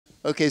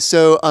Okay,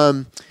 so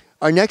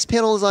our next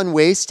panel is on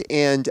waste,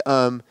 and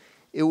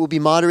it will be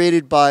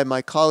moderated by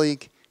my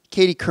colleague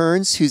Katie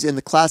Kearns, who's in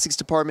the classics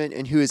department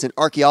and who is an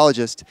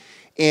archaeologist.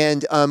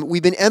 And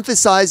we've been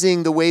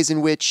emphasizing the ways in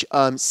which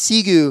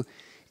CEGU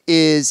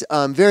is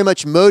very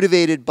much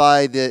motivated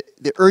by the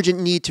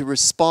urgent need to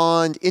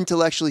respond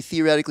intellectually,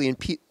 theoretically, and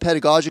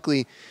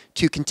pedagogically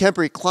to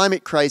contemporary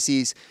climate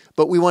crises,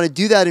 but we want to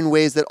do that in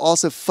ways that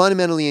also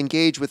fundamentally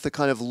engage with the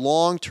kind of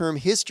long-term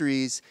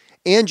histories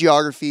and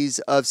geographies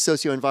of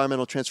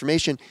socio-environmental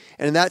transformation.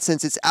 And in that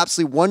sense, it's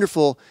absolutely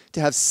wonderful to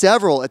have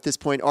several, at this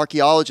point,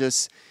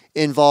 archaeologists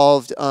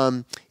involved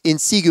in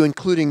CEGU,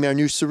 including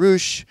Marnouche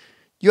Sarouche.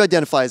 You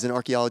identify as an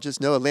archaeologist,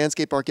 no, a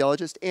landscape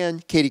archaeologist,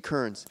 and Katie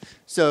Kearns.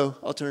 So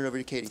I'll turn it over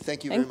to Katie.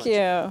 Thank you very much. Thank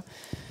you.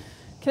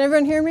 Can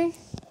everyone hear me?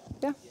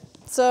 Yeah.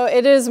 So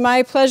it is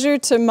my pleasure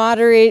to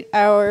moderate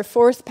our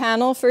fourth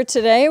panel for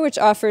today, which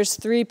offers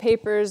 3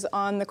 papers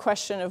on the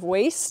question of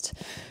waste,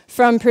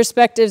 from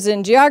perspectives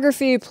in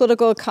geography,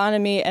 political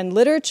economy, and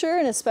literature,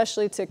 and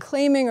especially to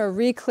claiming or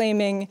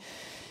reclaiming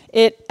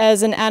it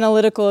as an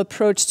analytical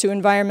approach to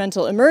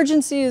environmental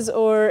emergencies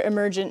or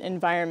emergent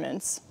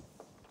environments.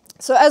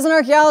 So as an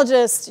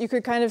archaeologist, you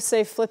could kind of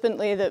say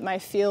flippantly that my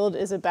field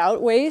is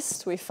about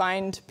waste. We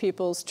find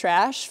people's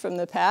trash from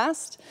the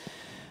past.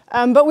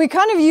 But we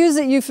kind of use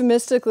it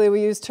euphemistically.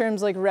 We use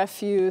terms like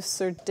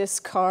refuse or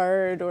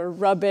discard or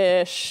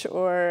rubbish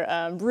or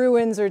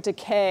ruins or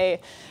decay.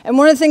 And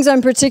one of the things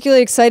I'm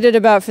particularly excited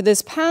about for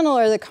this panel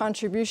are the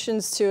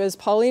contributions to, as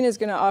Pauline is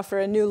going to offer,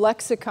 a new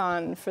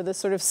lexicon for the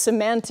sort of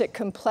semantic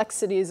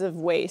complexities of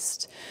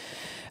waste.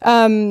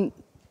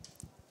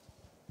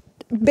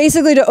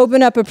 Basically to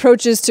open up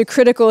approaches to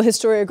critical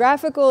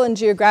historiographical and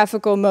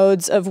geographical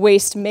modes of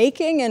waste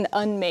making and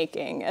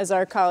unmaking, as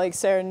our colleague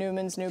Sarah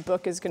Newman's new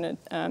book is going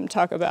to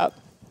talk about.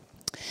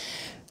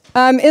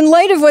 In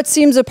light of what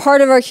seems a part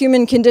of our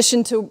human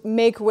condition to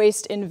make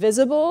waste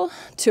invisible,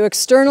 to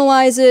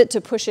externalize it, to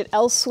push it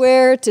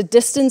elsewhere, to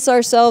distance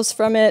ourselves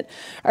from it,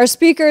 our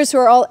speakers, who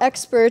are all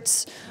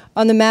experts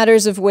on the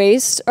matters of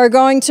waste, are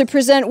going to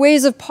present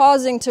ways of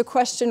pausing to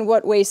question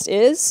what waste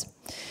is,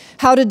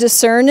 how to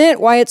discern it,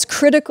 why it's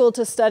critical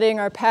to studying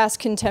our past,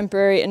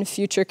 contemporary, and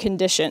future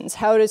conditions,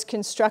 how it is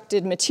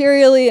constructed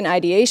materially and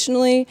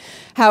ideationally,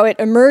 how it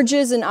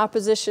emerges in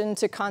opposition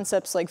to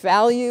concepts like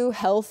value,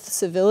 health,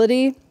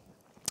 civility,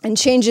 and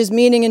changes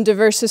meaning in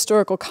diverse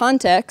historical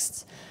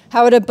contexts,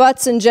 how it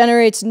abuts and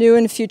generates new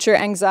and future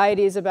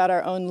anxieties about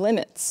our own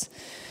limits.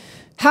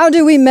 How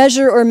do we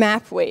measure or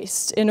map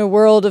waste in a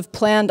world of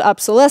planned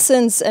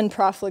obsolescence and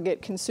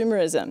profligate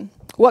consumerism?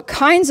 What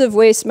kinds of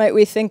waste might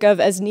we think of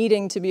as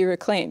needing to be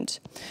reclaimed?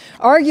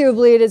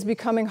 Arguably, it is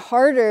becoming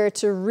harder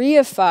to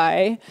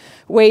reify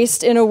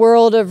waste in a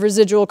world of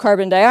residual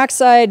carbon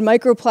dioxide,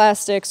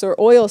 microplastics, or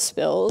oil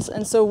spills.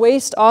 And so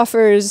waste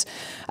offers,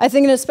 I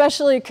think, an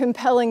especially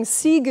compelling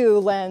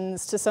CEGU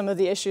lens to some of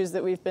the issues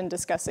that we've been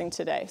discussing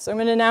today. So I'm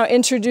going to now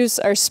introduce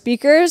our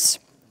speakers.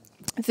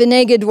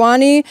 Vinay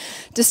Gidwani,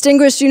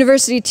 Distinguished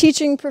University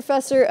Teaching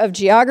Professor of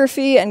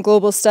Geography and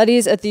Global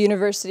Studies at the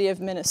University of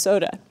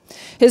Minnesota.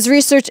 His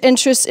research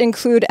interests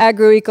include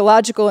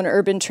agroecological and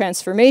urban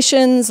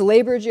transformations,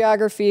 labor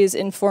geographies,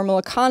 informal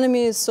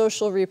economies,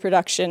 social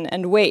reproduction,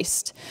 and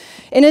waste.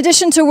 In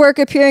addition to work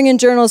appearing in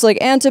journals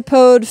like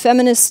Antipode,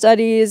 Feminist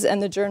Studies,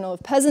 and the Journal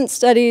of Peasant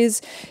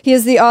Studies, he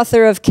is the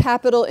author of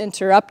Capital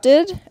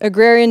Interrupted,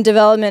 Agrarian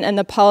Development and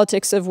the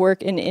Politics of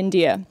Work in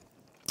India.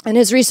 And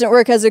his recent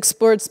work has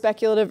explored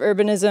speculative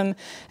urbanism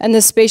and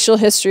the spatial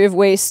history of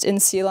waste in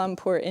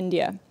Selampur,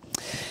 India.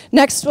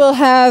 Next, we'll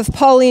have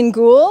Pauline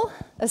Goul,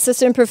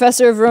 Assistant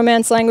Professor of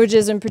Romance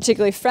Languages and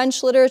particularly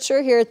French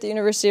literature here at the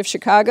University of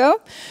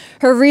Chicago.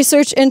 Her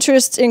research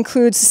interests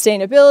include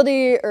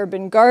sustainability,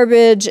 urban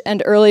garbage,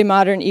 and early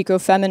modern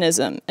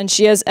ecofeminism. And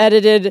she has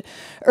edited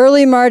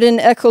Early Modern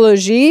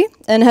Ecologie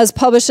and has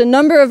published a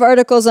number of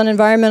articles on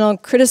environmental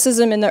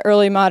criticism in the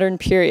early modern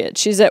period.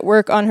 She's at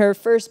work on her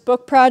first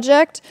book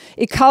project,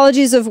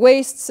 Ecologies of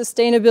Waste,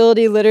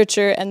 Sustainability,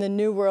 Literature, and the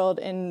New World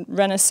in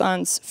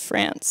Renaissance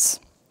France.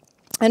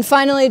 And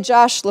finally,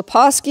 Josh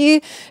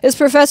Lepawsky is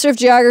professor of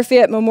geography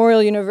at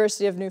Memorial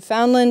University of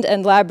Newfoundland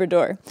and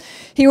Labrador.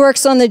 He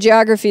works on the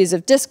geographies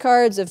of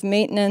discards, of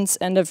maintenance,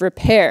 and of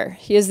repair.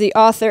 He is the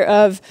author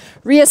of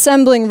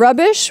Reassembling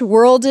Rubbish,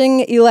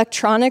 Worlding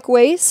Electronic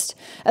Waste,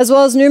 as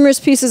well as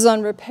numerous pieces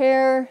on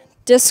repair,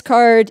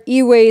 discard,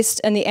 e-waste,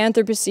 and the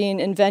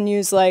Anthropocene in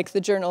venues like the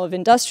Journal of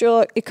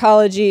Industrial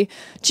Ecology,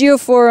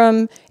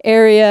 Geoforum,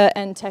 Area,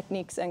 and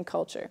Techniques and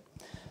Culture.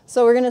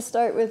 So we're going to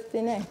start with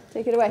Vinay.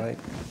 Take it away. Right.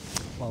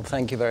 Well,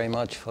 thank you very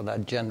much for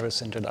that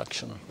generous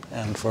introduction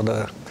and for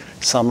the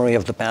summary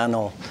of the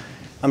panel.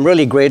 I'm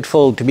really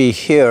grateful to be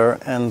here,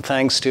 and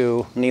thanks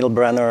to Neil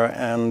Brenner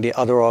and the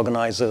other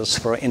organizers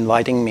for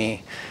inviting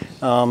me.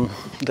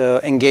 The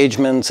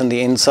engagements and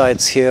the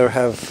insights here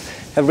have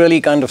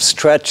really kind of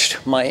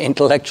stretched my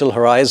intellectual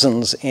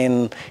horizons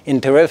in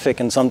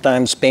terrific and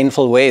sometimes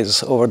painful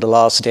ways over the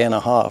last day and a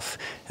half,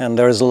 and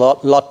there is a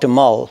lot to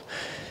mull.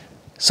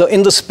 So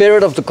in the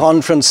spirit of the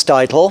conference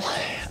title,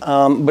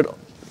 but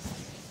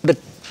the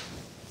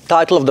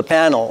title of the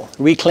panel,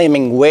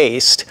 Reclaiming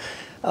Waste,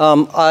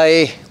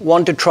 I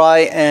want to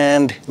try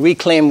and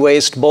reclaim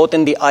waste both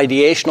in the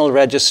ideational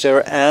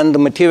register and the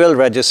material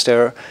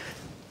register,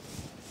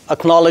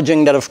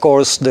 acknowledging that, of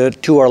course, the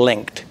two are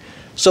linked.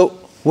 So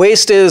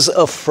waste is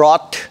a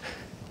fraught,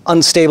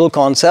 unstable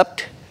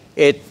concept.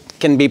 It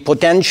can be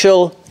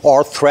potential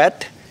or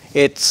threat.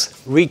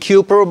 It's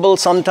recuperable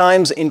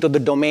sometimes into the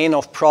domain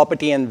of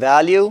property and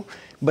value,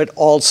 but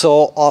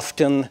also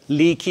often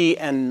leaky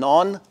and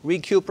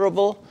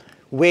non-recuperable.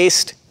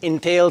 Waste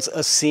entails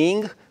a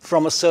seeing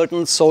from a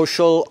certain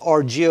social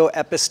or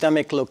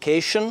geo-epistemic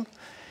location.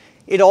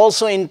 It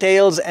also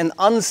entails an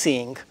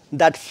unseeing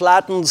that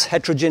flattens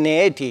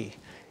heterogeneity.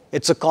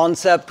 It's a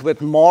concept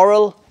with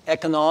moral,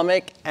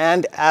 economic,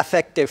 and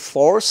affective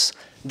force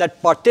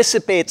that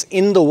participates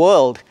in the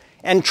world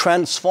and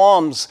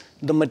transforms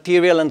the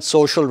material and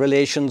social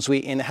relations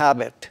we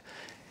inhabit.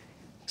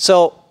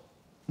 So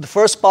the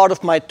first part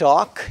of my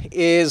talk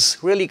is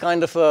really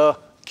kind of a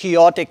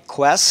chaotic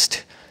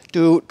quest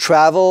to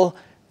travel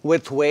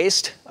with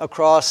waste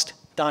across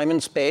time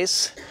and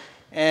space.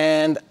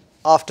 And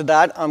after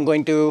that, I'm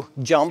going to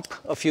jump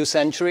a few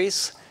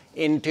centuries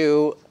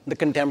into the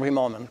contemporary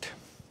moment.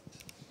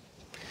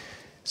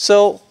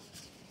 So,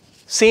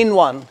 scene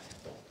one,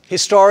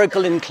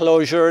 historical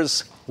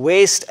enclosures,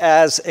 waste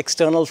as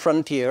external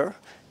frontier.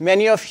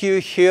 Many of you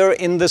here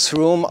in this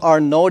room are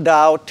no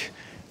doubt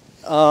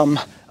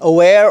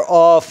aware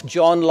of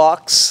John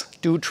Locke's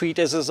two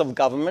treatises of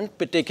government,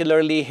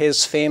 particularly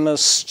his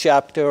famous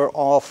chapter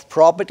of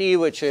property,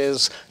 which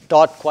is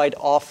taught quite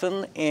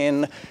often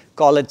in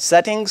college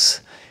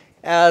settings.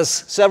 As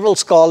several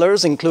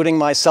scholars, including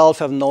myself,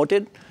 have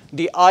noted,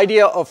 the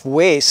idea of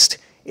waste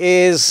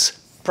is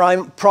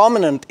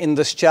prominent in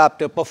this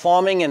chapter,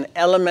 performing an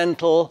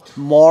elemental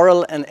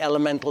moral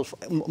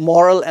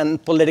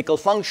and political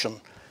function.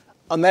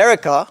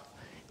 America,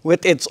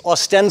 with its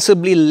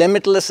ostensibly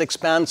limitless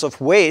expanse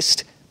of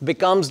waste,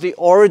 becomes the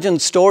origin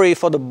story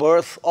for the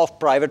birth of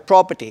private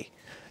property.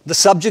 The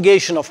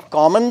subjugation of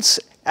commons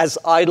as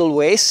idle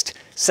waste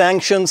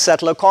sanctions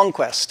settler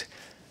conquest.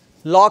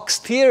 Locke's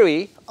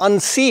theory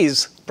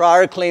unsees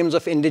prior claims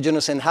of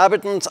indigenous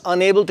inhabitants,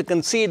 unable to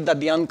concede that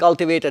the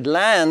uncultivated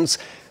lands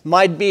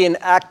might be in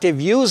active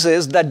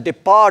uses that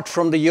depart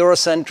from the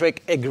Eurocentric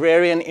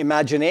agrarian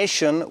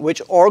imagination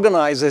which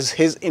organizes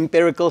his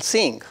empirical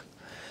seeing.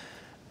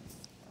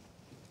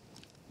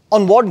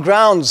 On what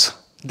grounds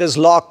does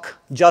Locke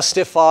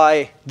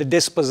justify the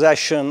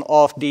dispossession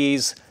of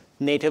these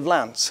native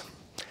lands?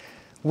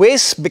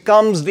 Waste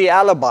becomes the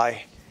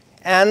alibi,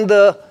 and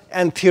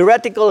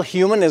theoretical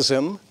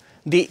humanism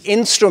the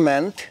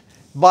instrument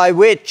by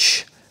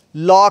which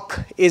Locke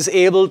is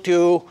able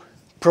to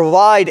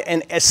provide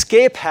an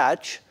escape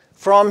hatch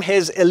from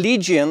his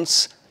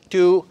allegiance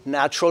to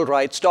natural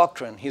rights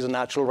doctrine. He's a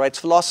natural rights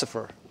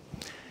philosopher.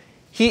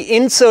 He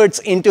inserts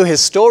into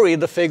his story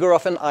the figure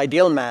of an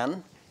ideal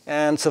man,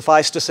 and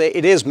suffice to say,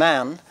 it is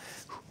man.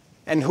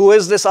 And who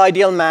is this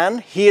ideal man?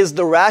 He is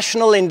the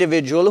rational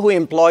individual who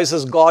employs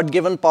his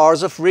God-given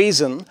powers of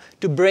reason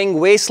to bring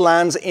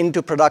wastelands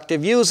into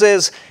productive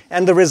uses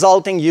and the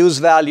resulting use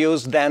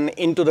values then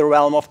into the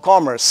realm of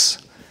commerce.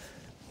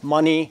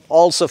 Money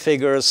also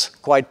figures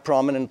quite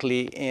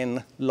prominently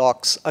in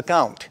Locke's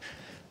account.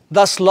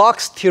 Thus,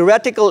 Locke's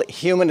theoretical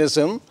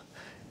humanism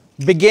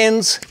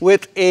begins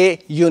with a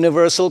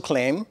universal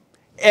claim.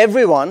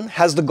 Everyone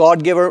has the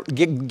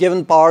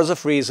God-given powers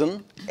of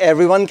reason.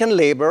 Everyone can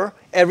labor.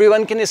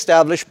 Everyone can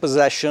establish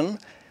possession,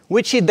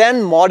 which he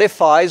then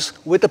modifies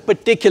with a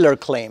particular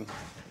claim.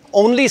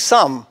 Only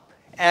some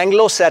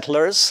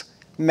Anglo-settlers,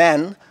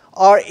 men,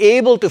 are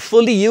able to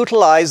fully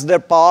utilize their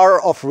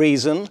power of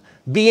reason,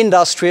 be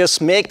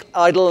industrious, make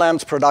idle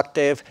lands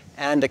productive,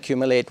 and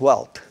accumulate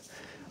wealth.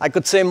 I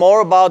could say more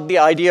about the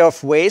idea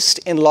of waste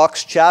in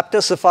Locke's chapter.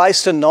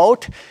 Suffice to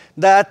note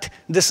that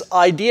this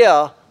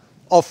idea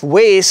of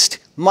waste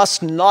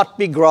must not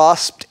be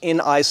grasped in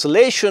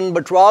isolation,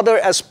 but rather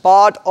as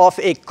part of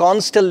a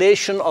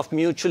constellation of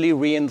mutually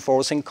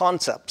reinforcing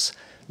concepts.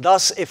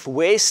 Thus, if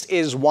waste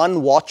is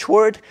one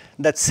watchword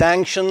that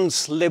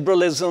sanctions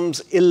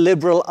liberalism's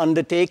illiberal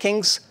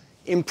undertakings,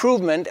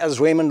 improvement, as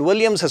Raymond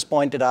Williams has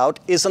pointed out,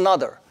 is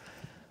another.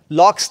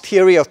 Locke's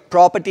theory of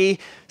property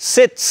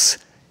sits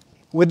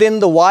within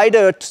the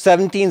wider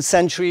 17th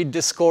century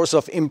discourse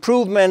of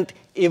improvement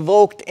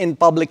evoked in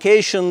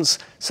publications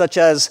such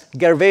as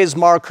Gervase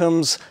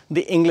Markham's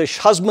The English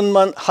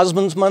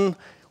Husbandman,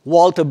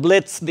 Walter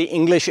Blitz's The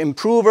English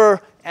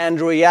Improver,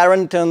 Andrew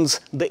Yarrington's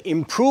The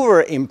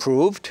Improver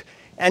Improved,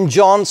 and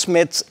John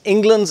Smith's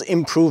England's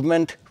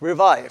Improvement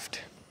Revived.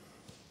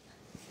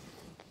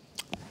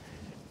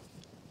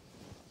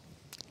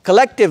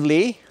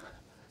 Collectively,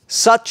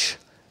 such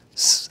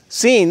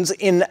scenes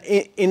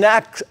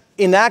enact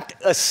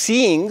a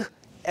seeing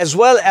as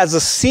well as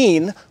a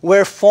scene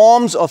where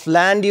forms of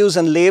land use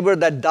and labor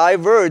that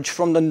diverge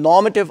from the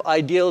normative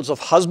ideals of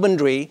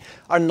husbandry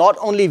are not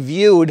only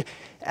viewed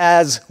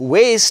as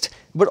waste,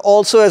 but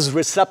also as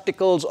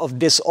receptacles of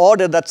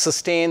disorder that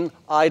sustain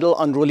idle,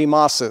 unruly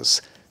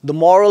masses. The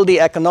moral,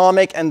 the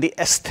economic, and the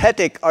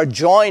aesthetic are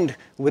joined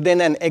within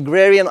an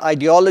agrarian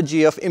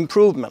ideology of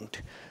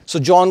improvement. So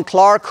John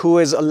Clarke, who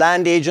is a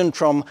land agent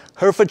from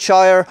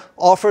Herefordshire,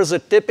 offers a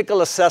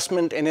typical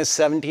assessment in his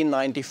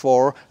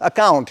 1794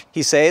 account.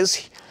 He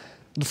says,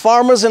 "The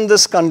farmers in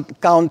this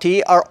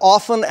county are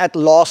often at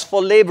loss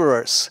for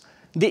laborers.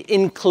 The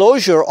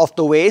enclosure of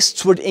the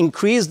wastes would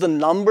increase the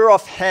number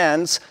of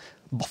hands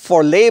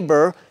for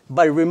labor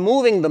by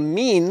removing the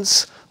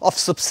means of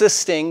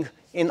subsisting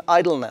in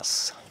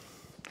idleness."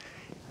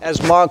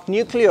 As Mark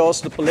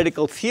Nucleus, the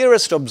political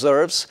theorist,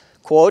 observes,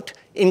 quote,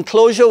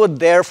 "Enclosure would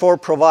therefore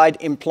provide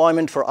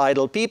employment for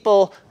idle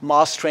people,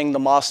 mastering the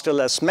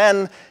masterless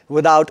men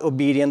without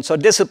obedience or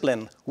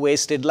discipline.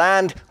 Wasted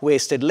land,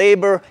 wasted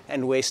labor,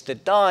 and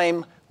wasted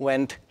time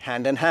went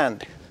hand in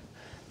hand."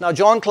 Now,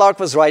 John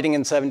Clarke was writing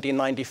in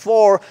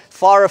 1794.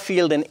 Far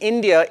afield in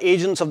India,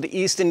 agents of the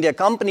East India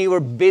Company were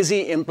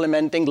busy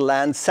implementing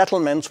land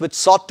settlements which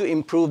sought to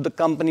improve the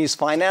company's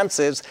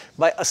finances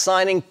by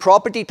assigning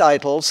property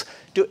titles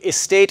to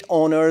estate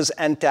owners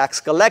and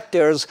tax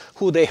collectors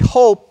who they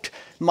hoped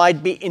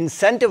might be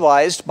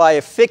incentivized by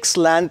a fixed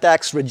land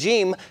tax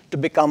regime to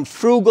become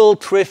frugal,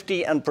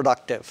 thrifty, and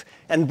productive,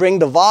 and bring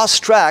the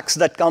vast tracts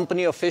that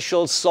company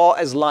officials saw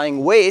as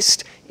lying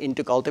waste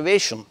into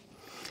cultivation.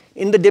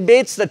 In the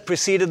debates that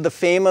preceded the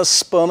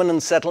famous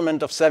permanent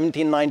settlement of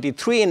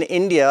 1793 in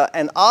India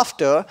and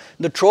after,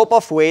 the trope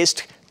of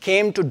waste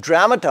came to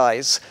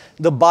dramatize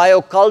the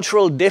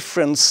biocultural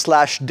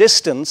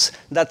difference/distance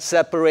that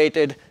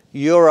separated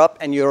Europe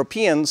and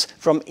Europeans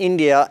from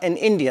India and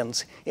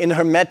Indians. In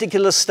her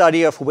meticulous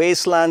study of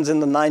wastelands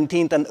in the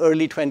 19th and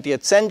early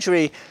 20th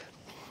century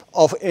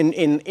in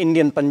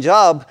Indian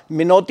Punjab,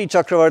 Minoti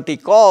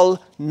Chakravarti Kaul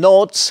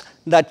notes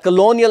that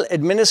colonial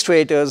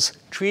administrators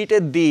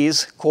treated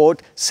these,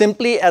 quote,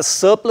 "simply as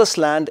surplus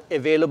land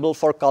available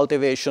for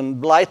cultivation,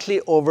 blithely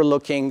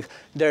overlooking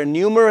their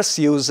numerous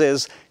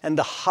uses and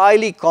the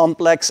highly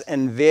complex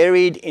and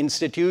varied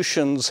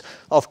institutions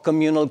of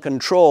communal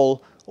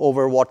control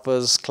over what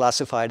was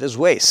classified as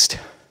waste."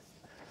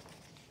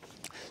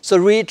 So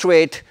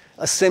reiterate,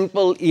 a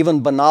simple,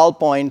 even banal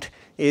point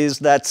is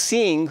that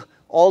seeing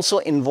also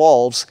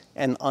involves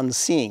an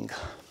unseeing.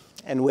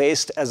 And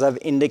waste, as I've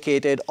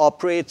indicated,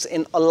 operates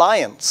in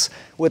alliance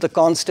with a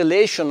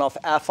constellation of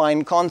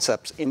affine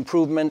concepts: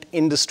 improvement,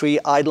 industry,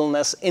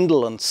 idleness,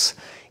 indolence,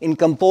 in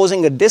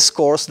composing a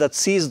discourse that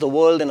sees the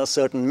world in a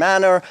certain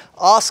manner,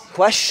 asks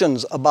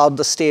questions about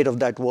the state of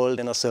that world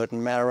in a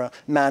certain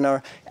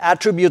manner,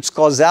 attributes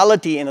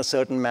causality in a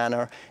certain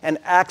manner, and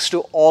acts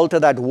to alter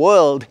that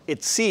world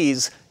it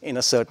sees in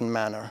a certain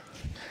manner.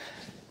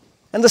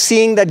 And the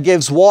seeing that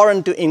gives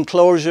warrant to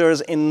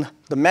enclosures in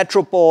the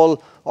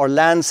metropole or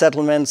land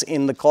settlements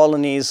in the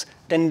colonies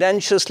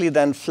tendentiously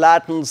then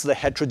flattens the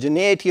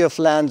heterogeneity of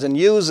lands and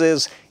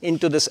uses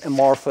into this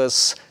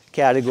amorphous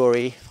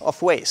category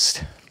of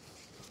waste.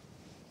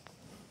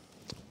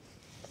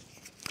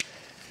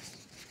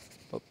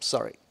 Oops,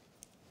 sorry.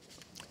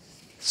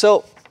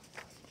 So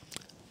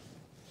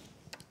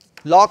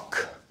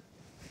Locke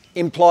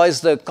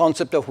employs the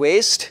concept of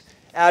waste.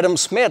 Adam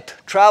Smith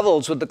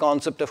travels with the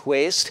concept of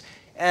waste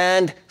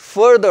and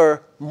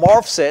further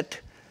morphs it,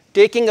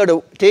 taking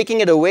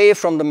it away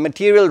from the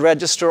material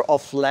register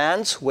of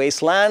lands,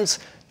 wastelands,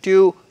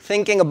 to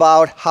thinking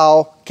about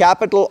how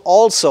capital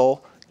also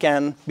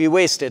can be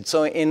wasted.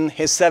 So in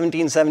his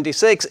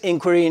 1776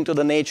 Inquiry into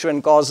the Nature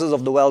and Causes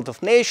of the Wealth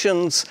of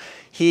Nations,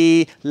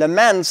 he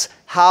laments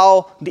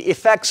how the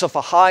effects of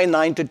a high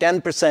 9 to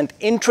 10%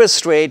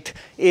 interest rate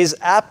is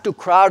apt to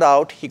crowd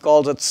out, he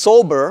calls it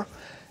sober,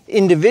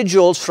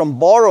 individuals from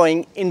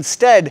borrowing,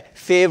 instead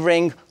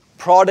favoring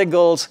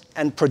prodigals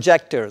and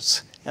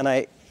projectors. And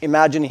I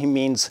imagine he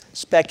means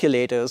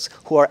speculators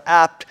who are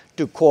apt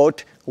to,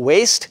 quote,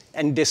 waste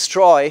and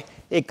destroy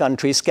a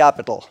country's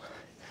capital.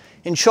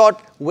 In short,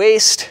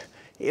 waste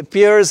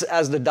appears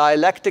as the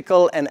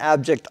dialectical and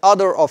abject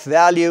other of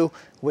value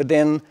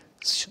within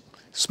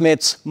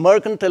Smith's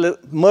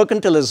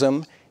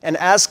mercantilism, and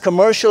as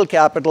commercial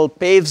capital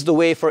paves the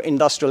way for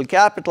industrial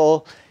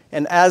capital,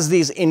 and as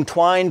these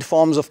entwined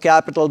forms of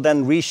capital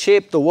then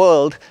reshape the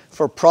world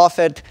for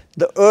profit,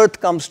 the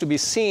earth comes to be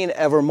seen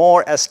ever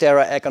more as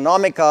terra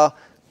economica,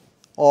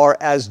 or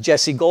as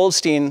Jesse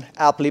Goldstein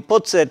aptly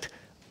puts it,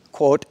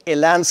 quote, a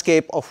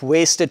landscape of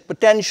wasted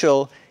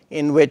potential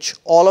in which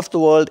all of the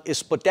world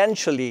is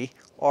potentially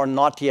or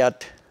not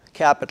yet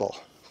capital.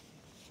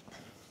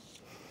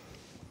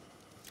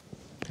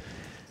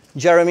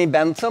 Jeremy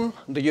Bentham,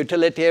 the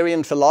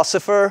utilitarian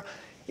philosopher,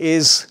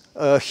 is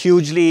a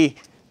hugely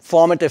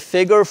formative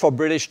figure for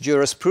British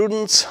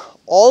jurisprudence,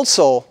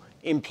 also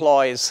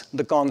employs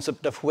the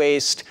concept of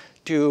waste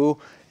to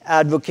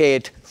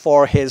advocate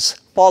for his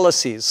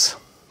policies.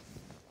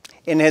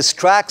 In his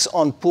tracts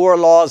on poor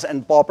laws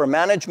and pauper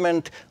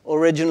management,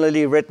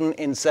 originally written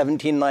in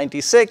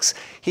 1796,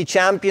 he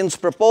champions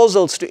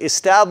proposals to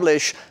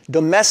establish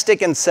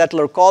domestic and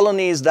settler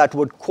colonies that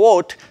would,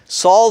 quote,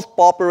 solve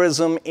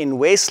pauperism in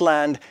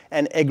wasteland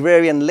and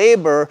agrarian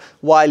labor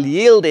while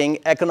yielding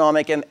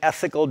economic and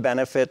ethical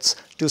benefits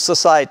to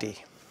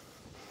society.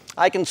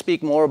 I can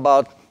speak more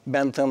about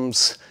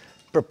Bentham's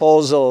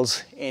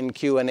proposals in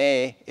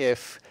Q&A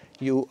if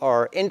you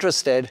are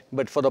interested,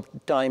 but for the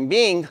time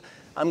being,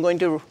 I'm going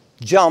to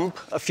jump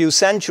a few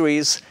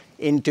centuries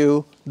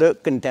into the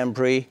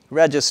contemporary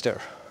register.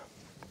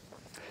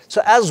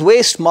 So as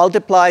waste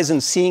multiplies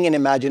in seeing and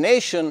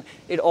imagination,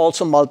 it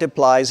also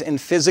multiplies in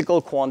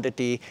physical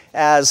quantity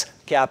as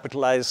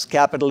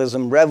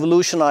capitalism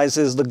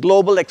revolutionizes the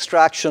global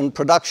extraction,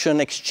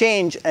 production,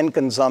 exchange, and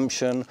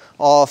consumption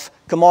of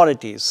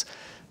commodities.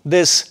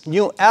 This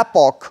new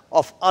epoch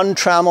of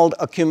untrammeled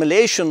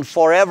accumulation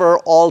forever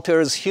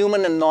alters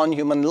human and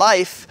non-human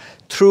life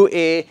through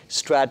a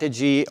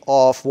strategy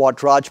of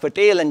what Raj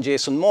Patel and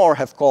Jason Moore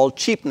have called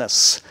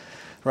cheapness,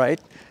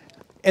 right?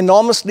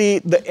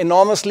 The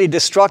enormously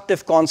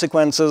destructive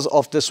consequences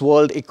of this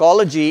world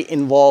ecology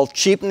involve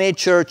cheap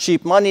nature,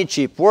 cheap money,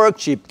 cheap work,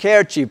 cheap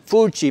care, cheap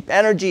food, cheap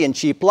energy, and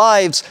cheap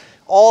lives,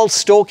 all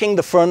stoking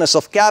the furnace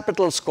of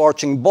capital,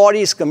 scorching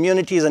bodies,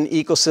 communities, and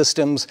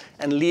ecosystems,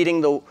 and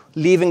leaving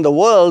the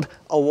world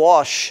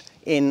awash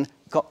in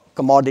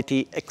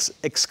commodity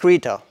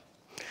excreta.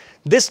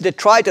 This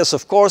detritus,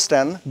 of course,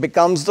 then,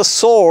 becomes the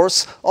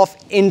source of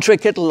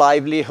intricate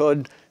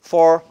livelihood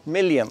for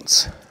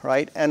millions,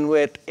 right? And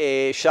with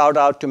a shout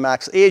out to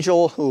Max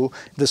Agel, who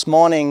this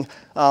morning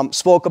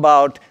spoke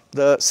about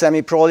the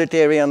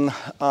semi-proletarian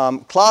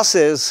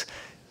classes,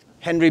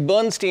 Henry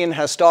Bernstein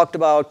has talked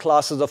about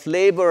classes of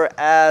labor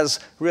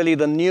as really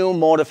the new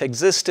mode of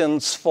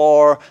existence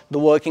for the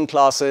working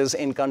classes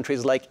in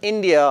countries like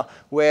India,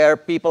 where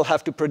people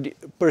have to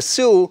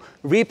pursue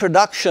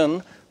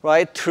reproduction,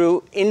 right,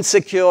 through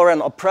insecure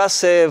and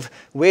oppressive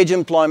wage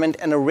employment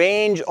and a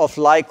range of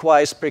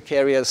likewise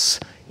precarious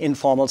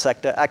informal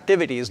sector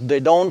activities. They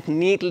don't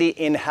neatly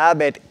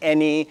inhabit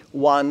any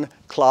one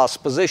class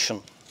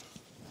position.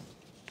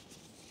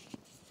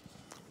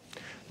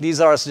 These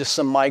are just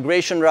some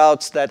migration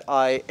routes that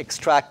I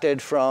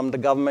extracted from the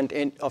government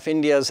of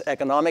India's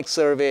economic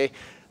survey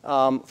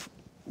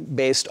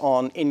based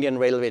on Indian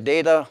railway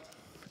data.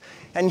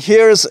 And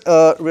here's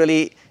a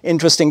really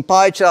interesting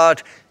pie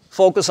chart.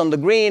 Focus on the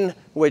green,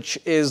 which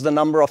is the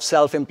number of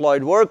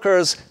self-employed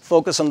workers.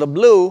 Focus on the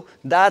blue,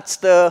 that's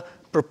the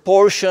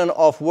proportion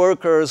of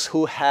workers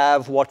who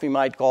have what we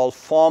might call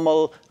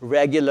formal,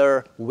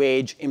 regular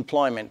wage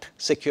employment,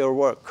 secure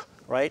work,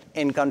 right,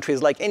 in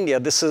countries like India.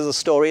 This is a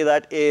story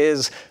that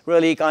is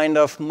really kind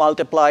of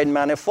multiplied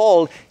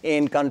manifold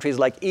in countries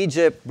like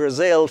Egypt,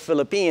 Brazil,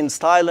 Philippines,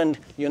 Thailand,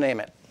 you name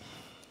it.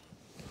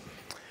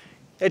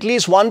 At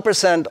least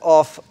 1%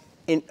 of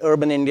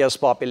urban India's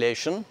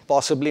population,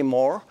 possibly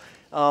more,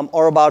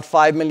 or about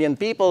 5 million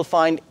people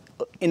find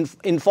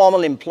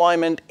informal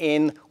employment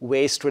in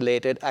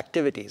waste-related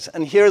activities.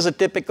 And here's a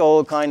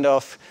typical kind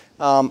of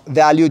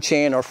value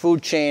chain or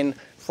food chain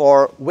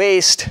for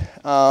waste,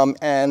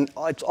 and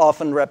it's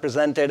often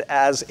represented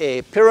as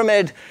a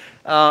pyramid,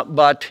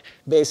 but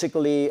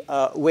basically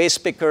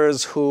waste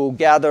pickers who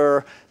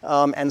gather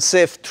and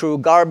sift through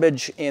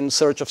garbage in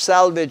search of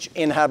salvage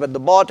inhabit the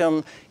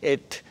bottom.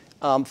 It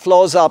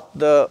flows up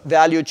the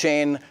value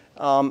chain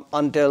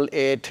until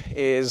it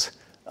is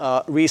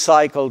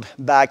recycled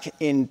back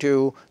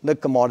into the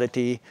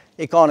commodity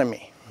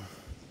economy.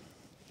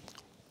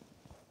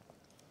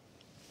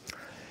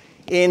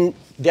 In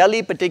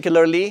Delhi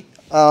particularly,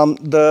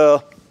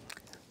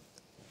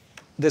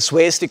 this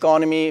waste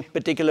economy,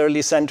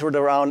 particularly centered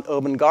around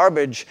urban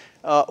garbage,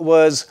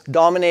 was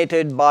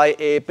dominated by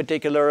a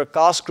particular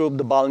caste group,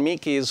 the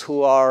Balmikis,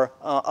 who are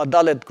a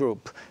Dalit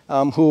group,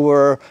 who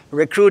were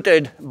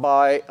recruited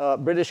by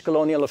British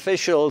colonial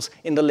officials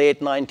in the late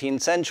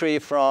 19th century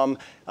from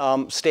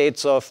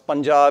states of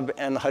Punjab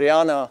and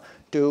Haryana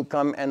to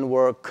come and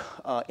work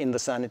in the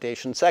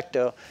sanitation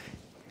sector.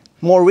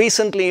 More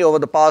recently, over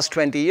the past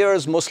 20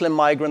 years, Muslim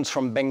migrants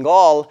from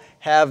Bengal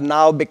have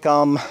now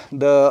become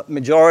the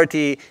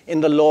majority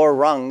in the lower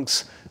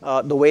rungs,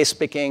 the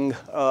waste-picking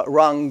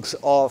rungs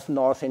of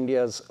North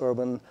India's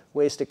urban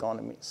waste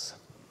economies.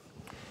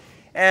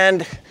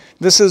 And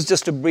this is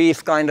just a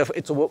brief kind of,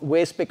 it's a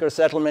waste picker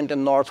settlement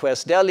in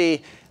northwest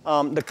Delhi.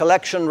 The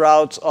collection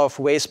routes of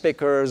waste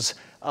pickers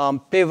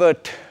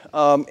pivot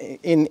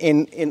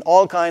in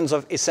all kinds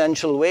of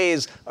essential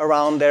ways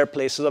around their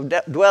places of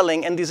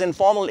dwelling. And these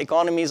informal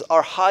economies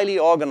are highly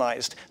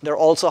organized. They're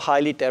also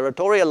highly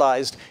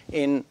territorialized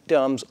in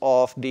terms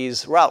of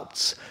these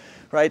routes,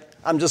 right?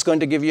 I'm just going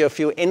to give you a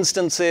few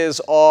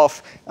instances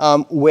of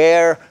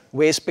where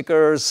waste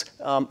pickers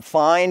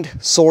find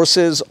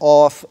sources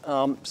of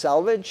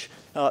salvage.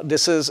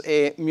 This is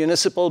a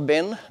municipal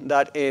bin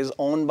that is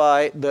owned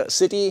by the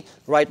city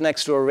right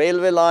next to a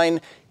railway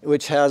line,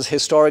 which has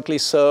historically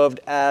served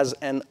as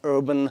an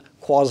urban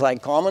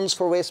quasi-commons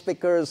for waste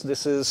pickers.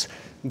 This is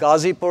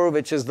Ghazipur,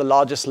 which is the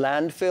largest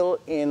landfill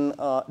in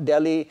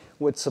Delhi,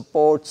 which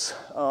supports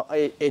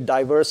a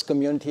diverse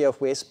community of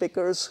waste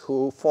pickers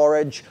who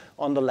forage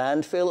on the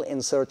landfill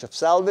in search of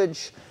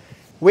salvage.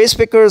 Waste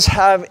pickers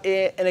have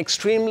an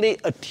extremely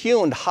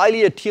attuned,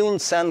 highly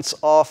attuned sense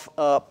of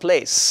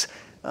place.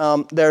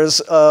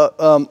 There's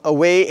a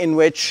way in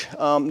which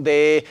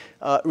they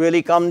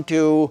really come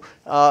to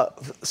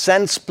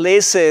sense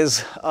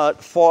places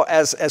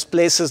as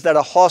places that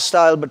are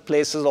hostile, but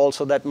places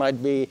also that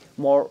might be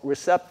more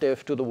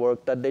receptive to the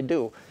work that they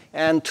do.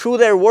 And through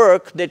their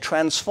work, they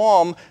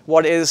transform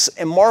what is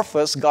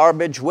amorphous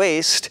garbage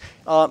waste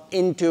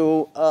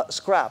into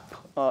scrap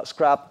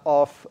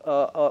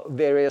of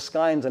various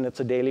kinds, and it's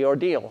a daily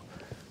ordeal.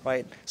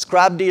 Right?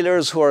 Scrap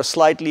dealers who are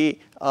slightly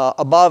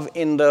above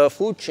in the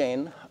food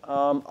chain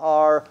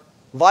are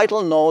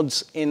vital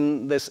nodes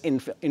in this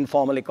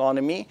informal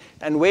economy,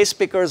 and waste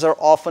pickers are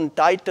often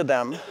tied to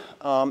them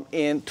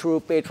through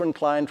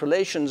patron-client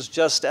relations,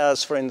 just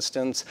as, for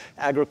instance,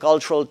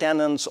 agricultural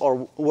tenants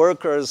or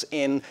workers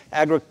in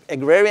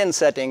agrarian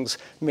settings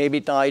may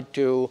be tied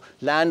to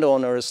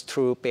landowners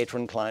through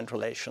patron-client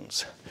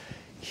relations.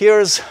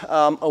 Here's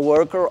a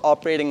worker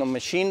operating a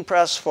machine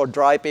press for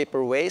dry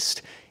paper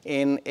waste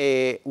in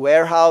a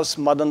warehouse.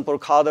 Madanpur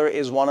Khadar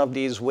is one of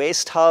these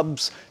waste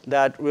hubs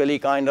that really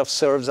kind of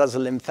serves as a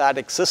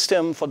lymphatic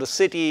system for the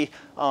city,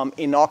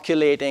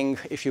 inoculating,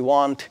 if you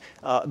want,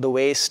 the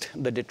waste,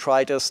 the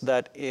detritus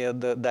that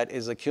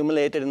is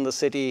accumulated in the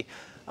city.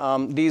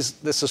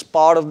 This is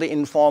part of the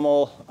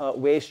informal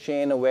waste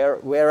chain,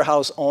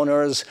 warehouse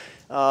owners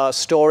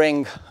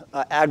storing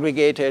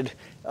aggregated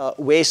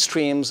waste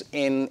streams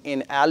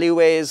in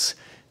alleyways,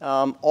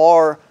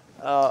 or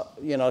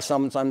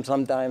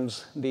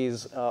sometimes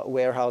these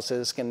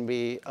warehouses can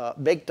be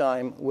big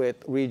time with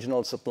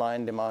regional supply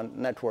and demand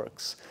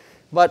networks.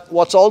 But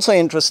what's also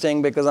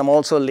interesting, because I'm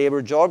also a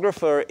labor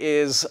geographer,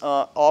 is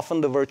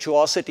often the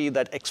virtuosity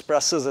that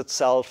expresses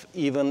itself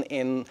even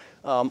in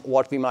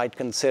what we might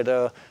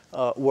consider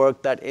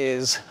work that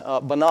is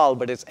banal,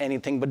 but it's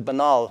anything but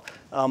banal.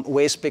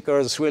 Waste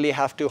pickers really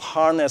have to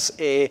harness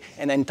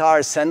an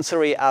entire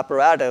sensory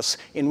apparatus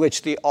in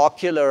which the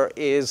ocular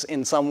is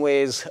in some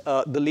ways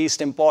the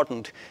least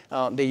important.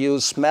 They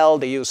use smell,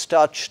 they use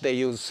touch,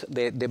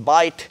 they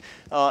bite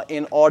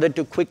in order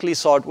to quickly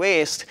sort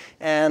waste.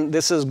 And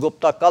this is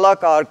Gupta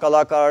Kalakar.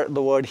 Kalakar,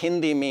 the word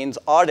Hindi means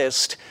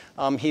artist.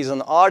 He's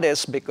an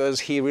artist because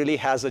he really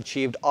has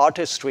achieved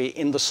artistry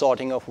in the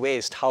sorting of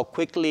waste, how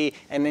quickly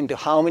and into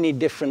how many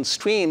different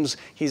streams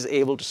he's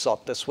able to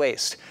sort this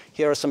waste.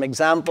 Here are some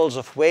examples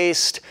of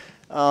waste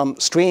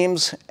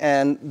streams,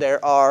 and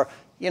there are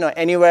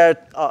anywhere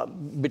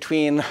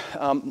between,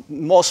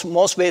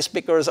 most waste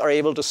pickers are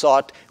able to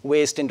sort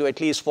waste into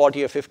at least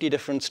 40 or 50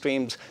 different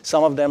streams.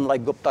 Some of them,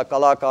 like Gupta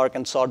Kalakar,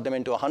 can sort them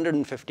into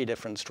 150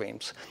 different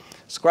streams.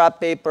 Scrap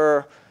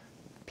paper,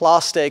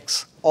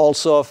 plastics,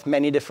 also of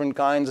many different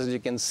kinds, as you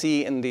can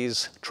see in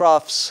these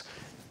troughs,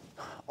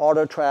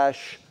 auto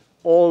trash,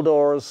 old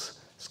doors,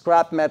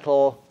 scrap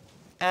metal,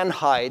 and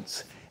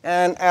hides.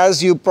 And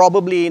as you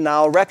probably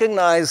now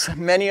recognize,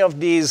 many of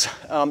these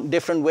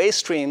different waste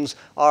streams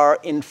are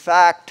in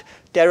fact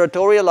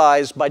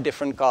territorialized by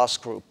different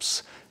caste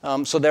groups.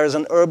 So there's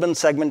an urban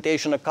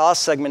segmentation, a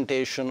caste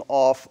segmentation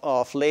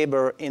of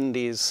labor in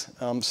these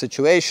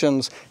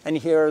situations. And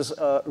here's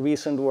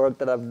recent work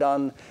that I've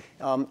done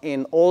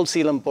in Old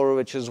Selampur,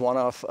 which is one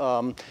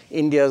of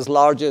India's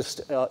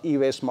largest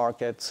e-waste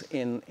markets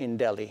in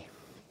Delhi.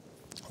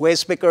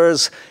 Waste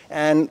pickers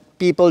and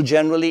people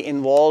generally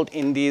involved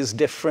in these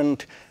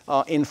different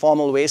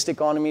informal waste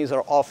economies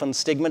are often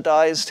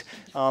stigmatized.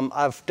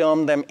 I've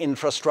termed them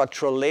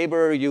infrastructural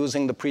labor,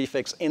 using the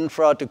prefix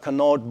infra to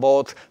connote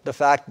both the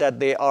fact that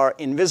they are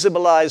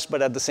invisibilized,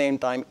 but at the same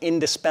time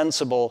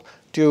indispensable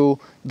to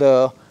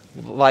the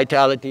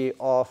vitality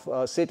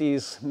of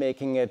cities,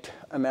 making it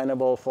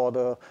amenable for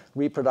the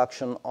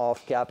reproduction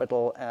of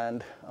capital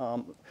and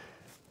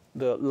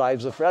the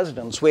lives of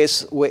residents.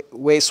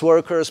 Waste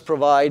workers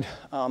provide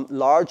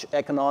large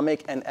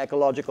economic and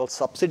ecological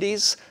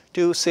subsidies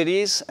to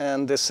cities,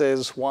 and this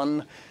is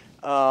one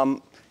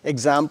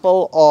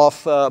example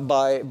of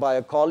by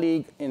a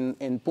colleague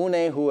in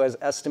Pune who has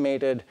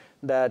estimated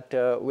that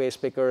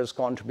waste pickers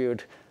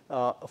contribute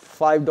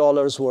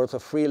 $5 worth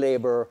of free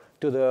labor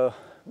to the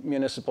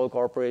municipal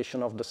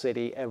corporation of the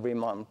city every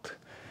month.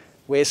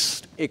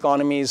 Waste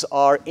economies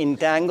are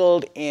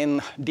entangled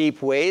in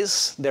deep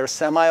ways. They're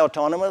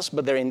semi-autonomous,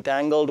 but they're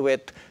entangled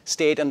with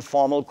state and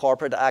formal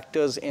corporate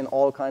actors in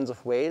all kinds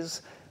of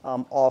ways,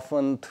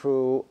 often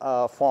through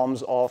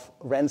forms of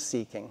rent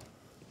seeking.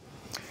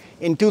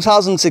 In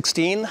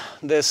 2016,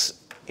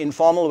 this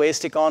informal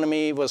waste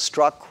economy was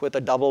struck with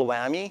a double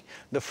whammy.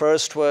 The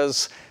first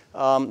was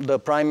the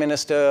Prime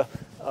Minister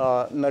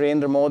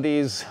Narendra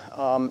Modi's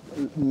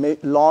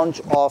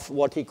launch of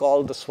what he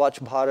called the Swachh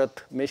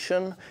Bharat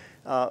mission,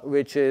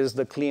 which is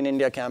the Clean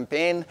India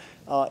campaign,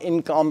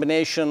 in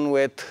combination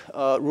with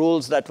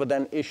rules that were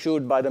then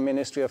issued by the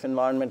Ministry of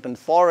Environment and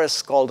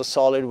Forests called the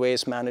Solid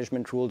Waste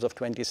Management Rules of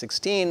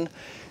 2016.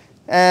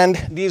 And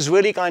these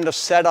really kind of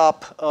set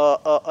up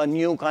a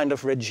new kind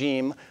of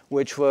regime,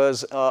 which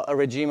was a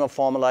regime of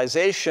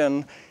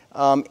formalization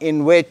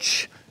in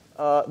which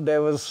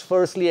there was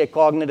firstly a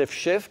cognitive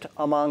shift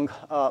among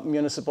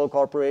municipal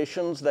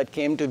corporations that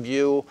came to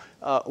view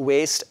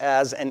waste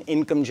as an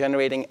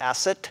income-generating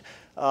asset,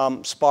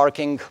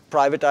 sparking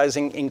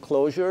privatizing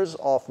enclosures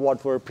of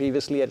what were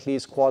previously at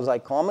least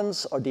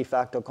quasi-commons or de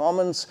facto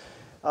commons.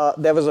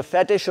 There was a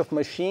fetish of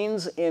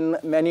machines in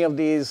many of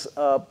these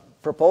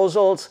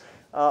proposals,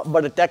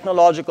 but a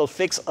technological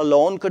fix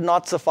alone could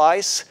not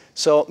suffice.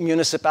 So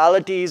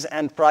municipalities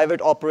and private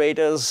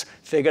operators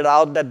figured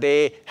out that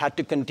they had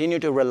to continue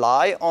to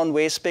rely on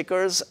waste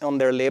pickers, on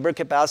their labor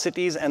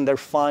capacities, and their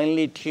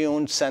finely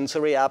tuned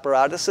sensory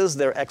apparatuses,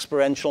 their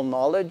experiential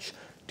knowledge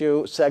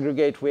to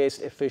segregate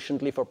waste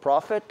efficiently for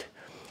profit.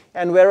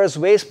 And whereas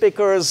waste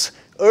pickers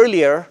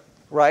earlier,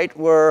 right,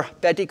 were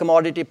petty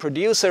commodity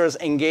producers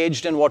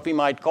engaged in what we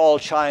might call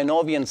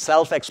Chayanovian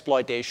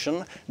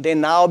self-exploitation, they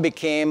now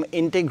became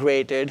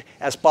integrated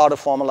as part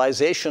of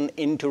formalization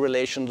into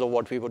relations of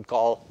what we would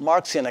call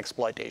Marxian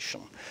exploitation.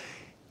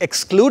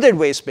 Excluded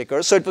waste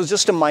pickers, so it was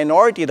just a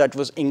minority that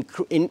was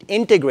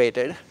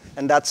integrated,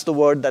 and that's the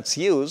word that's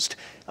used.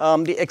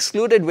 The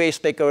excluded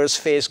waste pickers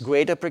face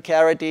greater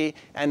precarity,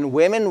 and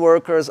women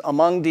workers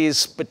among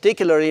these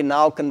particularly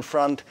now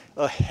confront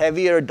a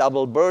heavier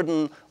double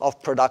burden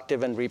of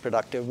productive and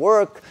reproductive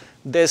work.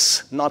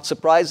 This, not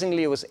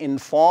surprisingly, was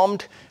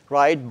informed,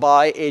 right,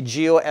 by a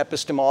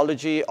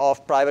geo-epistemology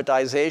of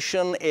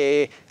privatization,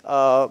 a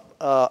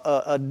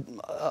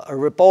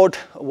report,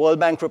 a World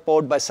Bank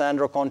report by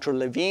Sandra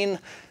Contra-Levine,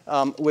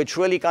 which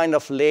really kind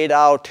of laid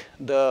out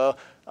the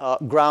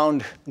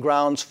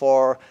grounds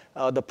for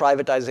the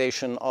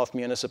privatization of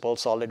municipal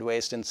solid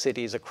waste in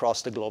cities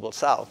across the global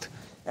south.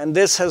 And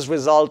this has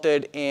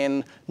resulted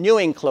in new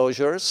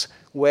enclosures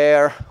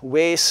where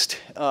waste,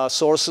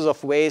 sources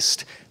of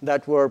waste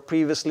that were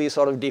previously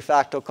sort of de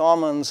facto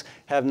commons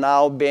have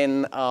now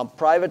been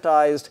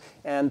privatized,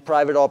 and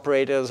private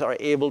operators are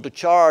able to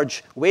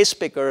charge waste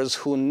pickers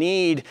who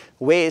need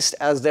waste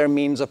as their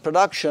means of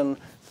production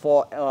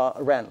for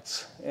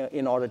rents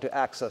in order to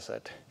access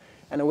it.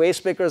 And a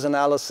waste pickers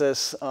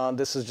analysis,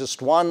 this is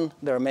just one.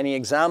 There are many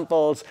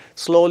examples.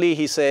 Slowly,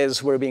 he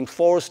says, we're being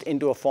forced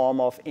into a form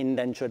of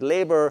indentured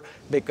labor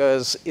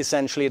because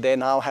essentially they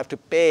now have to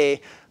pay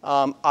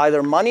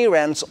either money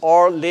rents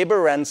or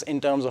labor rents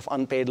in terms of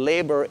unpaid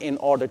labor in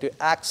order to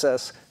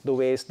access the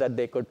waste that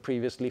they could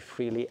previously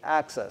freely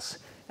access.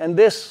 And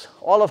this,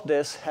 all of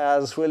this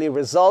has really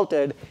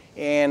resulted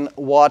in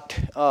what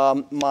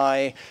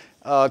my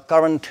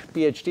current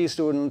PhD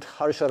student,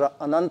 Harsha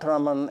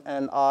Anantharaman,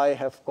 and I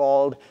have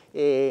called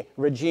a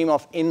regime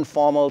of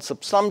informal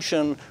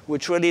subsumption,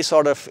 which really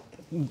sort of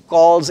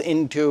calls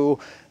into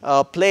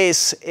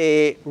place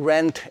a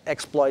rent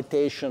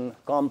exploitation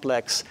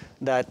complex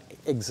that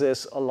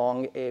exists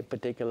along a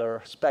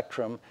particular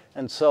spectrum.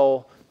 And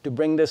so to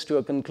bring this to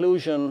a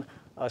conclusion,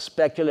 a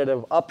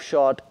speculative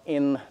upshot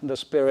in the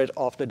spirit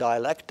of the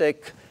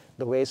dialectic,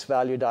 the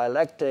waste-value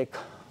dialectic,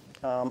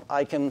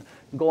 I can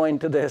go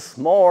into this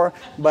more,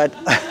 but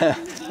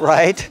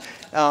right,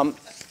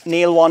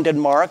 Neil wanted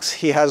Marx,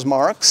 he has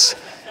Marx.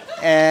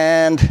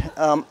 And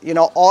you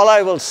know, all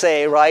I will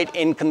say, right,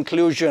 in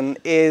conclusion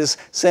is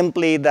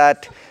simply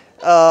that,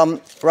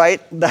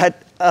 right,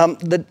 that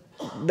the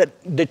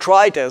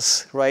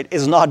detritus, right,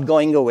 is not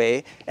going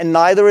away, and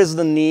neither is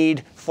the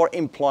need for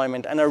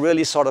employment, and I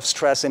really sort of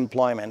stress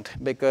employment,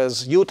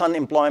 because youth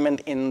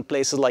unemployment in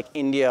places like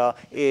India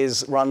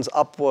runs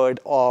upward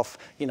of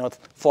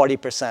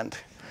 40%.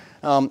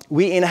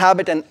 We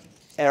inhabit an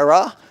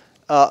era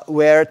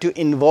where, to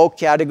invoke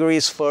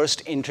categories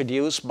first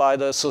introduced by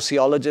the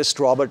sociologist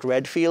Robert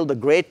Redfield, the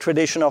great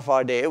tradition of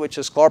our day, which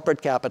is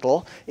corporate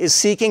capital, is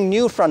seeking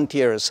new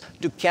frontiers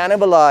to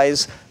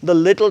cannibalize the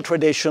little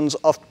traditions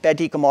of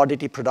petty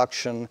commodity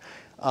production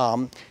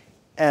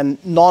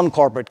and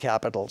non-corporate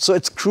capital. So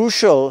it's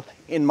crucial,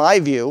 in my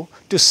view,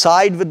 to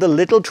side with the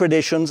little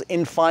traditions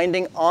in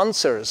finding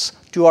answers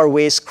to our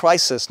waste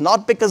crisis,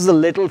 not because the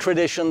little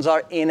traditions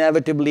are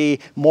inevitably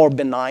more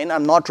benign,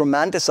 I'm not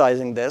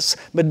romanticizing this,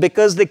 but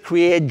because they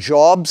create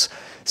jobs,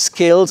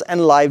 skills,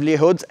 and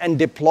livelihoods, and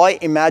deploy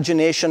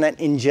imagination and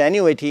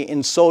ingenuity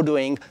in so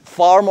doing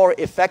far more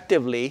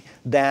effectively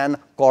than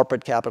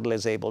corporate capital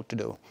is able to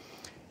do.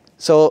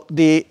 So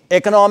the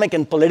economic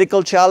and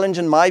political challenge,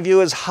 in my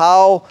view, is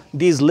how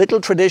these little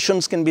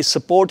traditions can be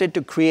supported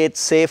to create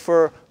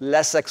safer,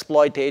 less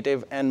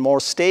exploitative, and more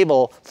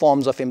stable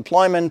forms of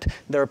employment.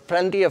 There are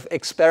plenty of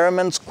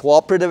experiments,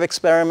 cooperative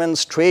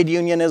experiments, trade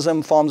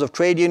unionism, forms of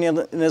trade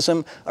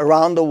unionism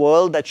around the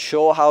world that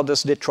show how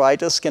this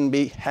detritus can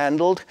be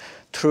handled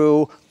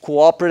through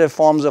cooperative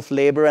forms of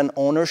labor and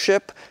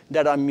ownership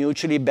that are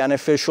mutually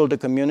beneficial to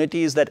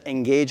communities that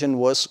engage in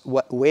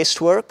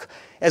waste work,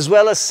 as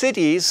well as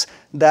cities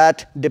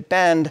that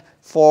depend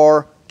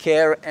for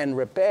care and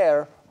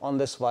repair on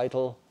this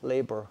vital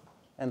labor.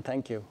 And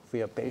thank you for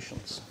your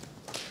patience.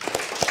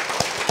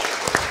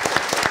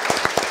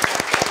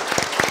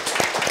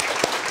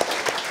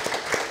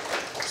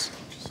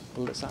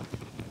 pull this up.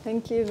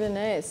 Thank you,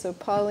 Vinay. So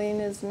Pauline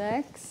is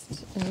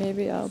next, and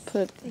maybe I'll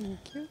put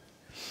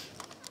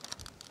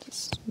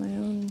just my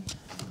own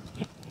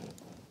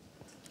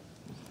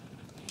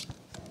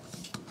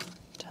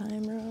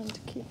timer on to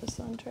keep us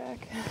on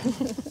track.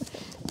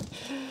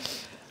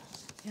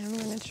 Yeah, I'm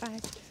going to try.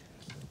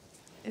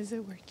 Is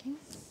it working?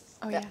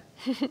 Oh, yeah.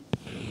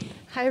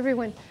 Hi,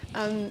 everyone.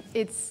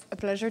 It's a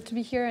pleasure to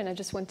be here, and I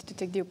just wanted to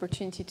take the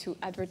opportunity to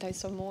advertise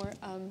some more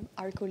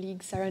our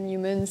colleague Sarah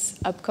Newman's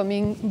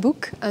upcoming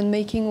book,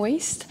 Unmaking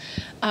Waste.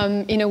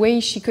 In a way,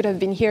 she could have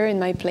been here in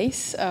my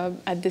place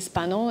at this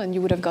panel, and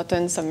you would have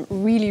gotten some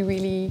really,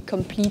 really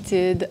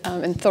completed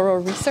and thorough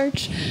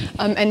research.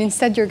 And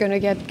instead, you're going to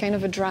get kind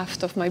of a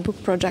draft of my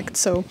book project,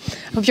 so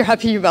I hope you're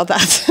happy about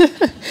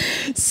that.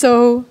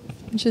 So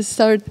just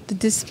start the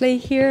display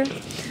here.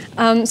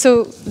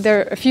 So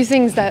there are a few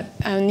things that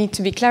need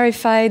to be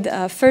clarified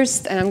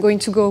first, and I'm going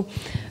to go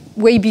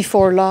way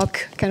before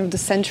Locke, kind of the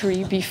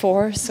century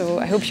before, so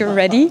I hope you're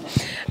ready.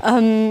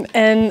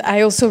 And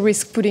I also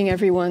risk putting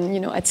everyone,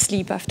 at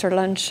sleep after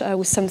lunch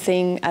with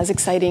something as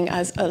exciting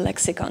as a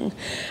lexicon.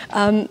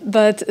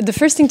 But the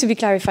first thing to be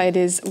clarified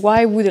is,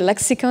 why would a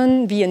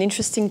lexicon be an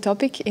interesting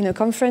topic in a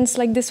conference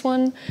like this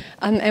one?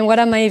 And what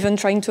am I even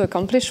trying to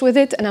accomplish with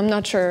it? And I'm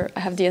not sure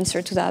I have the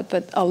answer to that,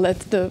 but I'll let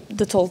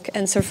the talk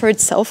answer for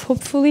itself,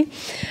 hopefully.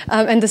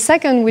 And the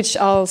second, which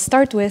I'll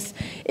start with,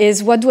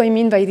 is what do I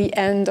mean by the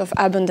end of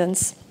abundance?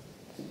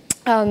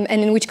 And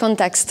in which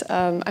context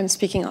I'm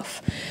speaking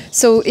of.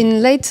 So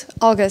in late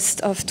August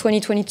of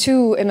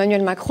 2022,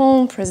 Emmanuel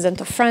Macron, president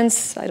of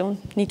France, I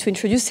don't need to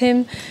introduce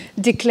him,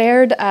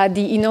 declared at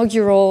the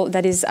inaugural,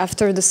 that is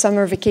after the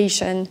summer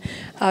vacation,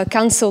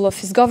 council of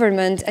his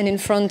government, and in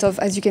front of,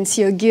 as you can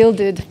see, a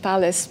gilded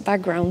palace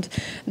background,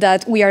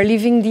 that we are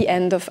living the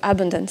end of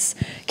abundance,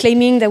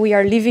 claiming that we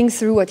are living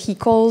through what he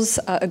calls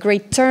a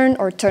great turn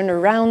or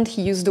turnaround.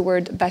 He used the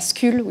word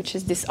bascule, which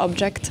is this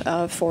object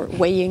for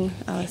weighing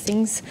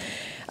things.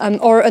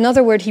 Or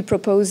another word, he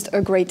proposed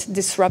a great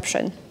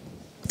disruption.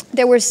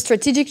 There were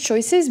strategic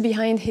choices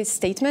behind his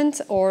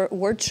statement, or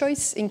word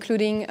choice,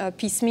 including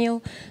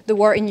piecemeal, the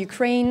war in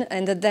Ukraine,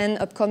 and the then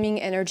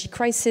upcoming energy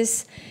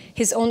crisis,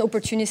 his own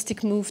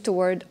opportunistic move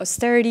toward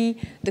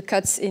austerity, the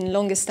cuts in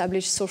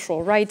long-established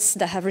social rights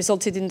that have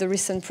resulted in the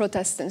recent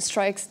protests and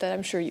strikes that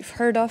I'm sure you've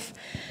heard of,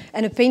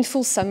 and a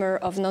painful summer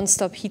of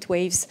non-stop heat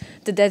waves,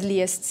 the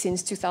deadliest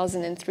since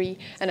 2003,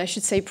 and I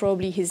should say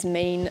probably his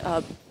main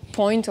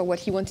point, or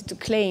what he wanted to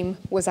claim,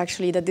 was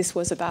actually that this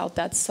was about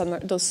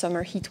those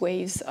summer heat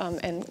waves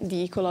and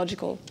the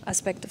ecological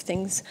aspect of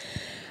things.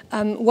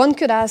 One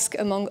could ask,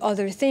 among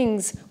other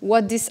things,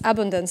 what this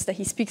abundance that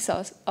he speaks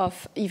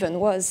of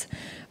even was,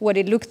 what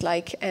it looked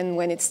like, and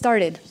when it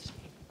started.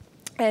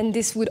 And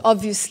this would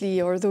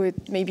obviously, although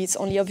maybe it's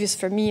only obvious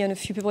for me and a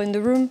few people in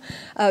the room,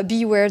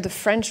 be where the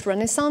French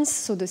Renaissance,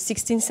 so the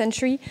 16th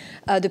century,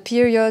 the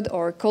period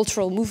or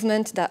cultural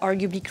movement that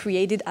arguably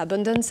created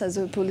abundance as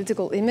a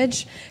political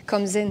image,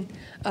 comes in.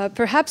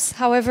 Perhaps,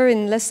 however,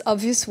 in less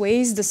obvious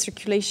ways, the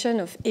circulation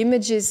of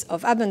images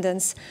of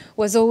abundance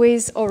was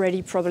always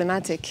already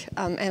problematic.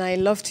 And I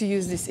love to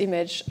use this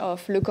image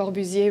of Le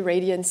Corbusier,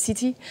 Radiant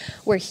City,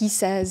 where he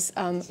says,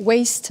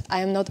 waste, I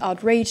am not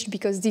outraged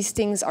because these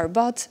things are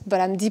bought, but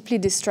I'm deeply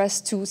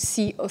distressed to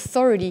see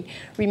authority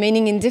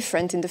remaining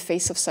indifferent in the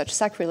face of such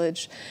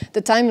sacrilege.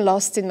 The time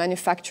lost in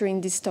manufacturing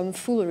these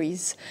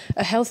tomfooleries.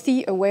 A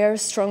healthy, aware,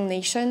 strong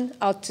nation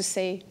ought to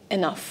say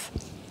enough.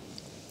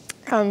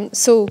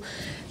 So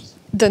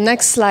the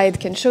next slide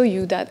can show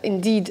you that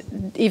indeed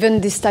even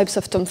these types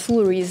of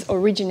tomfooleries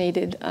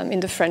originated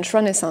in the French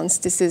Renaissance.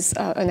 This is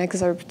an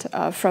excerpt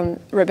from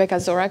Rebecca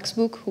Zorach's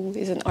book, who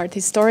is an art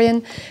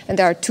historian, and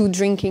there are two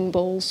drinking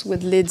bowls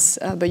with lids,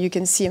 but you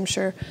can see, I'm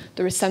sure,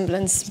 the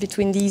resemblance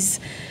between these.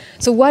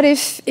 So what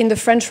if, in the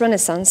French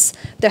Renaissance,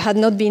 there had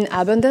not been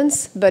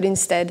abundance, but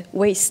instead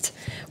waste?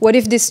 What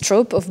if this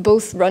trope of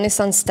both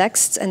Renaissance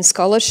texts and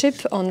scholarship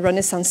on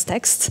Renaissance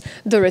texts,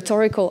 the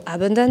rhetorical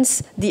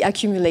abundance, the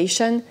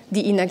accumulation,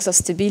 the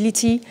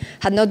inexhaustibility,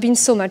 had not been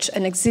so much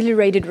an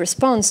exhilarated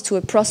response to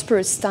a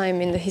prosperous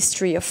time in the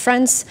history of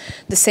France,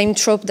 the same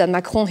trope that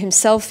Macron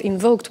himself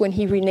invoked when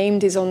he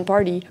renamed his own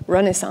party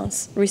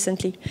Renaissance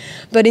recently,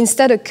 but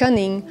instead a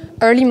cunning,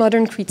 early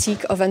modern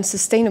critique of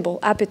unsustainable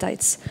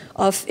appetites,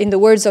 of, in the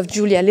words of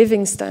Julia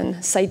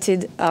Livingston,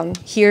 cited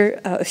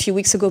here a few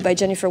weeks ago by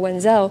Jennifer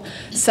Wenzel,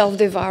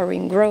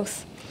 self-devouring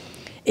growth.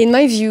 In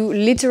my view,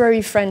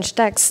 literary French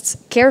texts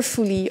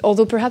carefully,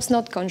 although perhaps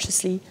not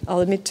consciously, I'll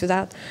admit to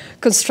that,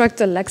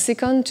 construct a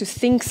lexicon to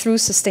think through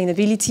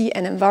sustainability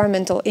and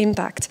environmental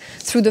impact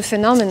through the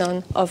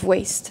phenomenon of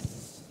waste.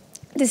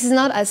 This is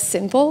not as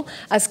simple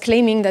as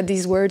claiming that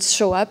these words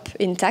show up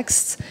in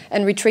texts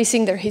and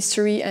retracing their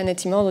history and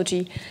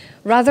etymology.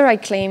 Rather, I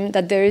claim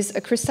that there is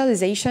a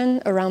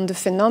crystallization around the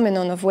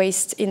phenomenon of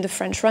waste in the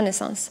French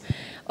Renaissance,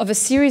 of a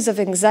series of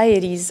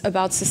anxieties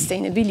about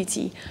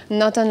sustainability,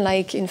 not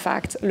unlike, in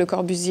fact, Le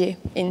Corbusier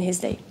in his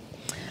day.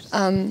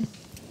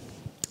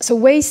 So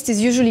waste is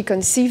usually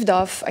conceived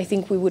of, I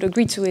think we would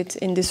agree to it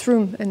in this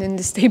room and in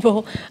this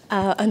table,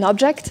 an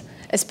object,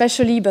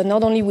 especially but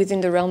not only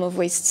within the realm of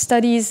waste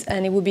studies,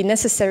 and it would be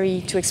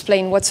necessary to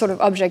explain what sort of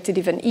object it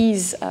even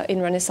is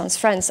in Renaissance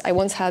France. I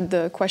once had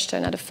the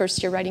question at a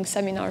first-year writing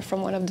seminar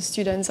from one of the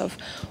students of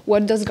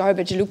what does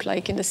garbage look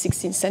like in the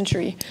 16th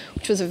century,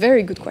 which was a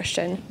very good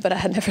question, but I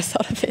had never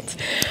thought of it.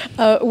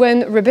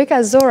 When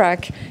Rebecca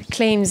Zorak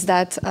claims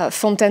that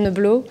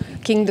Fontainebleau,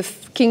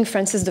 King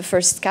Francis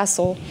I's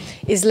castle,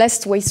 is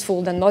less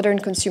wasteful than modern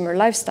consumer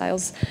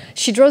lifestyles,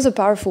 she draws a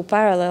powerful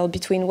parallel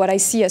between what I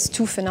see as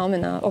two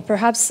phenomena, or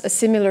perhaps a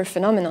similar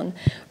phenomenon,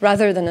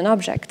 rather than an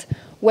object.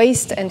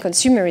 Waste and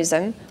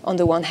consumerism, on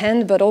the one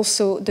hand, but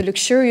also the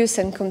luxurious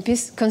and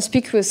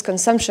conspicuous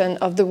consumption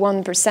of the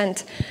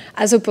 1%,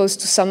 as opposed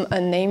to some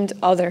unnamed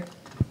other.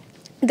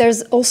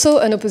 There's also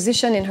an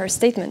opposition in her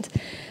statement,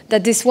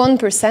 that this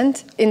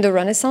 1% in the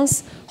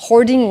Renaissance,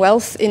 hoarding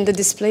wealth in the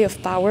display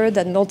of power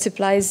that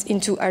multiplies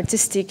into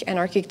artistic and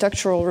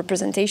architectural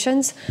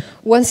representations,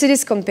 once it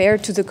is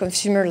compared to the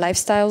consumer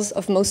lifestyles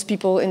of most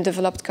people in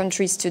developed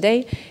countries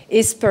today,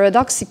 is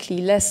paradoxically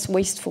less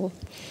wasteful.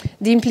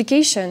 The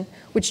implication,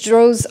 which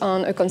draws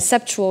on a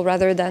conceptual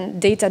rather than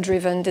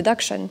data-driven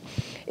deduction,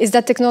 is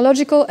that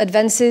technological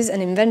advances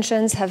and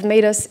inventions have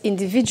made us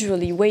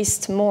individually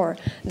waste more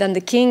than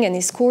the king and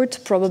his court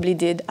probably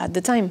did at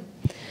the time.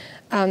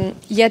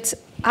 Yet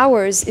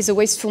ours is a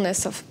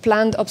wastefulness of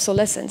planned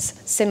obsolescence,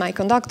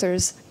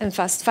 semiconductors, and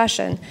fast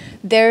fashion.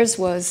 Theirs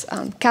was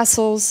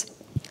castles,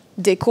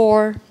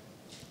 decor,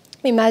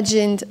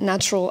 imagined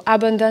natural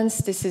abundance.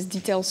 This is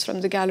details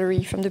from the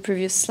gallery from the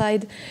previous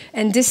slide.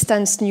 And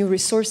distanced new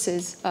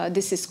resources.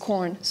 This is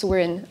corn. So we're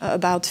in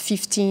about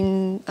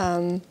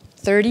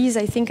 1530s,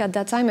 I think, at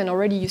that time. And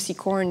already you see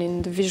corn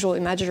in the visual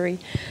imaginary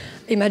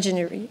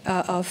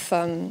of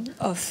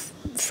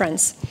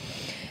France.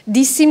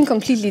 These seem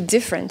completely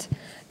different,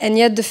 and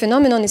yet the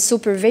phenomenon is so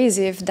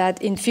pervasive that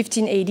in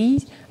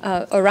 1580,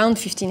 around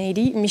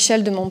 1580,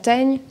 Michel de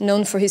Montaigne,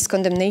 known for his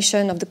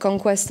condemnation of the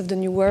conquest of the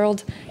New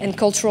World and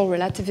cultural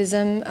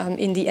relativism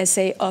in the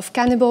essay Of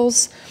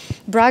Cannibals,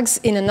 brags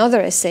in another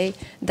essay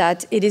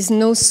that it is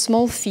no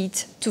small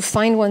feat to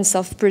find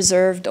oneself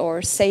preserved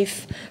or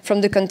safe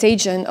from the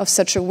contagion of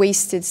such a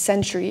wasted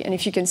century. And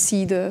if you can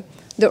see the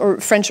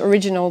French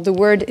original, the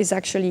word is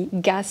actually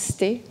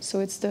gaster, so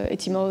it's the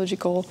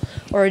etymological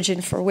origin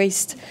for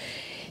waste.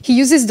 He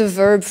uses the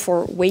verb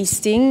for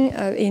wasting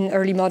in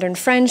early modern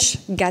French,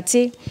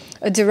 gâter,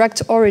 a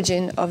direct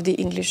origin of the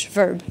English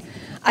verb.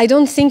 I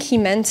don't think he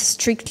meant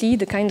strictly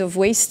the kind of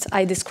waste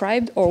I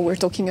described, or we're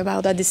talking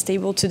about at this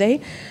table today.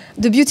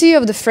 The beauty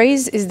of the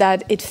phrase is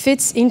that it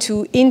fits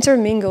into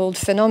intermingled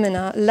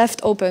phenomena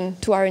left open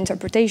to our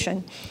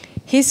interpretation.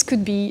 His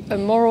could be a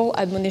moral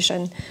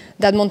admonition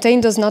that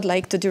Montaigne does not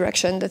like the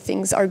direction that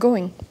things are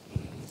going.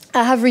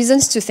 I have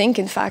reasons to think,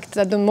 in fact,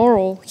 that the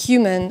moral,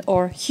 human,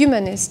 or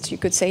humanist, you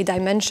could say,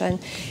 dimension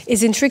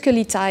is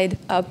intricately tied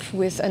up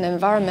with an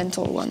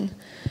environmental one.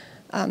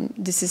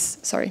 This is,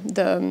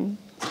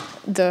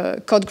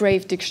 the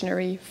Codegrave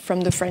dictionary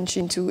from the French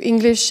into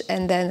English,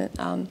 and then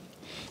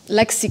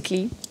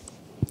lexically,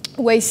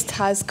 waste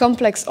has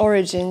complex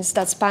origins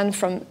that span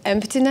from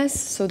emptiness,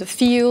 so the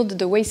field,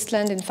 the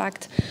wasteland, in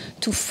fact,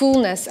 to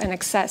fullness and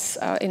excess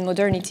in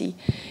modernity.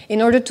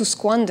 In order to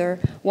squander,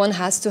 one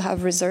has to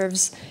have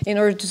reserves. In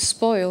order to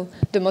spoil,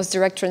 the most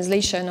direct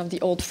translation of the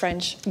Old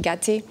French,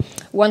 gâter,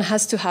 one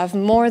has to have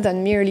more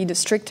than merely the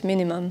strict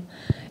minimum.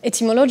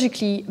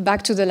 Etymologically,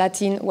 back to the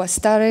Latin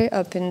vastare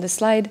up in the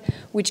slide,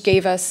 which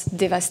gave us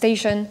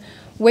devastation,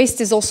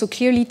 waste is also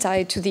clearly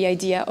tied to the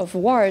idea of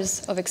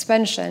wars, of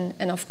expansion,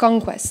 and of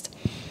conquest.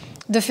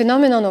 The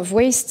phenomenon of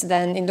waste,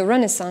 then, in the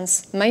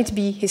Renaissance, might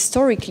be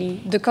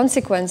historically the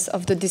consequence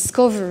of the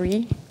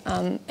discovery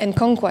and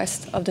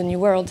conquest of the New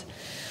World.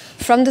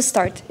 From the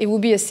start, it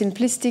would be a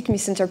simplistic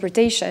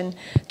misinterpretation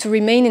to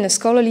remain in a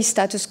scholarly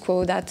status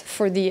quo that,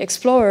 for the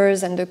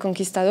explorers and the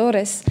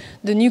conquistadores,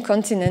 the new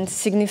continent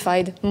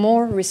signified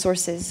more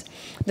resources,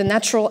 the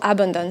natural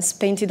abundance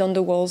painted on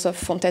the walls of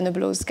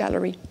Fontainebleau's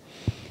gallery.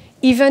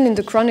 Even in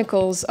the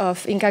chronicles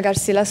of Inca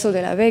Garcilaso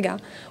de la Vega,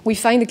 we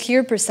find a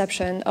clear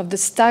perception of the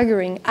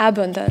staggering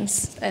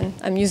abundance, and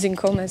I'm using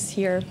commas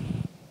here,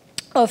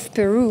 of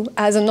Peru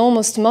as an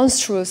almost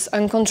monstrous,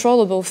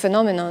 uncontrollable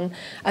phenomenon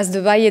as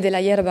the Valle de la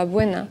Hierba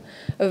Buena,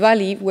 a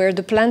valley where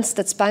the plants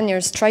that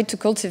Spaniards tried to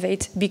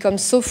cultivate become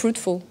so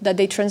fruitful that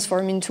they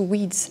transform into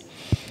weeds.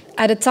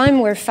 At a time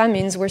where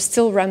famines were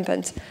still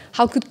rampant,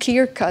 how could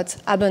clear-cut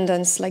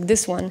abundance like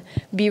this one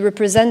be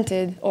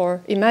represented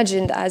or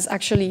imagined as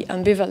actually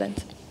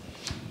ambivalent?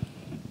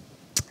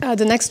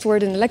 The next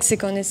word in the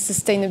lexicon is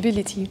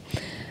sustainability.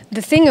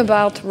 The thing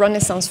about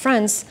Renaissance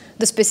France,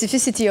 the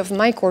specificity of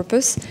my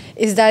corpus,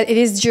 is that it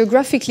is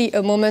geographically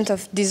a moment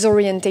of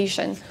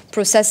disorientation,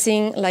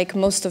 processing, like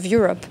most of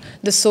Europe,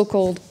 the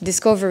so-called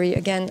discovery,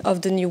 again,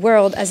 of the New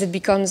World as it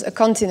becomes a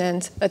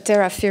continent, a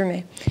terra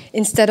firme,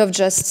 instead of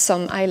just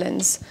some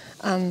islands.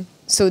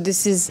 So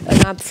this is a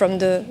map from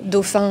the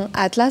Dauphin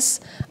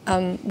Atlas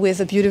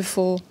with a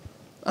beautiful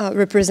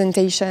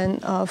representation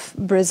of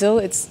Brazil.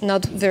 It's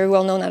not very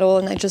well known at all,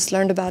 and I just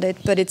learned about it,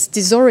 but it's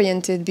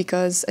disoriented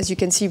because, as you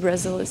can see,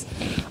 Brazil is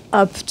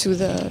up to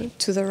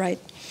the right.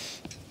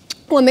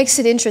 What makes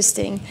it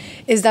interesting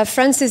is that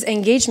France's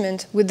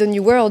engagement with the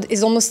New World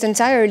is almost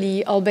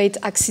entirely, albeit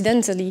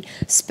accidentally,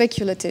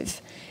 speculative.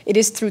 It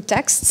is through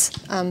texts,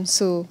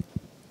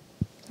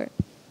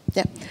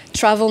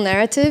 travel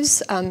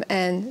narratives,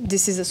 and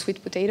this is a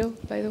sweet potato,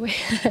 by the way,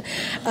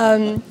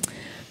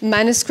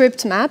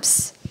 manuscript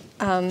maps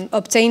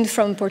obtained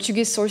from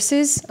Portuguese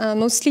sources,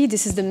 mostly.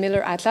 This is the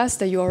Miller Atlas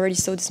that you already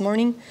saw this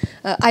morning.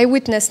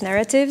 Eyewitness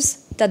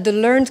narratives that the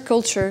learned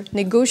culture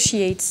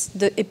negotiates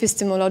the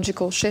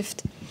epistemological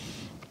shift.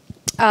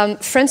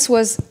 France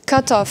was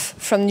cut off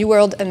from New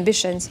World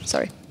ambitions.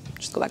 Sorry,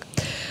 just go back.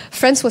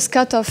 France was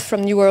cut off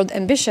from New World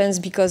ambitions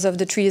because of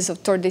the Treaties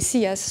of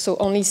Tordesillas, so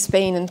only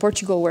Spain and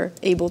Portugal were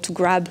able to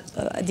grab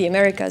the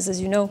Americas,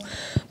 as you know,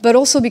 but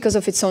also because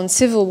of its own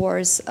civil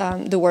wars,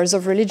 the wars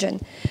of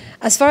religion.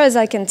 As far as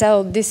I can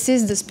tell, this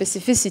is the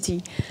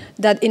specificity,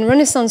 that in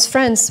Renaissance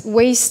France,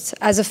 waste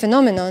as a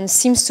phenomenon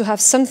seems to have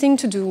something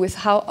to do with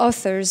how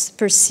authors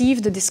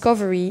perceive the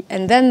discovery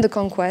and then the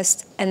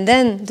conquest and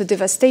then the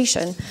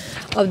devastation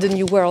of the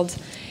New World.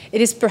 It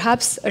is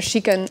perhaps a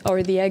chicken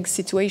or the egg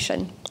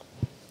situation.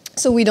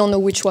 So we don't know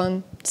which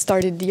one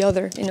started the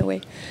other, in a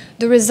way.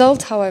 The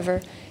result,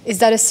 however, is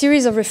that a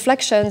series of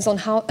reflections on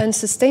how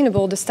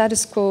unsustainable the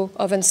status quo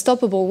of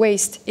unstoppable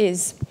waste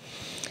is.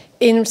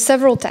 In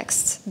several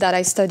texts that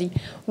I study,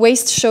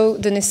 waste show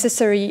the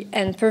necessary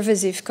and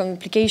pervasive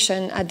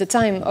complication at the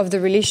time of the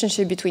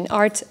relationship between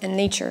art and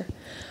nature.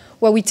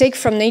 What we take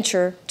from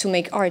nature to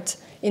make art,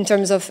 in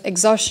terms of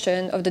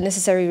exhaustion of the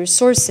necessary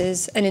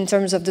resources and in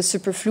terms of the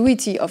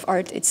superfluity of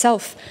art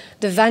itself,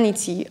 the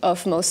vanity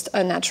of most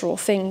unnatural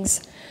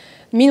things.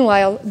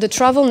 Meanwhile, the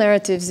travel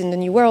narratives in the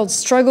New World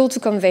struggle to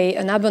convey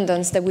an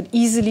abundance that would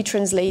easily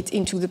translate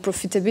into the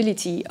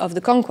profitability of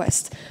the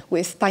conquest,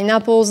 with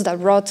pineapples that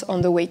rot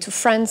on the way to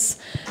France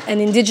and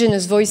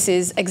indigenous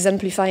voices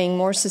exemplifying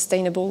more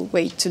sustainable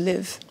way to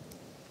live.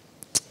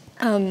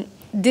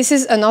 This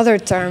is another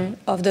term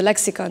of the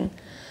lexicon.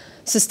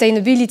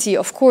 Sustainability,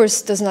 of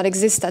course, does not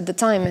exist at the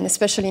time, and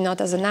especially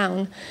not as a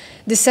noun.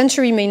 This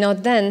century may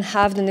not then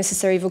have the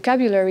necessary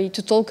vocabulary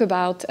to talk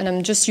about, and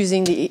I'm just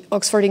using the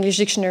Oxford English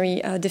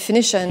Dictionary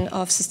definition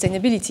of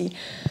sustainability,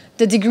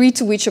 the degree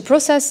to which a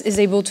process is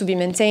able to be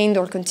maintained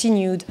or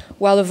continued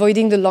while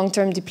avoiding the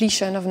long-term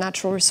depletion of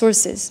natural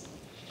resources.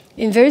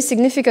 In very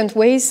significant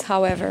ways,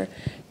 however,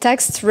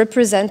 texts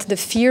represent the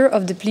fear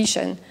of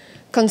depletion,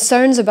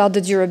 concerns about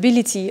the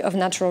durability of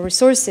natural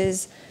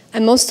resources,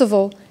 and most of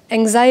all,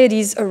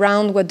 anxieties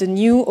around what the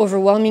new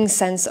overwhelming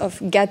sense of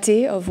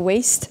gâté, of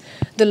waste,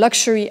 the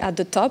luxury at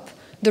the top,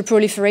 the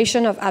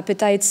proliferation of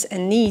appetites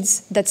and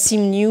needs that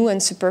seem new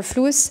and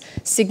superfluous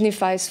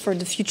signifies for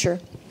the future.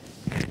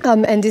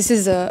 And this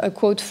is a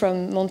quote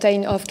from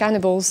Montaigne of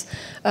Cannibals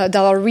that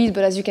I'll read,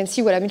 but as you can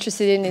see, what I'm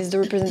interested in is the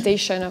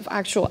representation of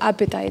actual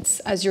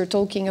appetites as you're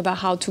talking about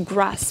how to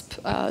grasp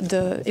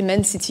the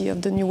immensity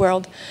of the New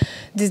World.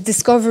 This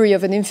discovery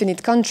of an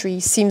infinite country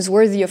seems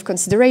worthy of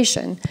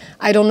consideration.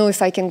 I don't know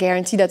if I can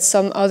guarantee that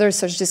some other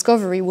such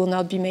discovery will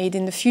not be made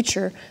in the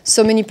future,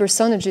 so many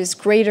personages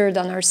greater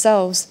than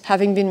ourselves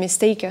having been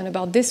mistaken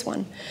about this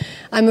one.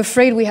 I'm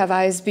afraid we have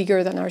eyes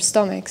bigger than our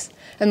stomachs,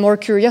 and more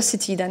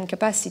curiosity than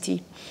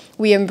capacity.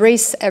 We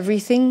embrace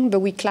everything,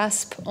 but we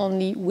clasp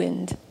only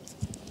wind.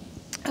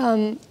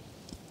 In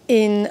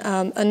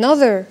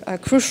another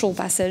crucial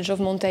passage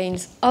of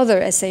Montaigne's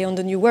other essay on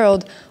the New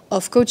World,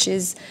 Of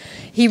Coaches,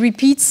 he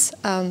repeats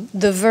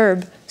the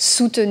verb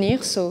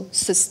soutenir, so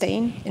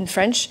sustain in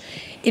French,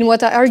 in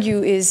what I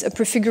argue is a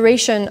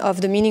prefiguration of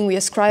the meaning we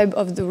ascribe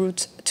of the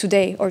root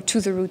today, or to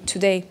the root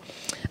today.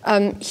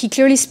 He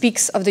clearly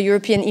speaks of the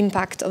European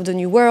impact of the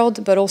New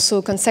World, but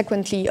also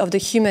consequently of the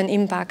human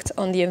impact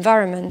on the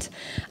environment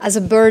as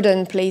a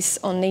burden placed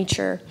on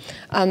nature.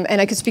 And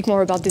I could speak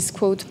more about this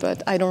quote,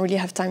 but I don't really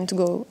have time to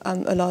go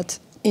a lot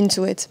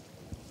into it.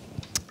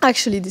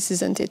 Actually, this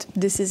isn't it.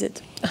 This is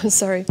it. I'm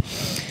sorry.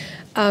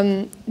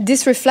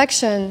 This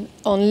reflection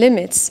on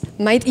limits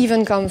might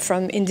even come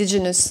from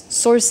indigenous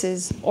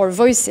sources or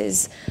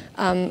voices,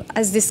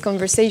 as this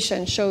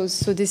conversation shows.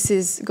 So this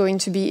is going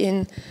to be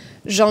in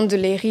Jean de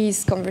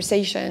Léry's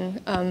conversation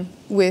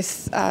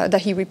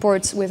that he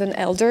reports with an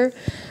elder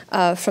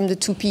from the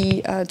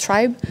Tupi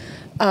tribe.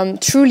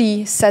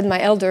 Truly, said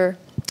my elder,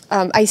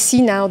 I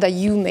see now that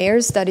you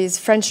mayors, that is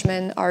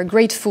Frenchmen, are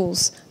great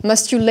fools.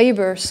 Must you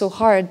labor so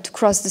hard to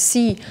cross the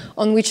sea,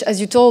 on which,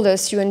 as you told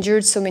us, you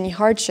endured so many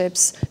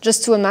hardships,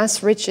 just to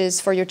amass riches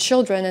for your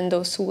children and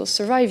those who will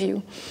survive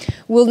you?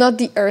 Will not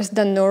the earth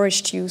that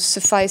nourished you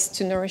suffice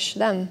to nourish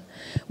them?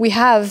 We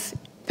have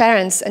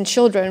parents and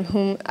children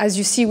whom, as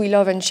you see, we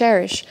love and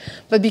cherish,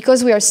 but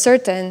because we are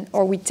certain,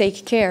 or we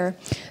take care,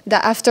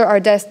 that after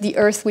our death the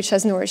earth which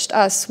has nourished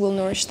us will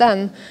nourish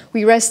them,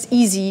 we rest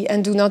easy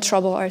and do not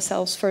trouble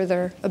ourselves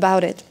further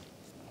about it.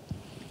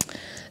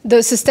 The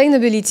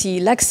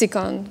sustainability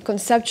lexicon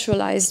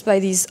conceptualized by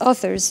these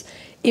authors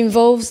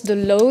involves the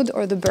load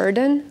or the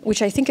burden,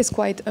 which I think is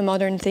quite a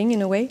modern thing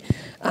in a way,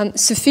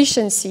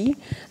 sufficiency,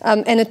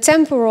 and a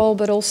temporal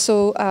but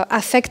also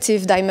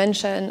affective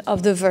dimension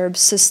of the verb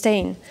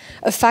sustain,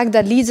 a fact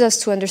that leads us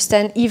to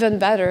understand even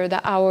better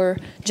that our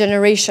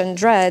generation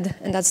dread,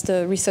 and that's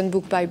the recent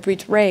book by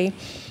Britt Ray,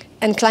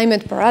 and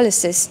climate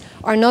paralysis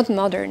are not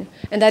modern,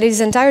 and that it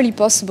is entirely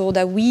possible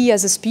that we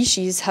as a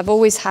species have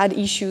always had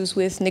issues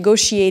with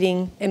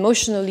negotiating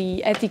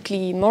emotionally,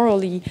 ethically,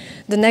 morally,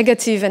 the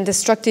negative and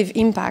destructive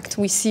impact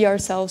we see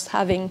ourselves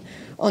having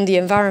on the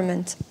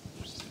environment.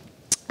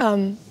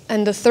 And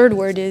the third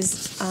word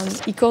is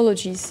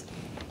ecologies.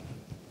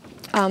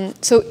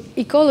 So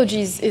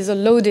ecologies is a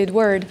loaded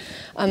word,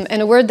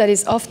 and a word that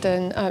is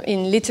often,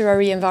 in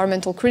literary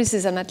environmental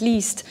criticism at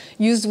least,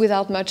 used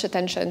without much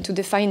attention to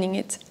defining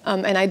it.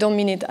 And I don't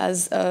mean it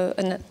as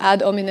an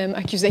ad hominem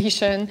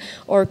accusation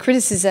or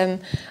criticism,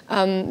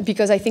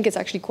 because I think it's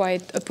actually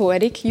quite a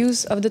poetic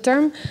use of the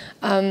term,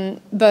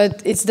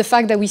 but it's the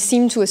fact that we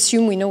seem to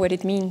assume we know what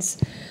it means.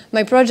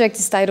 My project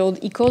is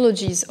titled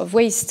Ecologies of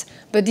Waste,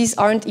 but these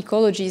aren't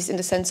ecologies in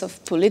the sense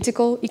of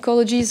political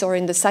ecologies or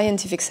in the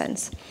scientific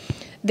sense.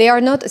 They are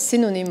not a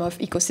synonym of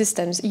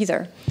ecosystems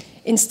either.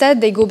 Instead,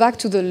 they go back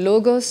to the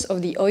logos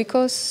of the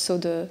oikos, so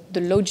the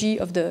logi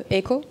of the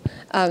eco,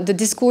 the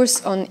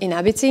discourse on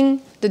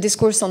inhabiting, the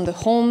discourse on the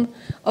home,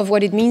 of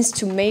what it means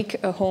to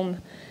make a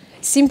home.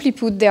 Simply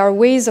put, they are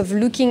ways of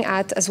looking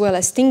at, as well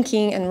as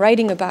thinking and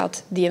writing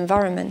about, the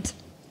environment.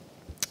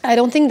 I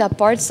don't think that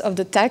parts of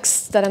the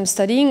texts that I'm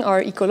studying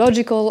are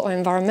ecological or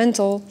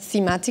environmental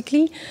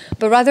thematically,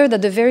 but rather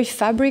that the very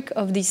fabric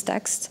of these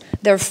texts,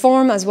 their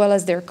form as well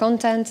as their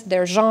content,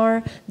 their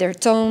genre, their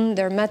tone,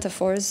 their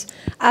metaphors,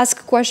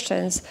 ask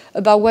questions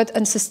about what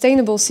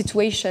unsustainable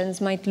situations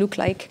might look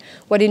like,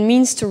 what it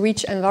means to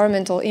reach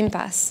environmental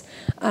impasse,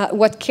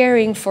 what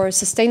caring for a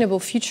sustainable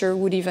future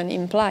would even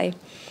imply.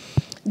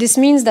 This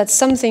means that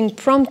something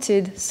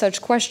prompted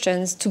such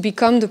questions to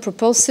become the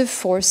propulsive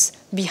force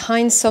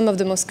behind some of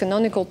the most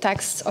canonical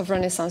texts of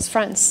Renaissance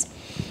France,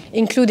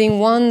 including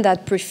one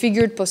that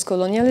prefigured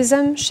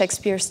postcolonialism,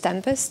 Shakespeare's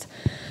Tempest,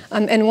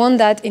 and one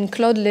that, in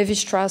Claude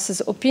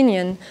Lévi-Strauss's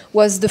opinion,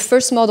 was the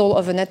first model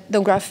of an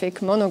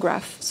ethnographic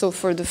monograph. So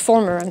for the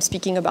former, I'm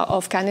speaking about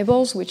Of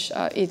Cannibals, which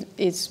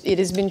it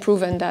has been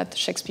proven that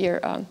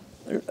Shakespeare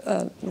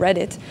read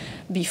it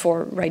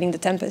before writing The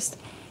Tempest.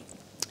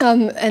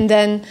 And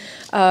then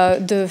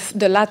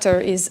the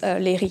latter is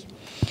Léry.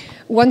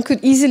 One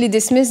could easily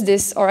dismiss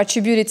this or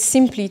attribute it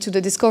simply to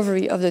the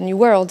discovery of the New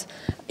World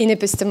in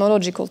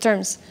epistemological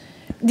terms.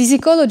 These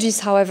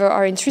ecologies, however,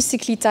 are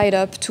intrinsically tied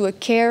up to a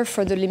care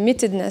for the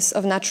limitedness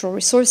of natural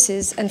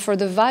resources and for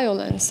the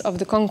violence of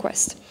the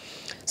conquest.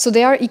 So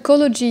they are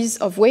ecologies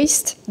of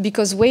waste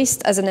because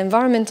waste as an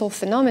environmental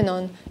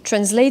phenomenon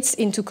translates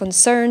into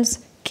concerns,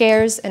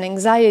 cares, and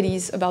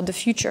anxieties about the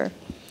future.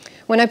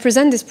 When I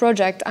present this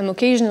project, I'm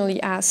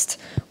occasionally asked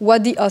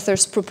what the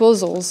author's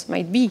proposals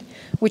might be,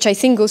 which I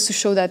think goes to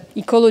show that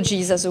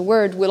ecologies as a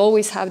word will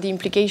always have the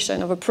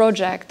implication of a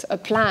project, a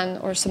plan,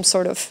 or some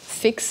sort of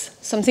fix,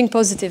 something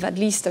positive at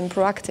least and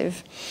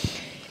proactive.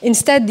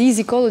 Instead, these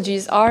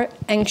ecologies are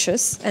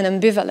anxious and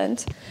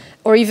ambivalent,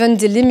 or even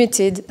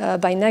delimited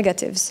by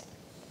negatives.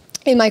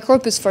 In my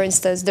corpus, for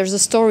instance, there's a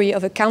story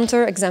of a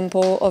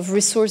counter-example of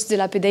resource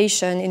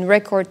dilapidation in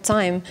record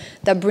time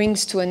that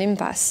brings to an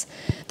impasse.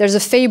 There's a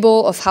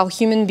fable of how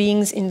human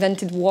beings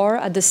invented war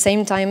at the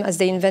same time as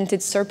they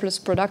invented surplus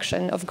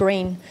production of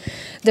grain.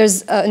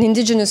 There's an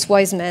indigenous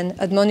wise man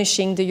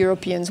admonishing the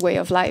Europeans' way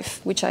of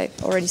life, which I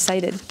already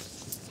cited.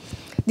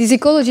 These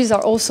ecologies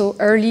are also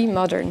early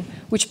modern,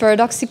 which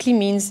paradoxically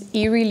means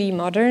eerily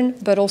modern,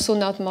 but also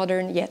not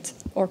modern yet,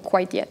 or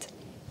quite yet.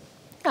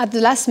 At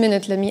the last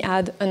minute, let me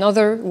add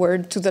another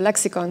word to the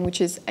lexicon, which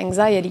is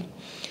anxiety.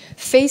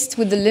 Faced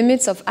with the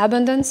limits of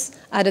abundance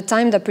at a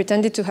time that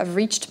pretended to have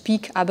reached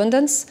peak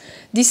abundance,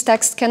 this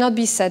text cannot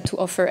be said to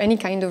offer any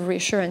kind of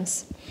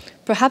reassurance.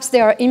 Perhaps they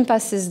are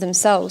impasses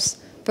themselves.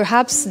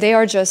 Perhaps they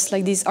are just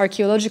like these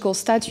archaeological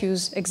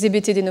statues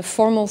exhibited in a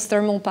formal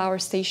thermal power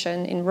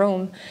station in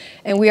Rome,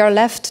 and we are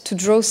left to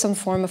draw some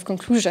form of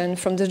conclusion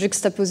from the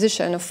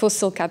juxtaposition of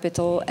fossil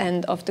capital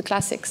and of the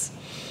classics.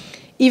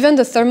 Even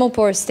the thermal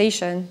power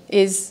station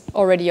is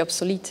already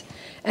obsolete,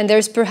 and there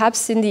is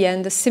perhaps in the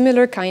end a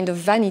similar kind of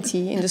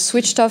vanity in the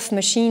switched-off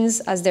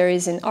machines as there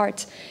is in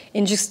art.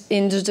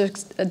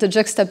 The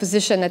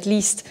juxtaposition, at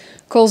least,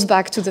 calls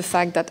back to the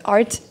fact that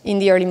art in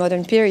the early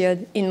modern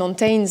period, in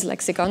Montaigne's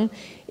Lexicon,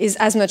 is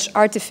as much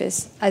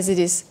artifice as it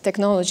is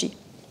technology.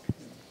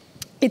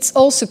 It's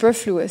all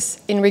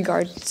superfluous in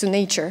regard to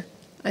nature.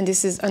 And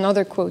this is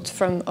another quote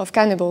from Of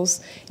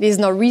Cannibals. It is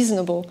not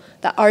reasonable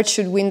that art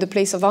should win the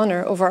place of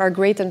honor over our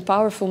great and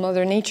powerful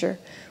Mother Nature.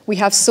 We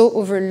have so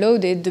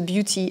overloaded the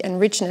beauty and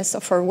richness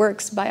of her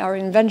works by our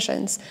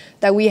inventions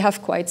that we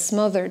have quite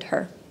smothered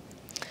her.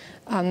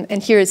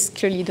 And here is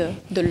clearly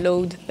the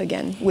load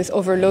again, with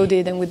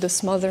overloaded and with the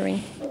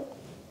smothering.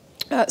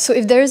 So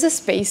if there is a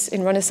space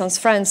in Renaissance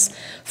France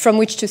from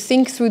which to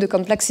think through the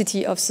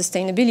complexity of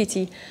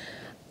sustainability,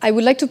 I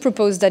would like to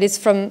propose that it's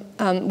from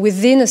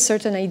within a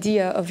certain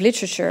idea of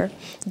literature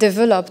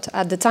developed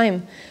at the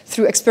time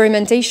through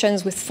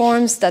experimentations with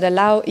forms that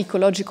allow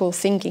ecological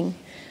thinking.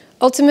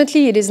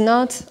 Ultimately, it is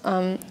not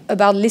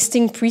about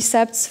listing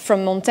precepts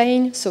from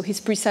Montaigne, so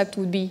his precept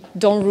would be,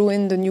 don't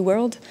ruin the new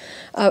world,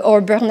 or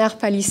Bernard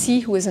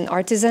Palissy, who is an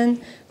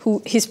artisan,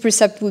 his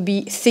precept would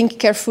be, think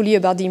carefully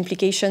about the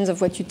implications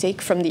of what you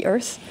take from the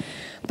earth,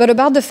 but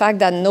about the fact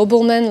that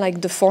noblemen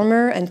like the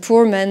former and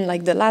poor men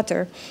like the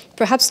latter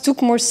perhaps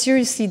took more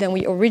seriously than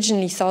we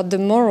originally thought the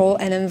moral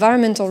and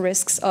environmental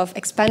risks of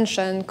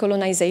expansion,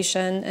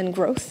 colonization, and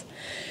growth,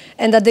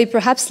 and that they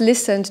perhaps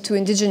listened to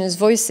indigenous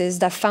voices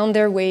that found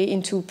their way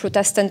into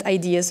Protestant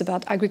ideas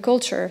about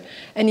agriculture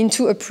and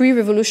into a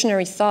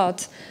pre-revolutionary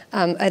thought,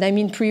 and I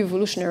mean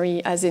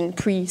pre-revolutionary as in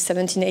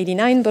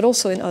pre-1789, but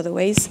also in other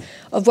ways,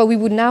 of what we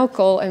would now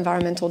call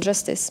environmental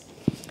justice.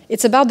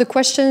 It's about the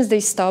questions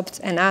they stopped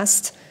and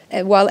asked,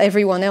 while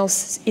everyone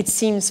else, it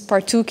seems,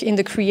 partook in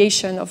the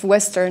creation of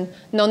Western,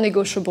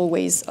 non-negotiable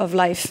ways of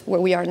life where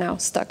we are now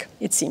stuck,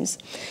 it seems.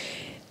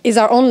 Is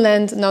our own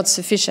land not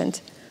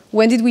sufficient?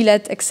 When did we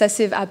let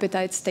excessive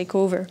appetites take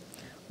over?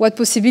 What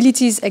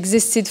possibilities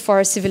existed for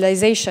our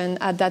civilization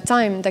at that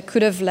time that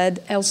could have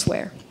led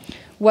elsewhere?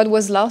 What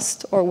was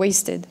lost or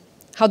wasted?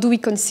 How do we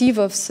conceive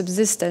of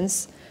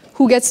subsistence?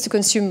 Who gets to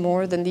consume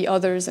more than the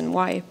others and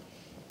why?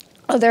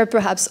 Are there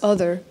perhaps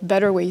other,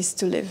 better ways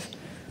to live?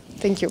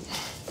 Thank you.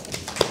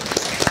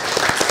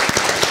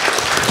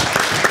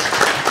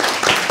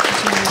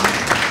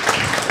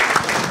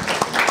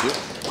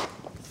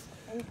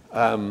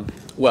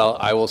 Well,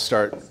 I will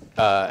start,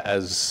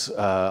 as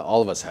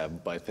all of us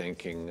have, by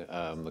thanking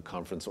the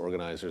conference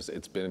organizers.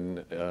 It's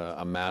been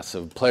a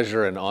massive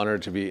pleasure and honor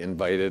to be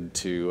invited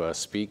to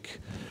speak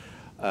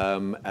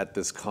at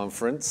this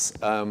conference.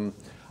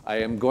 I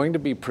am going to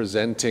be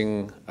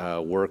presenting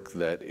work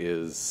that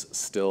is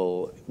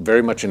still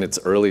very much in its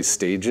early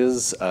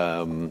stages.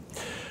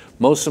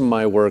 Most of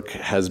my work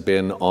has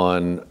been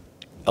on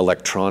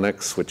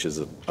electronics, which is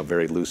a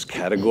very loose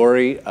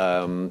category,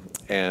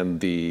 and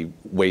the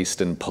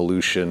waste and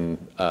pollution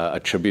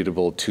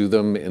attributable to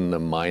them in the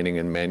mining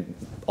and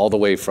all the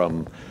way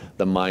from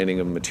the mining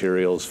of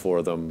materials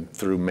for them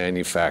through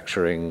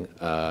manufacturing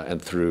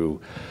and through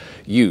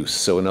use.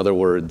 So in other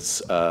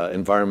words,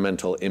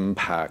 environmental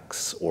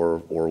impacts or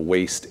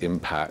waste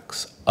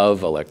impacts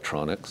of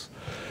electronics.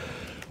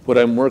 What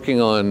I'm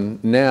working on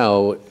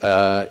now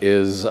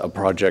is a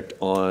project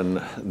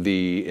on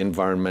the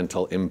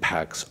environmental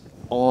impacts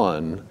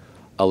on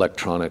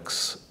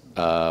electronics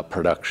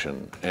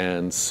production.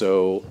 And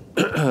so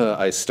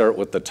I start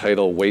with the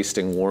title,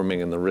 Wasting,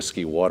 Warming, and the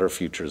Risky Water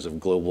Futures of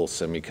Global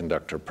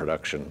Semiconductor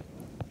Production.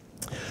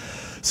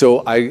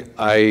 So I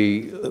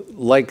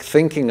like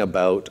thinking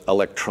about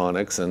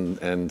electronics, and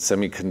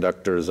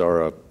semiconductors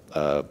are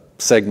a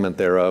segment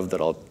thereof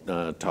that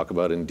I'll talk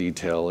about in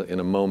detail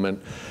in a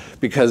moment,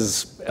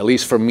 because at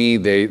least for me,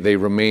 they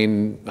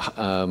remain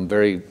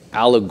very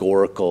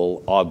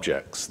allegorical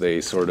objects.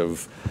 They sort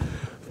of,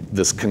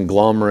 this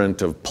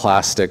conglomerate of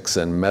plastics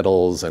and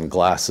metals and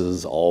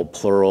glasses, all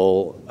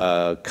plural,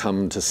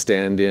 come to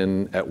stand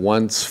in at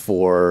once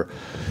for,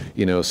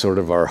 sort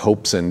of our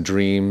hopes and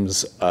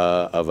dreams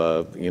of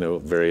a,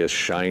 various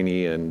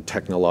shiny and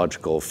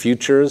technological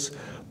futures,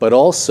 but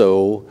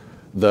also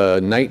the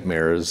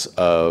nightmares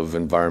of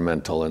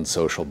environmental and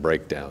social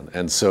breakdown.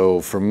 And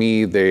so for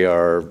me, they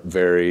are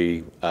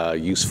very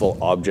useful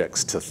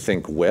objects to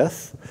think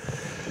with.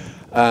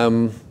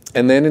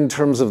 And then in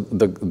terms of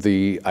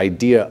the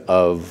idea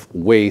of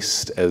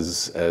waste,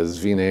 as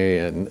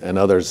Vinay and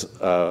others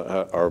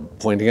are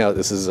pointing out,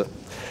 this is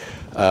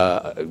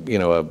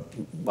a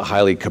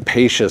highly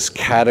capacious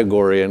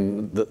category,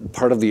 and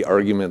part of the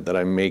argument that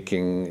I'm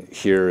making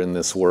here in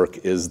this work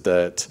is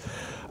that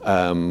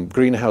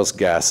greenhouse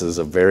gases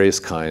of various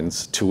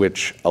kinds, to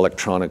which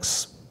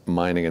electronics,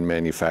 mining, and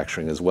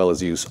manufacturing, as well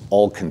as use,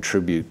 all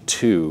contribute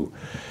to,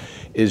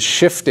 is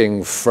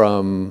shifting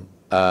from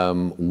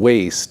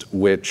waste,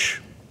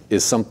 which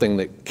is something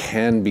that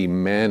can be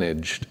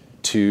managed,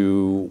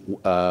 to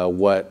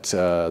what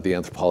the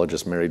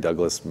anthropologist Mary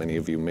Douglas, many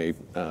of you may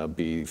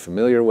be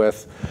familiar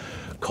with,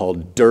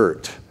 called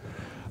dirt.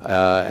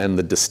 And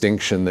the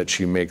distinction that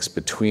she makes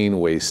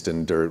between waste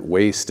and dirt.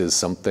 Waste is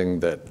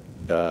something that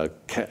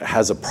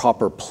has a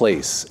proper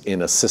place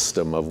in a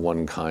system of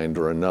one kind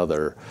or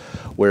another,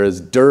 whereas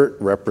dirt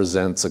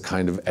represents a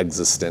kind of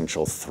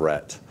existential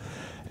threat.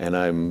 And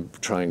I'm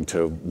trying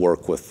to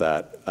work with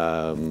that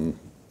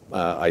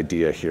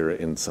idea here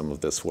in some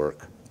of this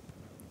work.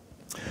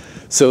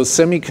 So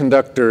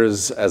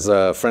semiconductors, as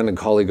a friend and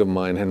colleague of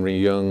mine, Henry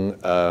Jung,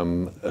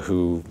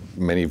 who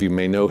many of you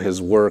may know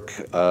his work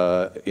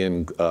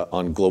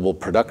on global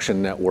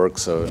production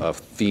networks, a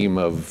theme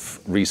of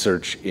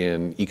research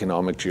in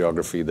economic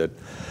geography that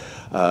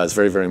is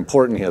very, very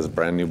important. He has a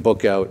brand new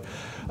book out.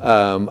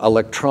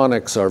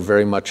 Electronics are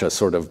very much a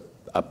sort of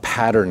a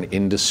pattern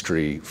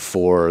industry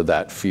for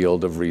that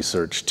field of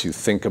research to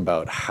think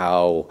about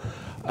how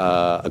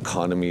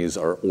economies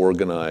are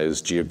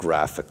organized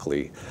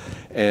geographically.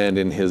 And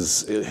in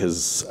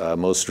his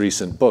most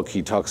recent book,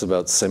 he talks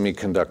about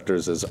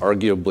semiconductors as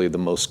arguably the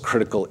most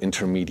critical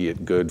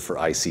intermediate good for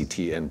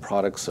ICT end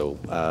products, so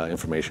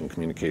information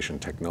communication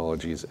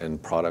technologies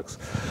end products.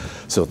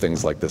 So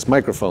things like this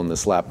microphone,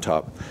 this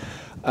laptop.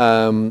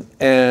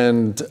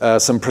 And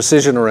some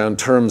precision around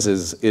terms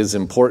is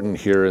important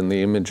here. In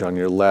the image on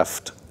your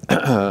left,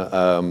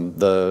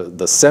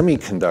 the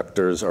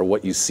semiconductors are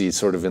what you see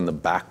sort of in the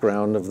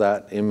background of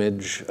that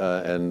image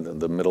and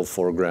the middle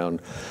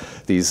foreground.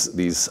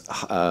 These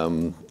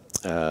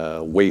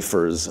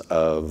wafers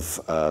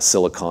of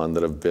silicon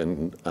that have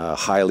been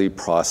highly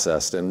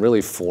processed and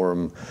really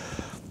form,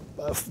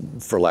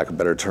 for lack of a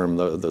better term,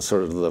 the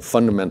sort of the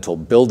fundamental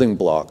building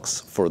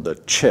blocks for the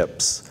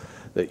chips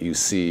that you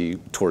see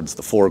towards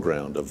the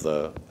foreground of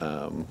the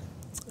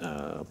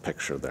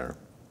picture there.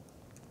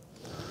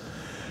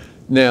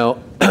 Now,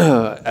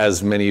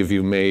 as many of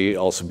you may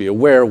also be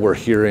aware, we're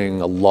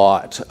hearing a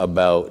lot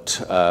about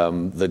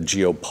the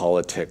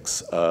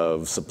geopolitics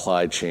of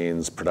supply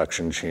chains,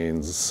 production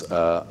chains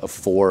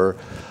for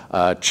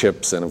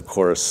chips, and of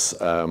course,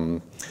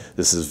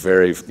 this is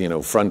very,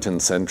 front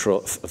and central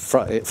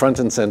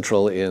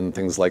in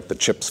things like the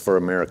Chips for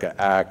America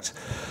Act.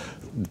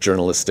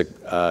 Journalistic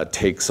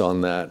takes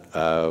on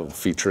that,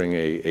 featuring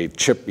a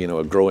chip,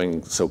 a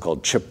growing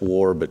so-called chip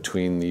war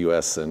between the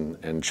US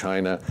and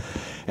China.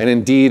 And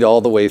indeed,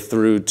 all the way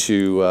through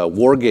to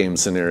war game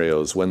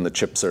scenarios when the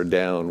chips are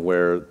down,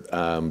 where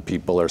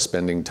people are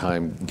spending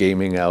time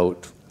gaming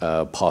out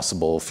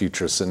possible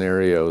future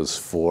scenarios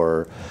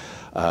for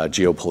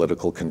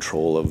geopolitical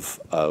control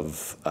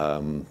of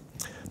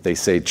they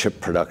say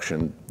chip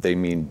production, they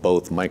mean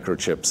both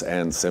microchips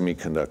and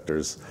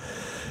semiconductors.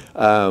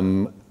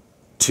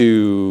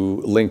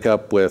 To link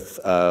up with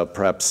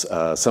perhaps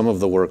some of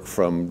the work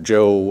from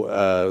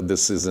Joe,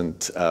 this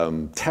isn't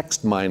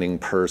text mining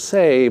per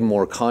se,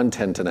 more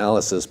content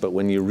analysis, but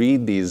when you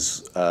read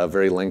these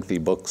very lengthy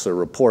books or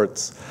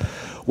reports,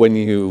 when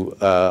you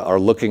are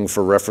looking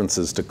for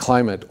references to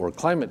climate or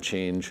climate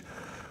change,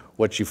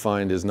 what you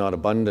find is not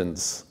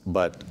abundance,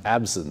 but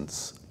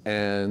absence.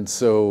 And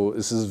so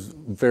this is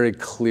very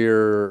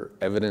clear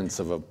evidence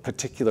of a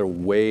particular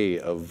way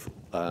of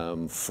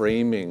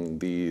framing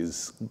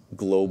these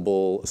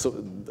global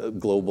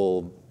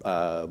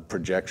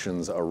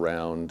projections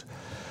around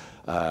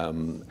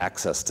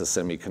access to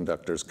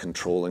semiconductors,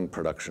 controlling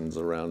productions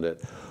around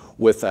it,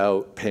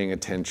 without paying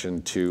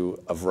attention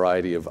to a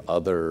variety of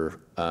other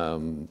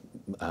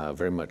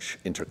very much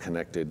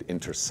interconnected,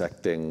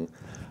 intersecting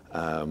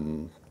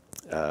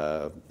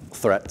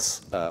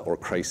threats or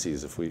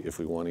crises, if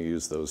we want to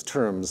use those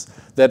terms,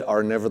 that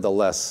are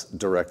nevertheless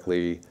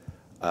directly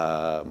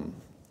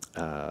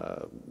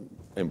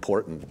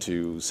important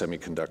to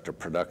semiconductor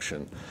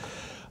production.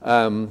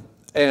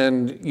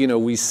 And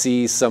we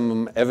see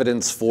some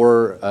evidence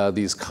for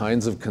these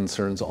kinds of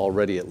concerns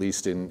already, at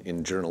least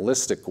in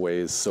journalistic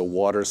ways. So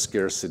water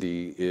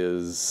scarcity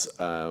is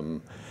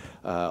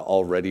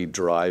already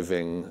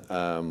driving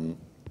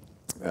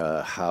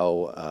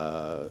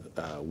how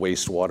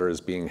wastewater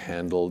is being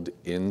handled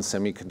in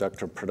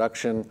semiconductor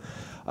production.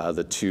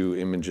 The two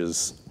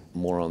images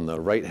more on the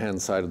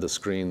right-hand side of the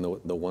screen,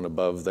 the one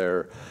above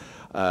there.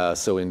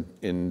 So in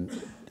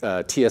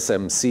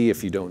TSMC,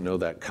 if you don't know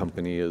that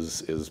company,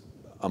 is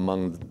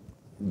among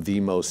the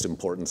most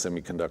important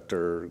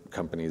semiconductor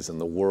companies in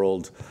the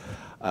world,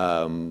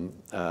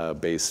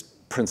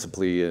 based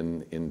principally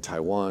in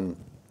Taiwan.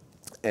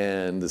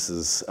 And this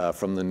is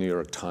from the New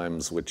York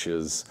Times, which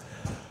is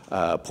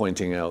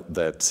pointing out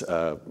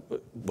that,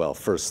 well,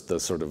 first, the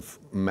sort of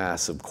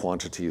massive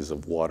quantities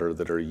of water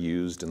that are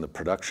used in the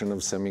production of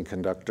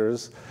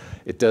semiconductors.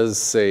 It does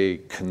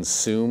say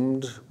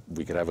consumed.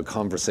 We could have a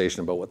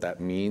conversation about what that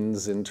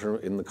means in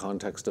the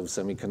context of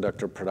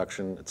semiconductor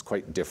production. It's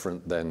quite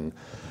different than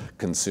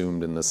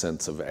consumed in the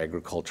sense of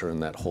agriculture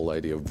and that whole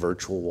idea of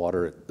virtual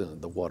water.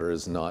 The water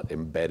is not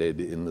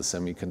embedded in the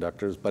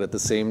semiconductors, but at the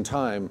same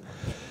time,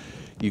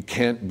 you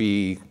can't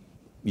be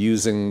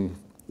using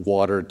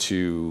water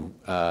to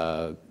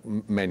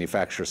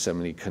manufacture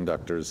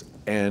semiconductors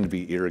and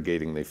be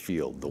irrigating the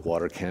field. The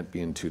water can't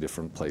be in two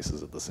different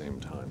places at the same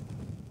time.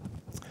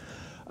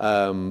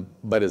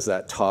 But as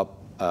that top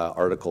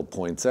article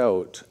points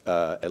out,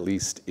 at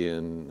least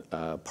in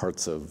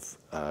parts of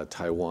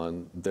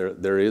Taiwan,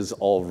 there is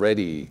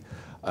already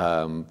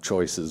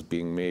choices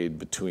being made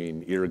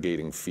between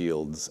irrigating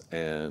fields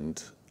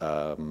and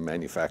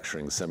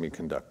manufacturing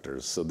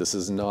semiconductors. So this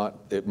is not,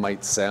 it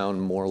might sound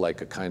more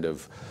like a kind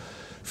of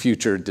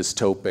future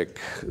dystopic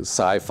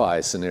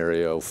sci-fi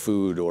scenario,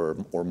 food or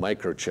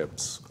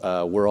microchips.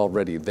 We're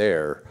already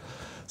there.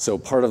 So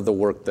part of the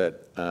work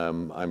that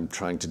I'm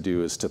trying to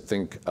do is to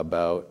think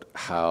about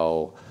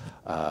how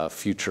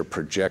future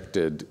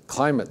projected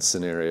climate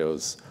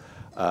scenarios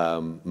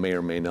may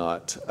or may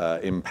not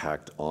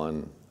impact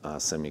on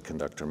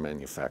semiconductor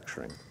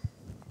manufacturing.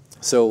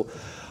 So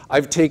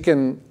I've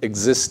taken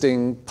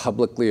existing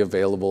publicly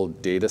available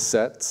data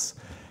sets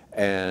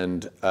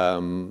and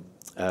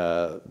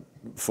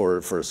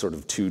for sort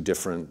of two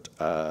different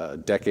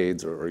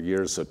decades or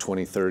years, so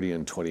 2030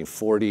 and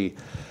 2040,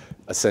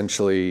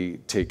 essentially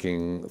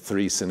taking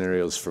three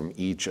scenarios from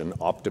each: an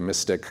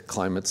optimistic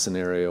climate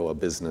scenario, a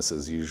business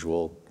as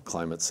usual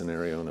climate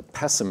scenario, and a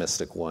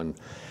pessimistic one.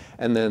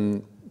 And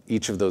then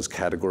each of those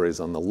categories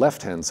on the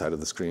left-hand side of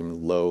the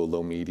screen, low,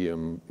 low,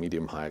 medium,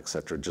 medium, high, et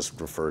cetera, just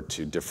refer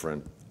to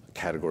different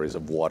categories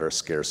of water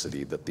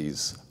scarcity that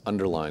these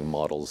underlying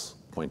models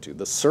point to.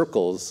 The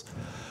circles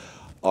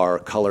are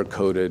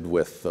color-coded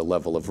with the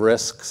level of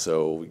risk,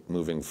 so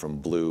moving from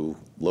blue,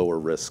 lower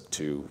risk,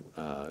 to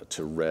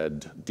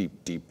red,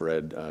 deep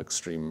red,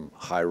 extreme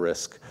high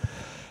risk.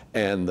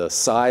 And the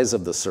size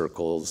of the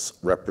circles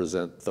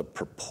represent the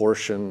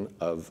proportion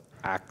of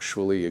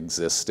actually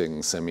existing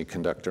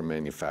semiconductor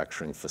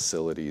manufacturing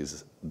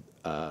facilities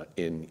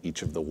in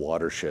each of the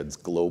watersheds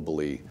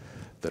globally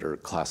that are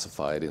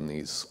classified in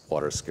these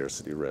water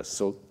scarcity risks.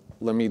 So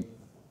let me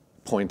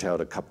point out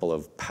a couple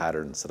of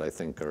patterns that I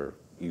think are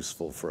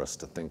useful for us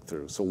to think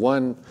through. So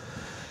one,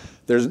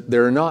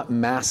 there are not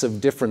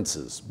massive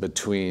differences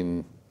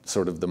between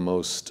sort of the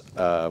most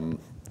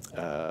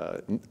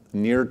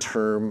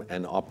near-term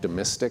and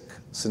optimistic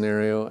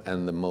scenario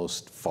and the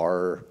most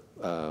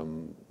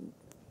far-term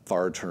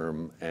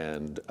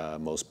and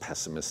most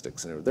pessimistic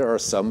scenario. There are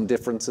some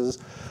differences,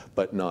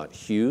 but not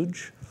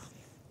huge.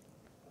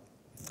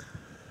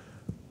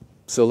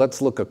 So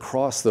let's look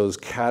across those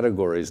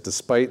categories.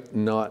 Despite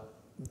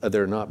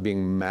there not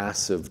being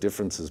massive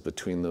differences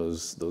between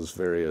those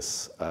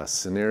various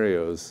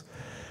scenarios,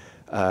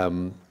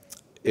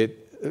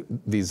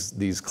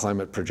 these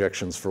climate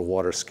projections for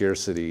water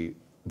scarcity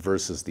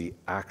versus the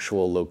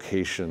actual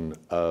location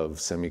of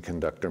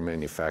semiconductor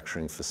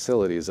manufacturing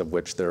facilities, of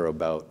which there are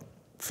about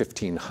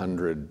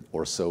 1,500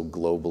 or so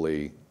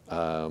globally,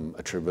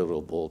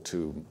 attributable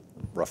to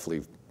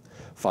roughly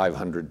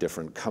 500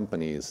 different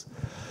companies.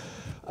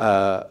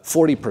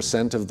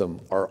 40% of them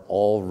are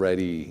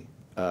already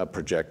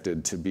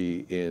projected to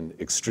be in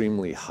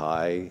extremely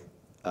high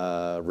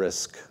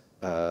risk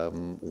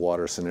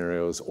water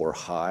scenarios or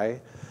high.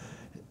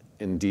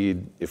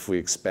 Indeed, if we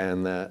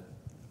expand that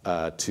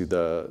to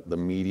the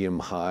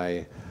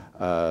medium-high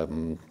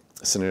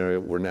scenario,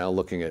 we're now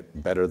looking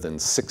at better than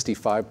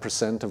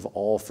 65% of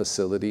all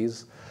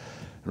facilities.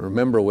 And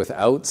remember,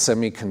 without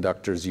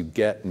semiconductors, you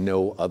get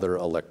no other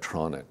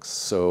electronics.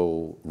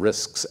 So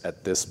risks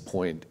at this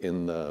point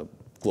in the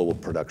global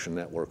production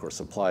network or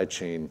supply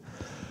chain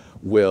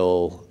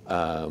will,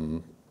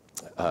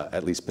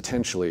 at least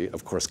potentially,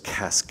 of course,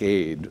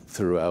 cascade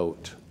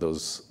throughout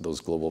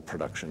those global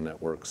production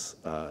networks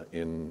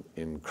in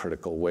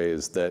critical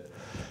ways that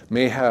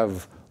may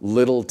have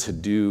little to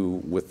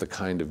do with the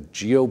kind of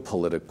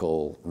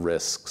geopolitical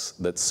risks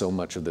that so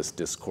much of this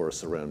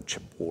discourse around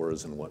chip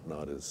wars and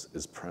whatnot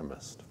is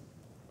premised.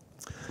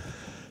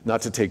 Not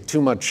to take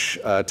too much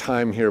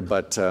time here,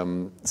 but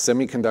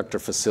semiconductor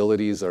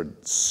facilities are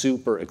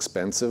super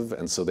expensive,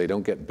 and so they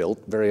don't get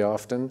built very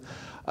often.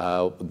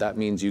 That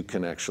means you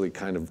can actually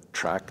kind of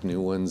track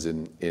new ones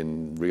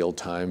in real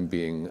time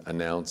being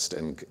announced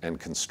and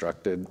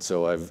constructed.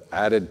 So I've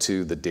added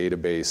to the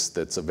database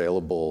that's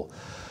available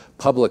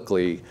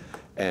publicly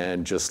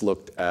and just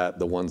looked at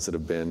the ones that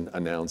have been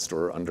announced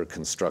or under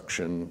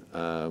construction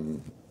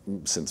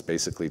since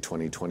basically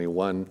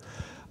 2021.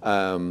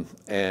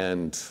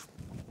 And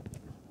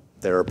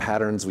there are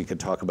patterns we could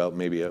talk about.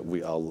 Maybe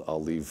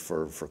I'll leave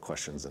for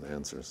questions and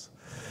answers.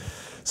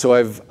 So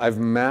I've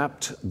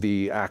mapped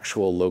the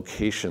actual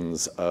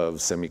locations of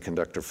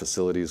semiconductor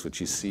facilities,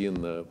 which you see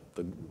in the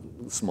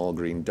small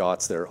green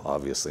dots there,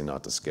 obviously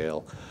not to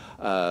scale,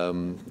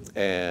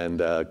 and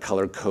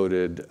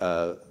color-coded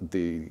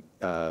the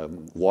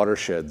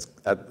watersheds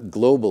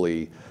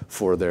globally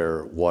for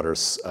their water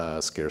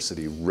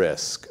scarcity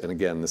risk. And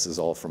again, this is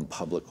all from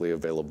publicly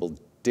available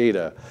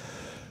data.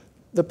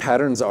 The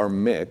patterns are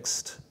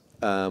mixed,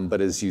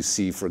 but as you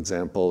see, for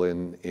example,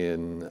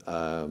 in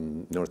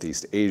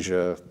Northeast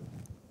Asia,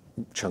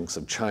 chunks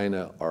of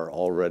China are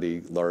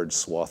already large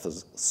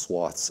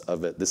swaths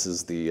of it. This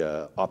is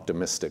the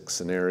optimistic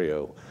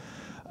scenario,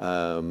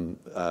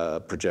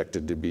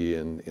 projected to be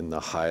in the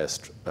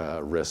highest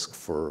risk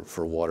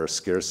for water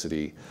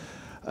scarcity,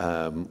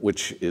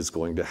 which is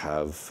going to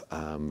have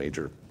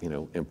major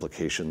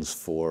implications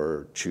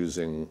for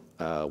choosing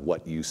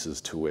what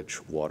uses to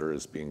which water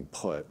is being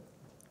put.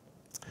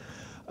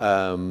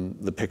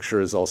 The picture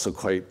is also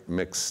quite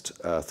mixed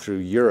through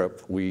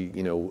Europe.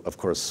 Of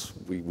course,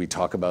 we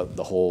talk about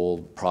the whole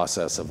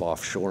process of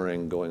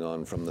offshoring going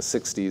on from the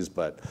 60s,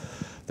 but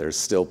there's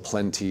still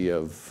plenty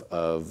of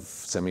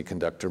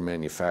semiconductor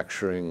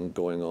manufacturing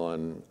going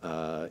on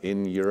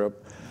in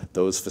Europe.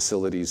 Those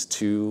facilities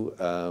too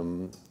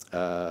have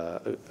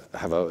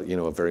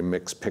a very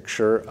mixed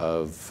picture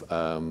of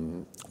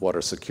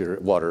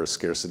water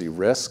scarcity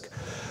risk,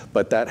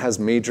 but that has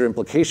major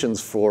implications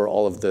for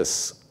all of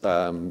this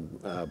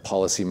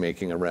policy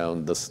making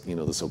around this,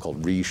 the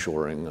so-called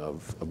reshoring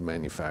of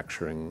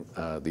manufacturing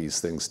these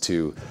things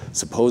to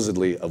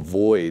supposedly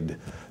avoid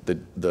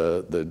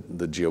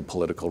the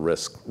geopolitical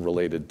risk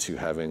related to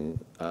having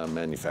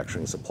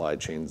manufacturing supply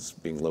chains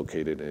being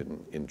located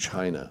in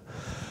China.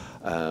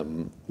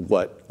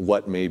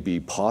 What may be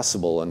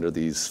possible under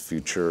these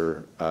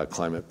future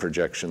climate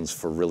projections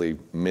for really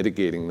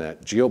mitigating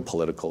that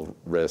geopolitical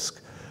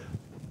risk,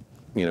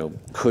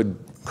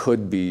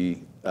 could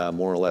be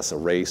more or less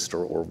erased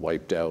or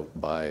wiped out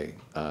by,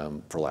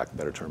 for lack of a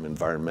better term,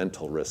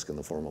 environmental risk in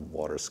the form of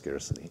water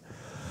scarcity.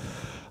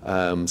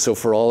 So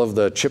for all of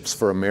the Chips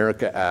for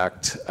America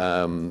Act,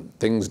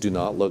 things do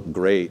not look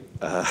great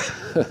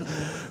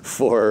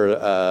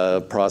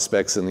for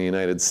prospects in the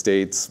United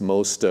States.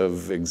 Most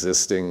of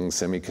existing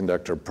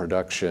semiconductor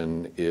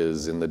production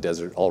is in the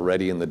desert,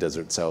 already in the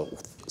desert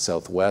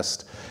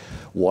southwest.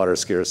 Water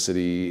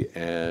scarcity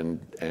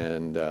and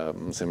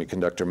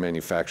semiconductor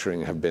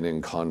manufacturing have been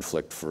in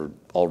conflict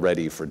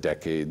already for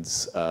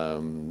decades,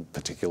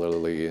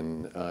 particularly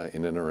in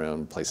and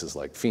around places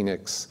like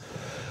Phoenix.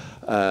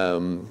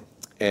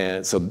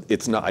 And so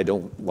it's not, I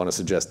don't want to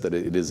suggest that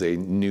it is a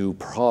new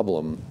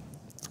problem,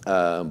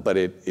 but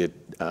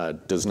it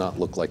does not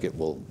look like it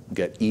will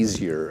get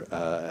easier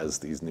as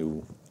these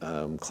new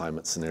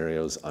climate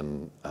scenarios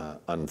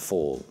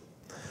unfold.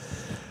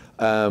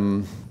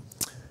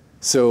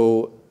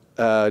 So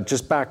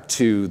just back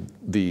to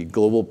the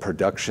global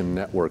production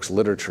networks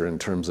literature in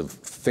terms of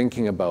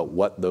thinking about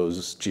what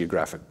those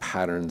geographic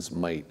patterns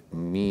might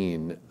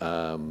mean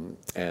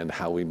and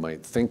how we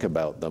might think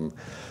about them.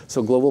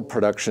 So global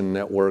production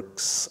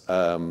networks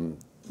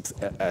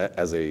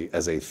as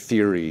a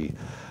theory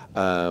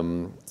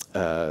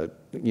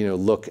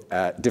look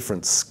at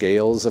different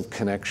scales of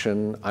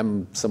connection.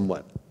 I'm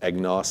somewhat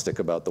agnostic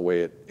about the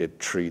way it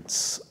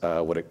treats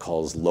what it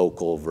calls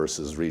local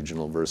versus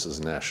regional versus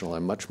national.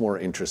 I'm much more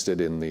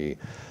interested in the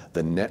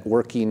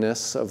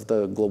networkiness of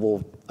the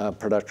global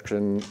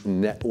production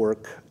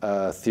network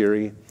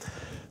theory.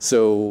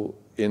 So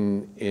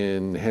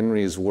in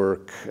Henry's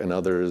work and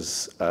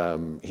others,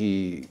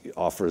 he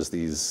offers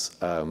these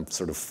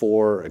sort of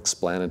 4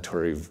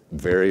 explanatory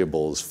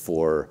variables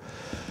for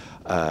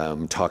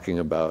talking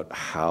about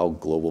how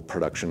global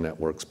production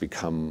networks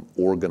become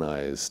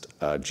organized,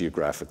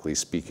 geographically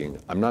speaking.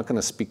 I'm not going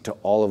to speak to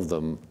all of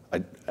them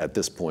at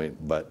this point,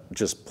 but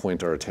just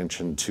point our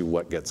attention to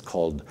what gets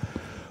called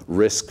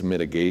risk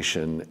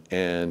mitigation.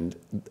 And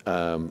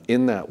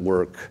in that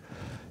work,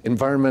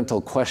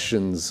 environmental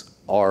questions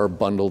are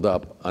bundled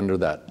up under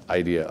that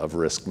idea of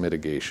risk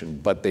mitigation,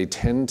 but they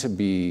tend to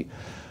be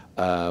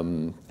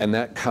and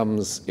that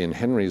comes in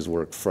Henry's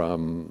work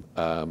from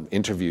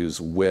interviews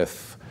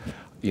with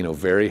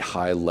very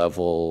high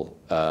level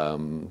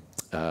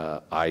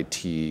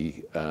IT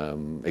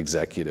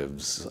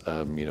executives,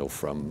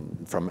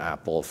 from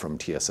Apple, from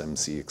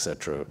TSMC, et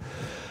cetera,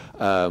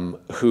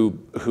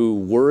 who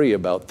worry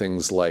about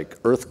things like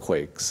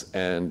earthquakes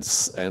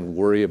and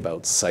worry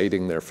about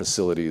siting their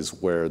facilities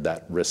where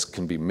that risk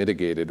can be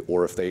mitigated,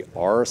 or if they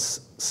are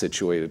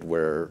situated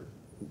where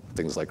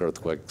things like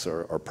earthquakes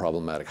are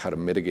problematic, how to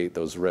mitigate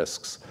those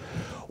risks,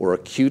 or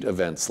acute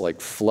events like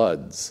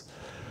floods.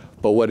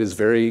 But what is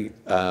very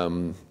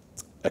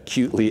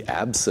acutely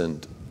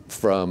absent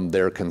from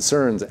their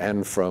concerns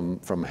and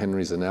from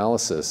Henry's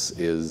analysis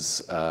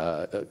is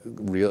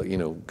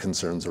real,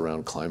 concerns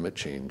around climate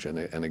change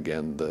and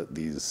again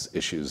these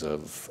issues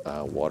of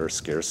water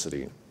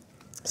scarcity.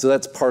 So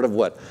that's part of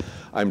what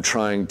I'm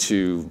trying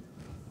to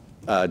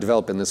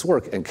develop in this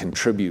work and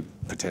contribute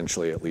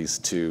potentially at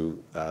least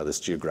to this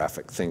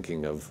geographic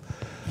thinking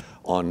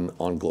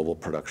on global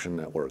production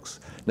networks.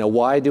 Now,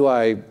 why do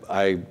I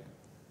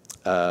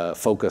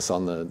focus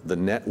on the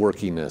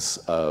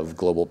networkiness of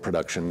global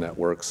production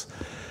networks?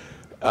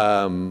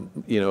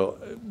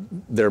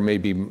 There may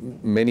be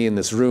many in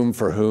this room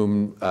for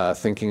whom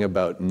thinking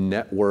about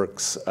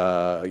networks,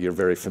 you're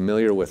very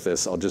familiar with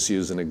this. I'll just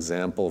use an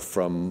example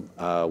from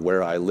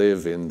where I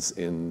live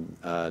in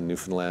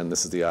Newfoundland.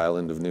 This is the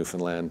island of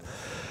Newfoundland.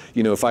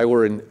 If I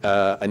were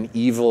an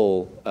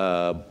evil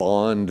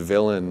Bond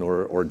villain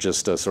or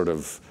just a sort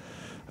of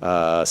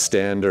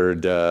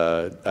standard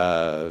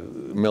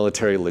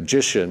military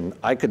logician,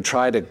 I could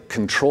try to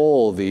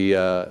control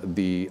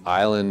the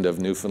island of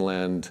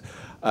Newfoundland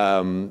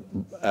in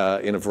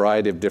a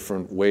variety of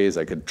different ways.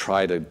 I could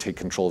try to take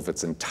control of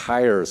its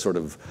entire sort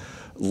of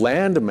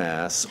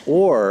landmass,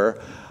 or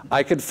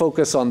I could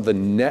focus on the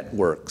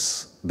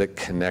networks that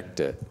connect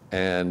it.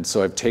 And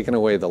so I've taken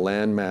away the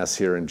landmass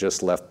here and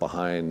just left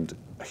behind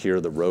here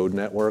the road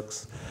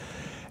networks.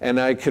 And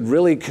I could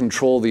really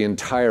control the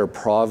entire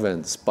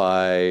province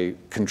by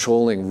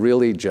controlling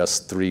really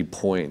just 3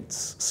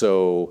 points.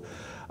 So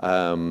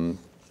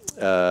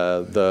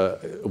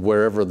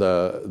wherever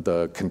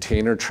the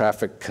container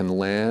traffic can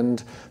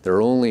land, there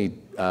are only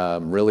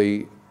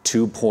really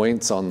 2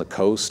 points on the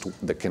coast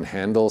that can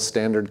handle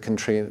standard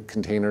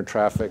container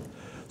traffic.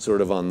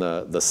 Sort of on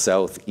the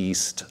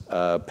southeast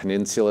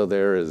peninsula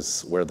there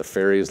is where the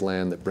ferries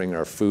land that bring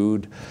our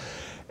food.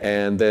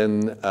 And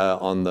then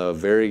on the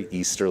very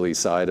easterly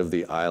side of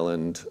the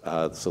island,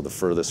 so the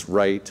furthest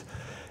right,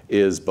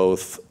 is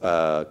both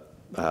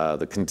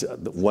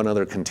one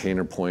other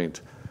container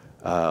point,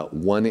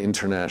 one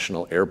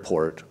international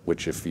airport,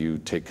 which if you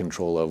take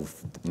control of,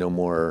 no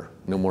more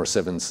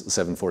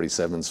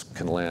 747s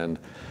can land.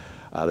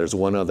 There's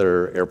one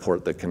other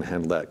airport that can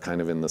handle that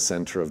kind of in the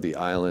center of the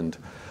island.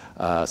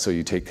 So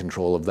you take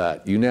control of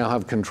that. You now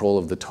have control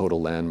of the total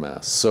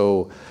landmass.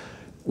 So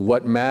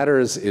what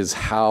matters is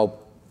how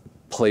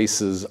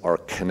places are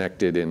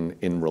connected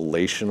in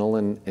relational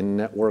and in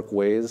network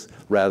ways,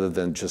 rather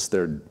than just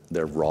their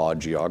raw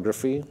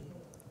geography,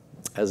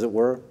 as it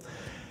were.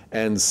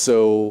 And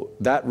so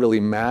that really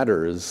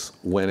matters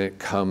when it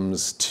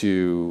comes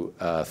to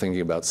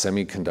thinking about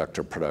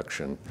semiconductor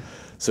production.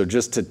 So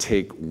just to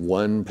take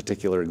one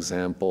particular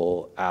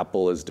example,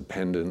 Apple is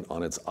dependent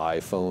on its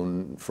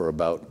iPhone for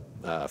about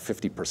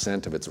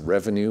 50% of its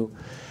revenue.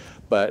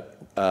 But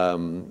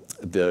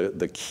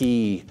the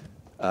key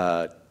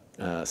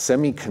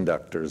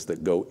semiconductors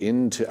that go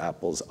into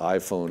Apple's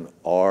iPhone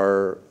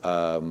are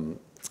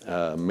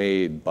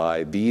made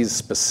by these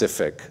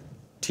specific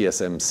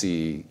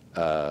TSMC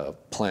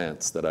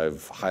plants that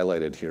I've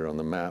highlighted here on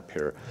the map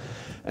here.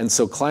 And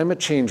so climate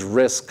change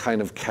risk kind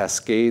of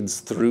cascades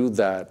through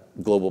that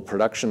global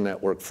production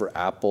network for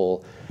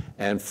Apple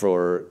and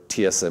for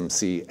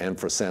TSMC and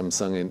for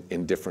Samsung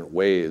in different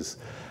ways.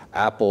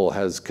 Apple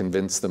has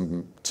convinced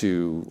them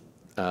to,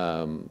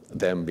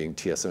 them being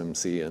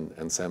TSMC and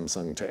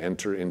Samsung, to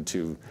enter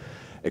into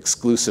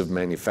exclusive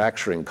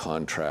manufacturing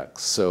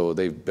contracts. So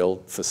they've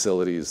built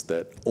facilities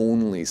that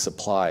only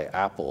supply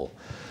Apple.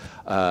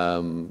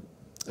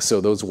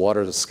 So those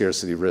water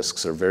scarcity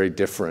risks are very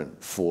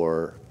different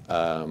for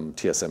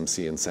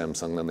TSMC and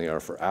Samsung than they are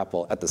for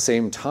Apple. At the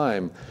same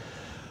time,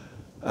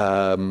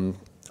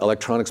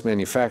 electronics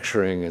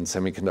manufacturing and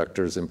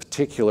semiconductors in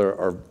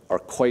particular are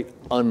quite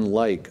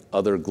unlike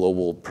other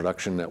global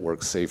production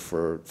networks, say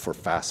for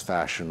fast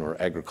fashion or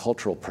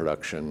agricultural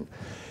production.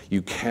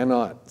 You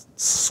cannot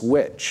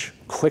switch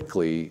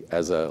quickly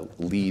as a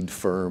lead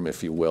firm,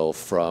 if you will,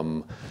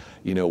 from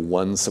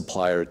one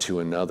supplier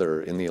to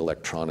another in the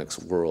electronics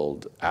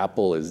world.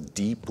 Apple is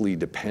deeply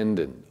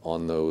dependent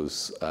on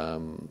those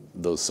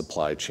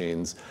supply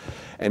chains,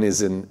 and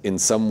is in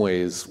some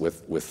ways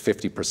with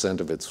 50%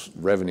 of its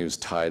revenues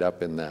tied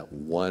up in that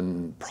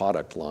one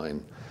product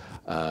line,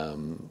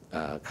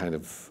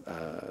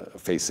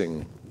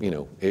 facing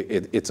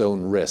its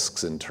own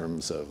risks in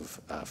terms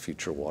of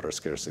future water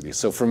scarcity.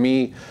 So for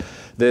me,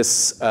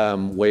 this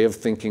way of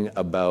thinking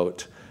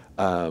about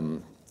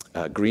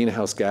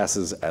greenhouse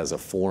gases as a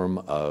form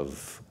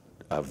of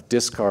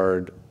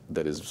discard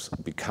that is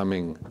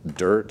becoming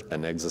dirt,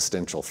 an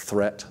existential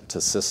threat to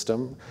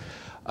system,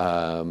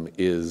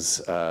 is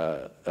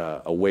a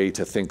way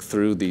to think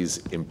through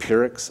these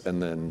empirics,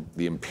 and then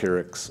the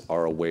empirics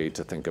are a way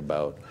to think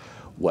about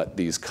what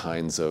these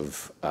kinds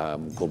of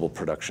global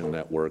production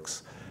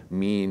networks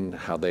mean,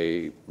 how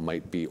they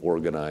might be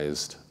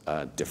organized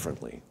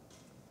differently.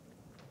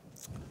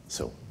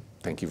 So,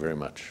 thank you very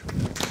much.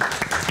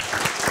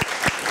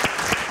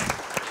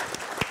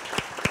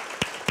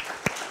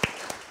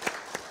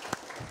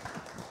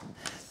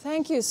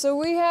 Thank you. So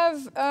we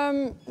have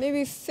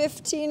maybe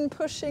 15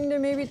 pushing to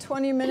maybe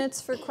 20 minutes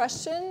for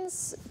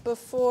questions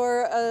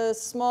before a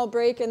small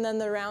break and then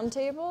the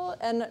roundtable.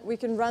 And we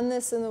can run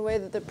this in the way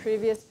that the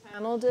previous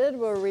panel did,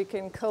 where we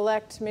can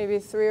collect maybe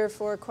 3 or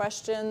 4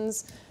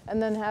 questions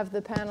and then have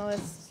the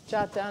panelists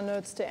jot down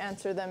notes to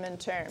answer them in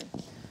turn.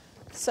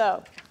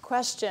 So,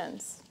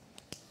 questions.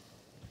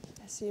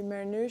 I see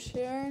Marnouche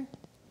here.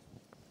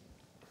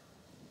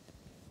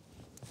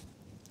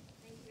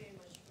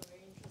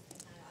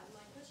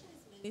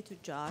 To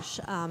Josh.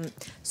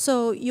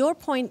 So your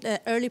point,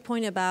 early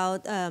point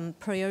about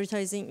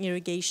prioritizing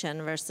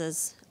irrigation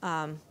versus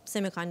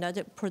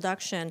semiconductor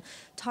production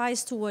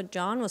ties to what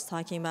John was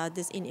talking about,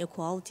 this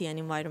inequality and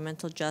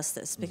environmental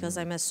justice, because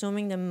I'm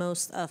assuming that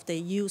most of the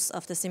use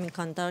of the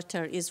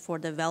semiconductor is for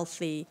the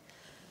wealthy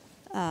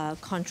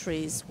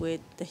countries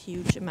with the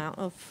huge amount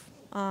of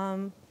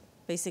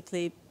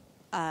basically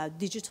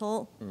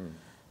digital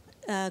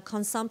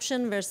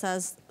consumption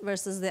versus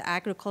the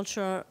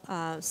agriculture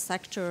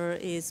sector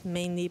is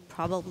mainly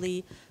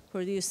probably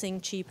producing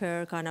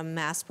cheaper kind of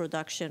mass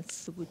production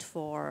food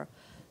for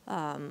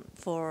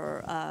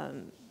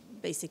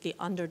basically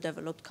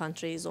underdeveloped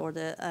countries or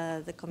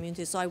the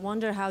communities. So I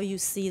wonder how you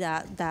see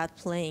that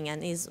playing,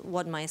 and is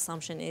what my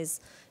assumption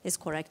is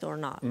correct or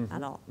not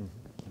at all.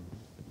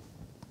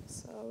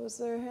 So was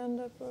there a hand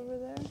up over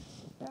there?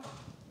 Yeah.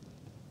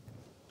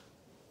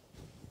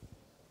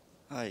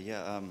 Hi,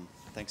 yeah.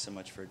 Thanks so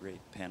much for a great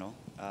panel.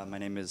 My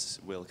name is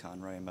Will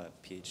Conroy. I'm a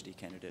PhD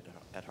candidate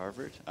at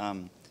Harvard.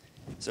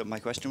 So my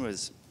question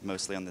was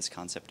mostly on this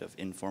concept of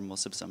informal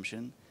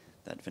subsumption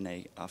that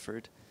Vinay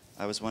offered.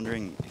 I was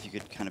wondering if you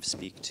could kind of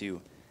speak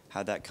to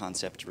how that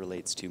concept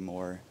relates to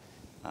more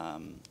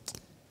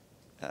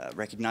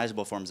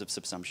recognizable forms of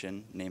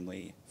subsumption,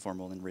 namely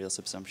formal and real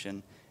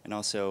subsumption. And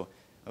also,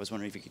 I was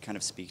wondering if you could kind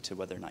of speak to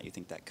whether or not you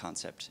think that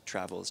concept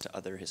travels to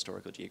other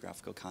historical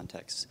geographical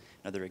contexts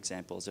and other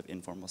examples of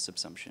informal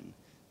subsumption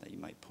that you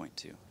might point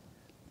to.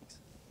 Thanks.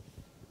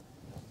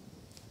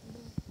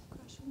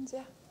 questions?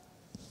 Yeah.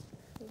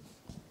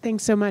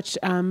 Thanks so much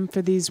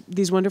for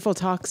these wonderful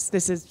talks.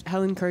 This is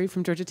Helen Curry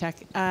from Georgia Tech,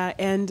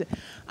 and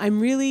I'm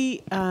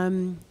really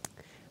I'm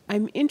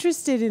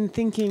interested in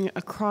thinking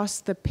across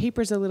the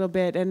papers a little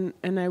bit,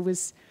 and I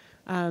was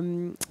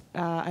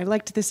I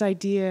liked this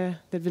idea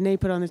that Vinay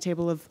put on the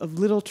table of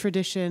little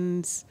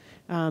traditions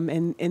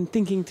and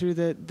thinking through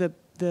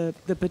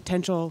the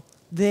potential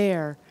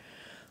there,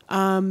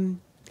 and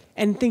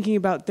thinking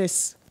about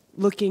this,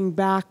 looking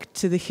back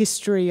to the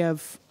history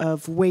of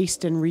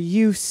waste and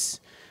reuse.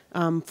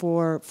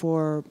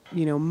 For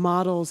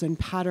models and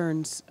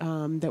patterns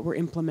that were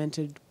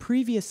implemented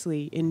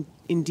previously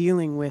in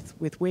dealing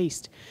with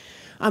waste.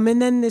 And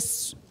then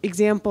this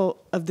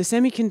example of the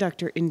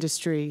semiconductor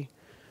industry,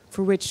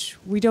 for which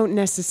we don't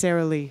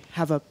necessarily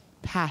have a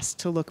past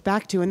to look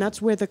back to. And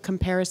that's where the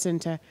comparison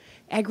to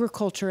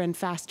agriculture and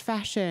fast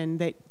fashion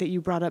that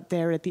you brought up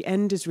there at the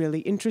end is really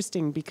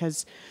interesting,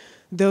 because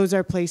those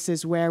are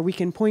places where we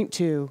can point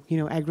to,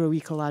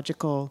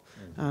 agroecological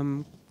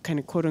kind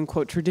of quote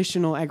unquote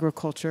traditional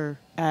agriculture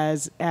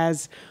as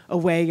a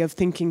way of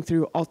thinking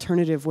through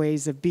alternative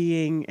ways of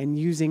being and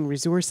using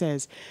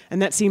resources. And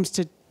that seems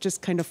to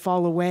just kind of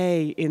fall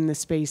away in the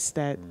space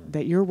that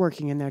you're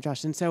working in there,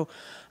 Josh. And so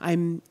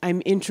I'm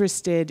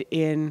interested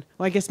in,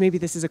 well, I guess maybe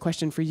this is a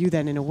question for you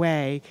then in a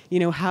way,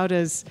 how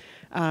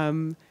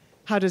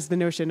does the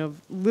notion of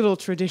little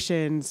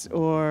traditions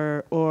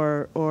or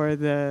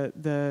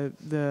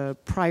the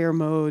prior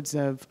modes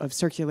of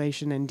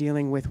circulation and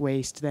dealing with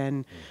waste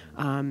then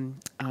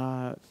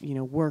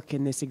work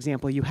in this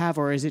example you have,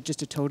 or is it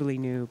just a totally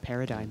new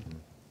paradigm?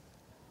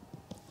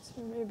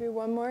 So maybe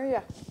one more,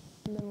 yeah,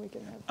 and then we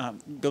can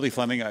have. Billy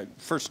Fleming,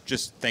 first,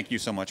 just thank you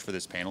so much for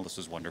this panel. This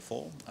was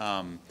wonderful.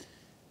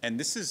 And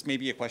this is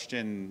maybe a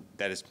question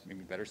that is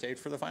maybe better saved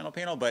for the final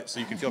panel, but so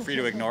you can feel free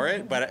to ignore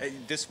it. But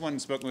this one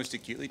spoke most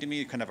acutely to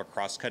me, kind of a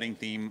cross-cutting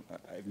theme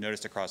I've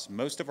noticed across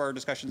most of our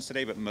discussions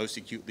today, but most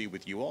acutely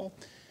with you all.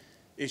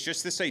 It's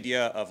just this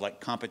idea of like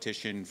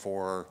competition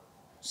for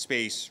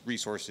space,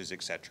 resources,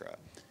 et cetera.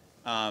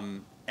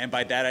 And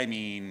by that I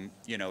mean,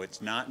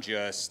 it's not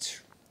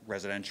just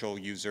residential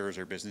users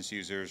or business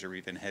users or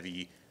even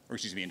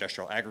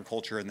industrial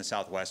agriculture in the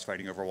Southwest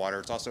fighting over water.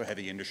 It's also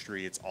heavy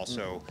industry. It's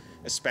also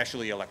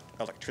especially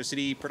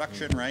electricity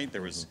production, right?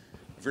 There was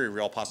a very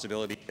real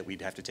possibility that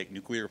we'd have to take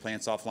nuclear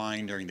plants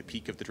offline during the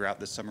peak of the drought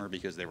this summer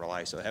because they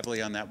rely so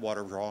heavily on that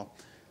water draw.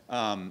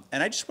 And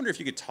I just wonder if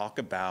you could talk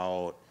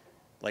about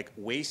like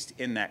waste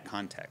in that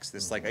context,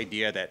 this like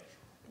idea that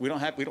we don't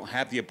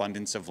have the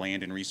abundance of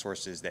land and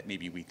resources that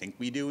maybe we think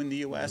we do in the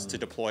US to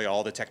deploy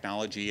all the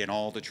technology and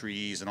all the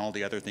trees and all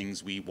the other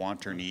things we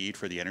want or need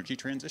for the energy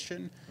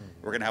transition.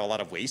 We're gonna have a lot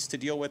of waste to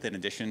deal with in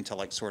addition to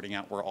like sorting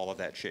out where all of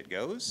that shit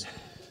goes.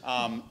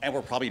 And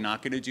we're probably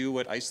not gonna do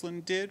what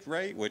Iceland did,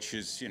 right? Which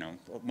is,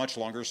 a much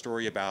longer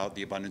story about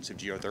the abundance of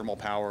geothermal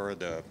power,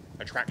 the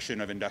attraction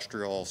of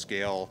industrial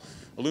scale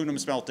aluminum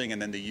smelting,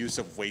 and then the use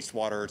of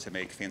wastewater to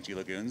make fancy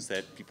lagoons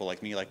that people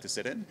like me like to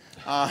sit in.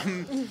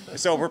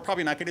 So we're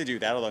probably not gonna do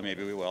that, although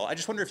maybe we will. I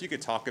just wonder if you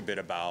could talk a bit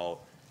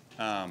about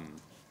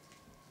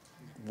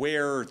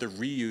where the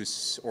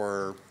reuse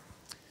or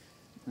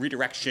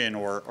redirection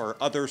or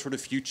other sort of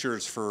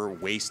futures for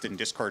waste and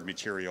discard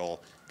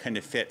material kind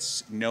of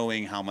fits,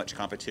 knowing how much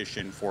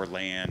competition for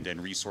land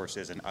and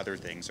resources and other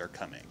things are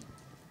coming.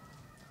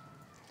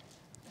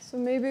 So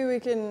maybe we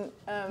can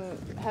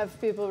have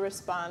people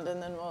respond,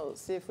 and then we'll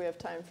see if we have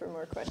time for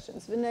more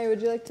questions. Vinay,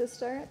 would you like to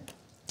start?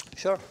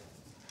 Sure.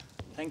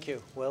 Thank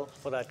you, Will,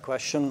 for that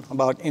question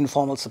about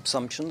informal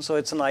subsumption. So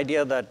it's an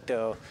idea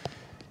that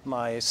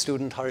my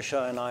student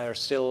Harsha and I are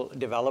still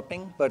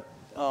developing, but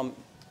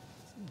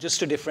just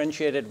to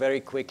differentiate it very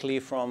quickly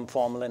from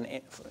formal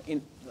and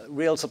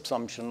real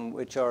subsumption,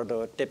 which are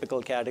the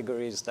typical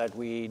categories that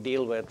we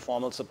deal with.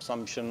 Formal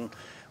subsumption,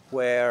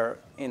 where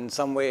in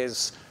some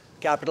ways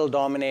capital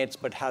dominates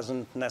but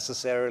hasn't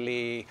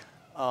necessarily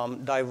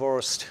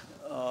divorced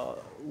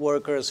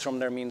workers from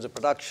their means of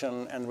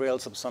production, and real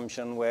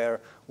subsumption, where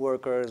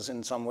workers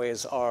in some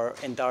ways are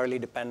entirely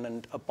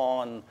dependent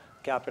upon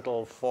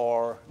capital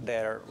for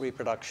their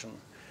reproduction.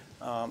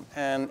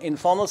 And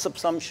informal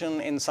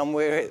subsumption in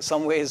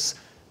some ways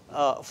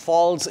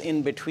falls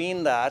in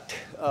between that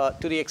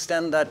to the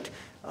extent that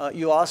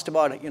you asked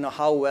about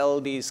how well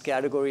these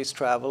categories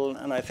travel,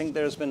 and I think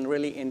there's been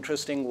really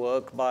interesting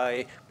work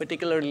by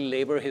particularly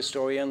labor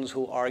historians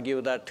who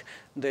argue that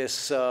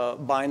this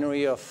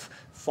binary of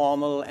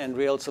formal and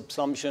real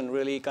subsumption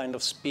really kind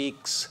of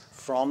speaks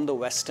from the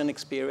Western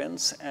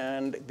experience,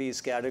 and these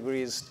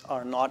categories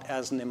are not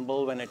as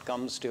nimble when it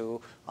comes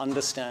to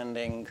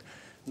understanding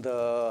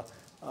the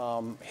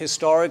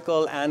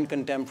historical and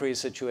contemporary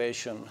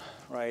situation,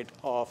 right,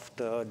 of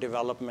the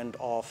development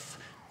of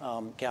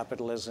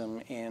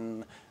capitalism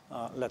in,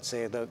 let's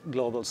say, the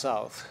global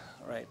South,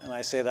 right? And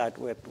I say that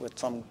with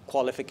some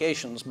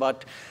qualifications,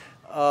 but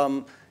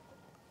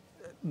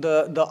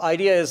the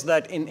idea is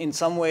that in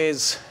some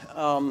ways,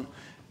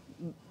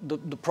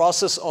 the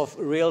process of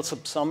real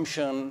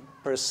subsumption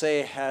per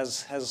se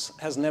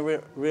has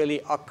never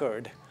really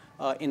occurred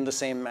in the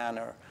same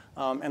manner.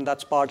 And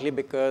that's partly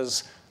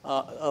because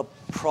a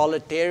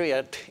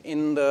proletariat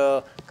in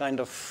the kind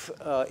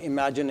of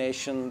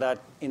imagination that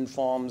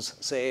informs,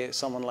 say,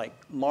 someone like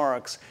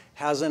Marx,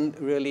 hasn't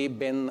really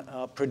been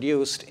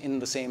produced in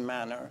the same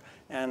manner.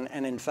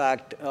 And in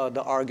fact,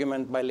 the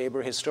argument by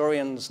labor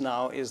historians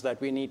now is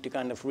that we need to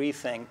kind of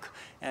rethink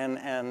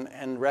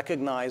and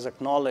recognize,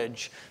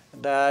 acknowledge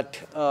that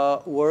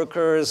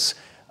workers,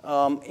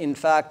 in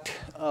fact,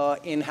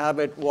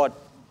 inhabit what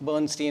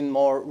Bernstein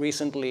more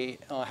recently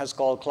has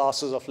called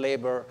classes of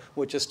labor,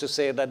 which is to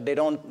say that they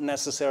don't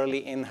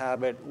necessarily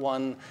inhabit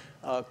one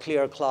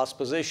clear class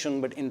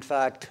position, but in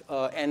fact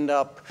end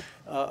up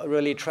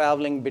really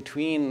traveling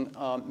between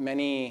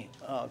many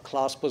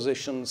class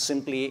positions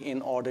simply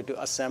in order to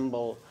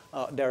assemble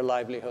their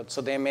livelihood.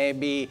 So they may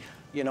be,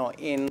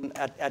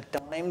 at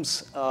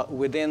times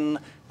within,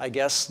 I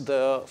guess,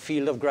 the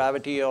field of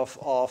gravity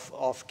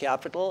of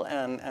capital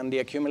and the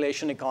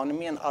accumulation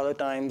economy, and other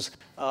times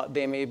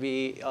they may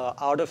be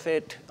out of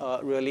it,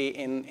 really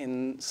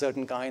in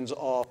certain kinds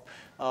of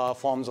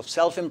forms of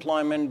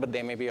self-employment, but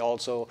they may be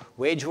also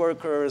wage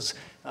workers.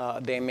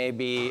 They may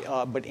be,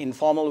 but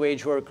informal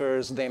wage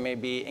workers. They may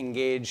be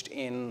engaged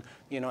in,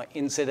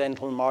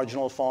 incidental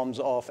marginal forms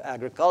of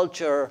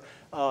agriculture.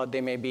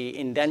 They may be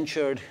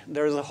indentured.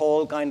 There's a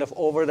whole kind of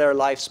over their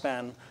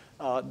lifespan,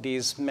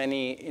 these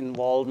many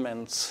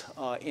involvements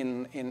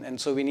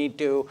and so we need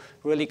to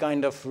really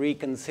kind of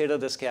reconsider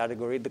this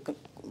category.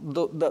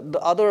 The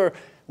other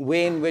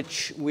way in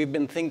which we've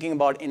been thinking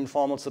about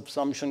informal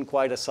subsumption,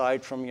 quite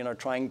aside from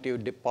trying to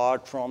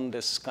depart from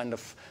this kind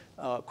of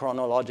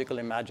chronological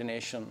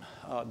imagination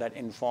that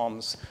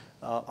informs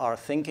our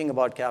thinking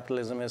about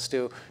capitalism, is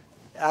to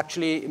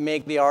actually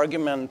make the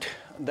argument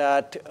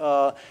that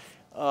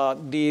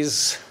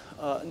these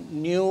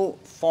new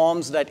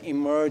forms that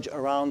emerge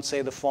around,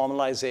 say, the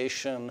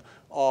formalization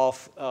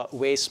of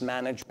waste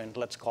management,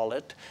 let's call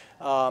it,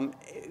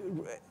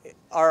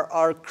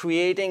 are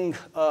creating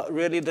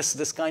really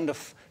this kind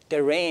of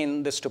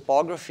terrain, this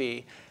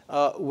topography,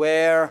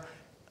 where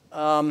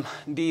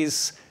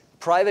these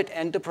private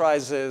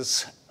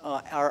enterprises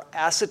are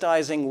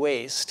assetizing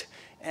waste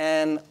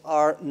and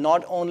are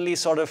not only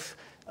sort of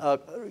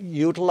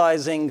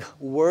utilizing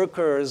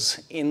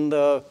workers in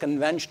the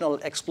conventional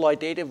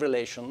exploitative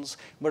relations,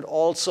 but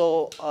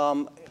also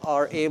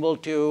are able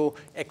to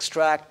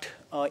extract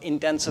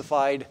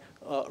intensified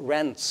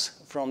rents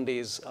from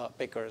these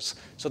pickers.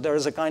 So there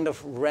is a kind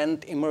of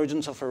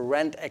emergence of a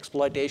rent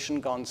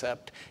exploitation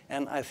concept.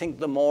 And I think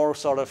the more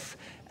sort of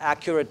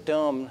accurate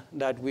term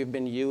that we've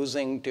been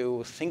using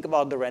to think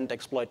about the rent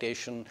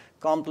exploitation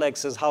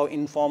complex is how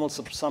informal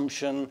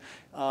subsumption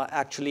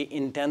actually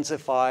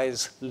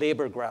intensifies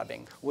labor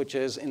grabbing, which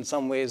is in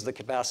some ways the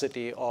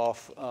capacity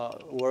of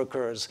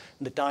workers,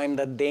 the time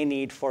that they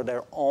need for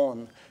their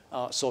own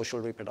social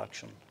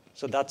reproduction.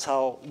 So that's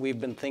how we've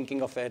been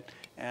thinking of it,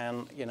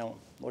 and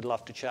would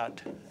love to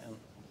chat and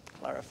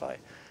clarify.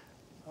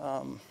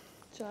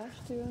 Josh,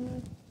 do you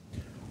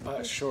want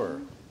to?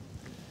 Sure.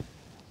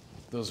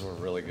 Those were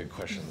really good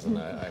questions, and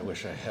I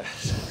wish I had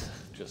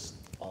just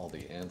all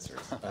the answers.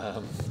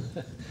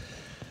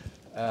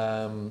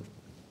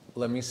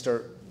 Let me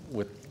start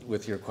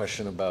with your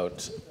question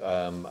about,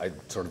 I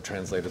sort of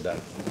translated that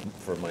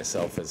for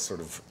myself as sort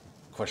of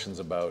questions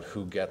about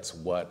who gets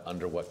what,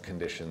 under what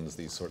conditions,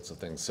 these sorts of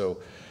things.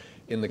 So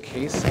in the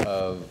case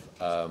of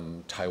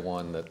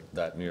Taiwan,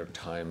 that New York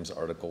Times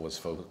article was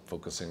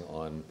focusing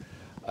on,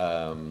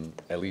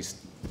 at least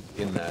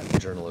in that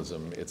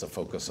journalism, it's a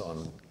focus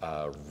on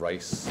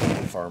rice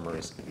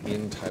farmers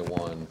in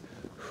Taiwan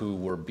who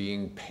were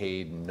being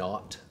paid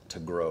not to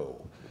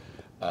grow.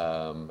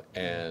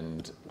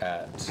 And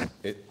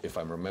if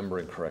I'm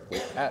remembering correctly,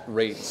 at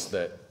rates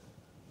that,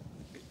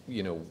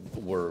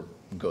 were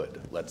good,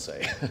 let's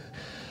say.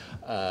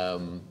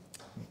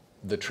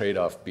 The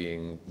trade-off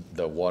being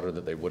the water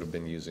that they would have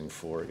been using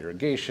for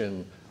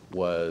irrigation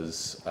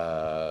was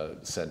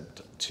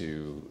sent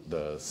to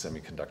the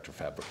semiconductor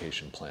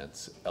fabrication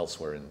plants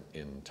elsewhere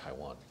in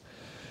Taiwan.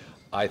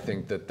 I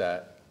think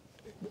that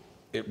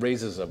it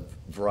raises a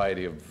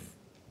variety of,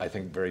 I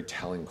think, very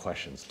telling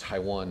questions.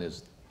 Taiwan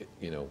is,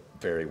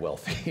 very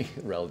wealthy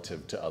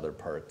relative to other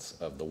parts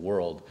of the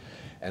world,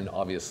 and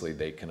obviously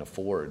they can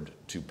afford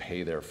to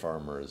pay their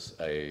farmers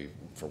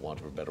for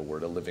want of a better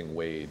word, a living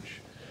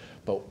wage.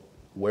 But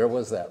where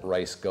was that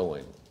rice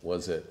going?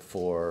 Was it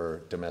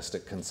for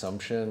domestic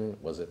consumption?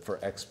 Was it for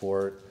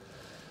export?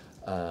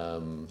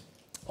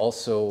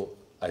 Also,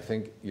 I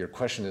think your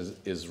question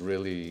is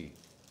really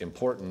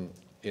important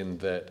in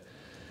that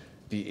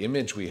the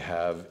image we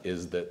have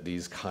is that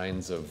these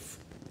kinds of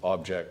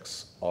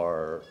objects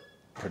are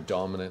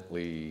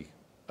predominantly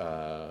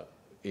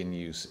in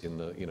use in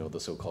the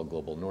so-called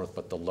global north,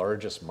 but the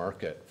largest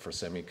market for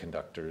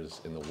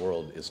semiconductors in the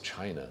world is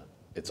China.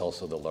 It's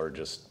also the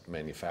largest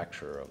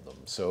manufacturer of them.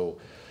 So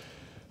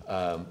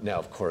now,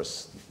 of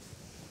course,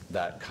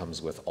 that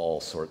comes with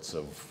all sorts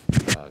of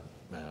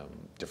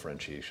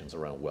differentiations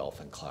around wealth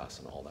and class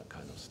and all that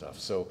kind of stuff.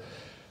 So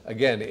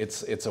again,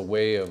 it's a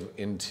way of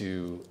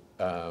into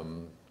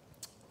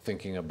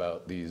thinking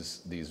about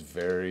these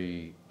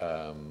very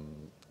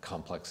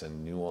complex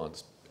and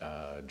nuanced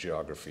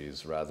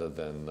geographies rather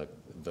than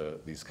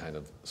these kind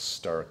of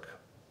stark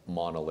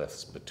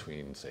monoliths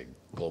between, say,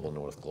 global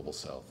north, global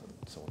south, and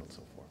so on and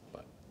so forth.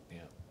 But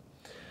yeah,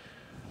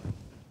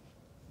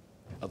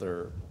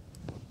 other.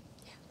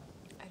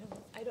 I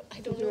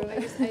don't know. I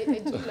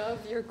do love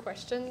your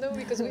question though,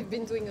 because we've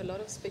been doing a lot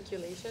of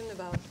speculation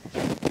about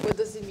what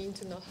does it mean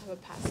to not have a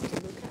past to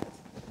look at.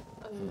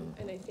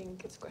 And I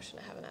think it's a question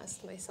I haven't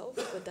asked myself,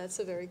 but that's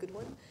a very good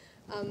one.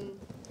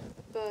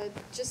 But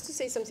just to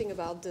say something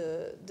about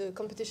the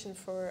competition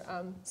for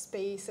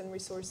space and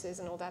resources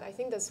and all that, I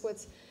think that's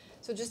what's,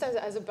 so just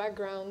as a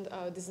background,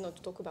 this is not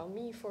to talk about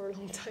me for a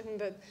long time,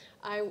 but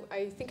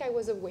I think I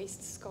was a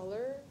waste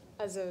scholar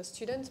as a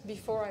student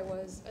before I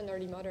was an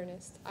early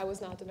modernist. I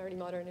was not an early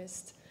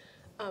modernist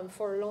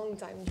for a long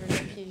time during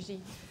my PhD.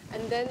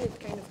 And then it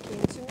kind of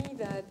came to me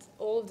that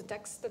all the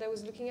texts that I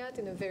was looking at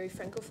in a very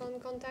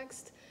Francophone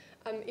context,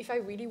 if I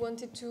really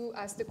wanted to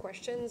ask the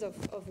questions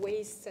of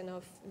waste and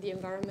of the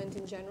environment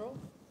in general,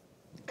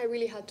 I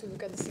really had to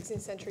look at the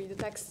 16th century.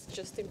 The texts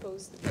just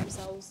imposed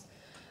themselves.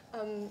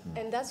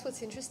 And that's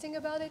what's interesting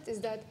about it, is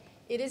that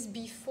it is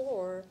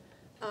before,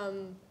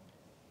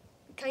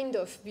 kind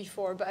of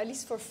before, but at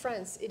least for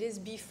France, it is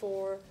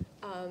before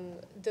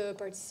the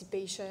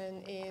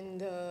participation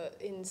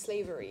in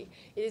slavery.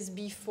 It is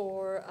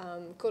before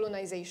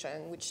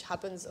colonization, which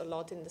happens a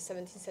lot in the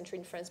 17th century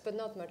in France, but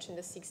not much in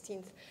the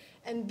 16th.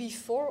 And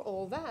before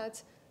all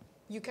that,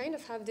 you kind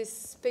of have this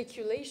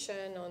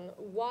speculation on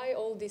why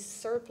all this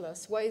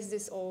surplus, why is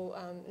this all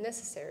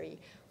necessary?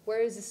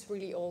 Where is this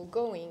really all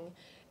going?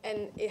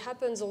 And it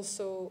happens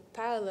also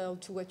parallel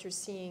to what you're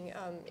seeing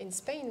in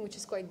Spain, which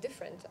is quite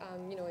different.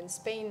 You know, in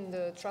Spain,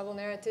 the travel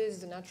narratives,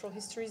 the natural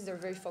histories, they're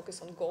very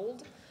focused on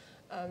gold.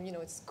 You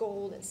know, it's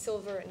gold and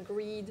silver and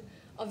greed,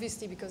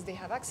 obviously because they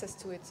have access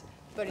to it.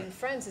 But in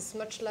France, it's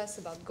much less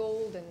about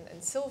gold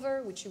and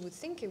silver, which you would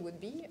think it would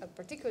be,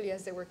 particularly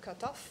as they were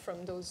cut off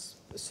from those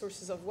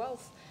sources of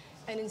wealth.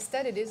 And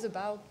instead, it is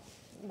about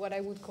what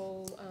I would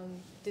call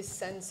this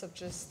sense of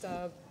just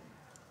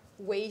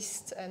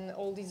waste and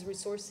all these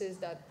resources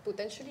that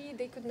potentially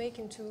they could make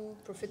into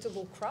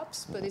profitable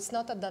crops, but it's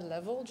not at that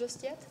level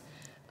just yet.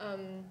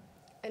 And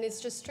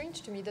it's just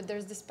strange to me that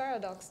there's this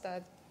paradox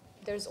that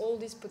there's all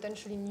these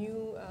potentially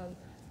new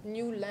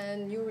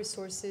land, new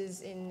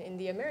resources in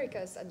the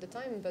Americas at the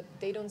time, but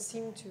they don't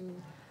seem to,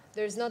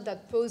 there's not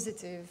that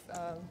positive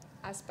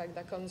aspect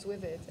that comes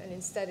with it, and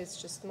instead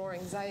it's just more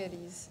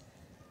anxieties.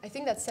 I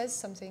think that says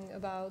something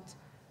about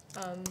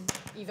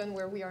even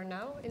where we are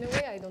now, in a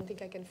way. I don't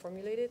think I can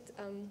formulate it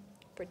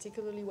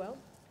particularly well.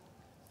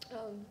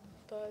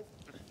 But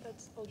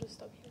I'll just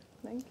stop here.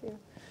 Thank you.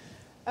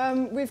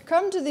 We've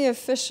come to the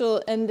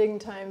official ending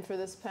time for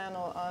this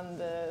panel on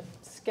the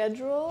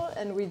schedule,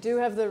 and we do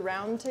have the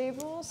round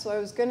table. So I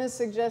was going to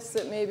suggest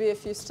that maybe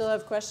if you still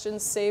have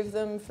questions, save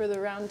them for the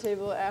round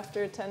table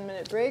after a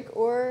 10-minute break.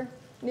 Or,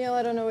 Neil,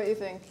 I don't know what you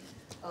think.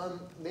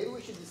 Maybe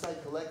we should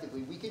decide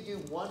collectively. We could do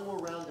one more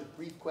round of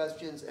brief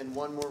questions and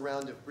one more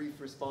round of brief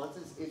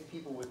responses if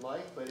people would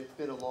like, but it's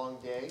been a long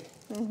day.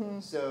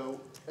 So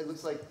it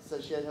looks like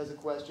Sachet has a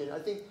question. I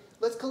think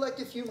let's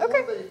collect a few more,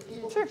 but if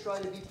people can try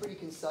to be pretty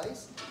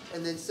concise,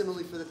 and then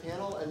similarly for the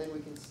panel, and then we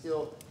can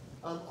still...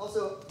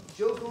 also,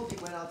 Joe Gould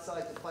went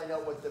outside to find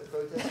out what the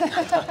protest is,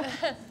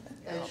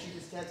 and she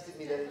just texted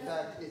me that in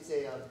fact it's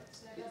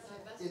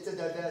a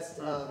divest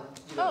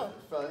you know,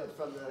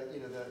 from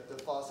the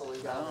fossil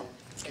endowment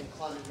and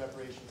climate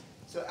reparation.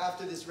 So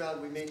after this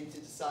round, we may need to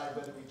decide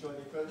whether we join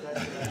the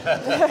protest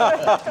or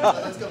not.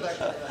 Let's go back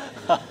to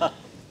that.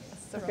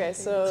 Okay,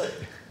 so...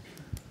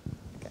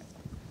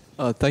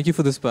 Thank you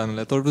for this panel.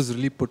 I thought it was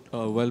really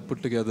well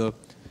put together.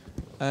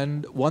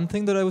 And one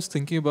thing that I was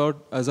thinking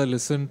about as I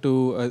listened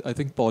to, I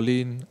think,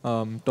 Pauline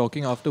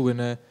talking after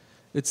Vinay,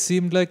 it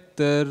seemed like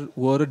there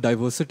were a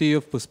diversity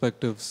of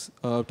perspectives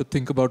to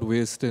think about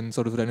waste in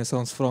sort of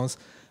Renaissance France.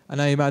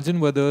 And I imagine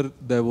whether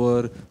there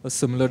were a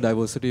similar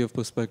diversity of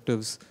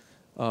perspectives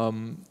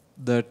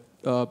that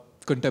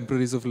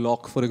contemporaries of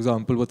Locke, for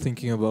example, were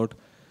thinking about,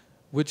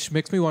 which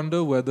makes me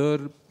wonder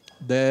whether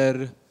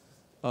there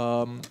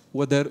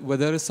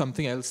is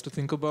something else to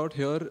think about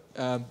here,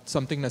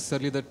 something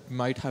necessarily that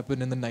might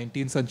happen in the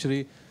 19th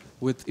century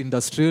with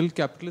industrial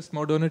capitalist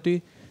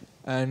modernity,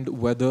 and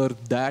whether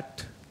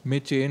that may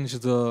change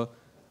the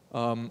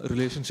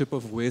relationship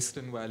of waste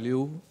and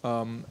value,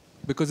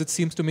 because it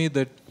seems to me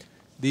that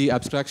the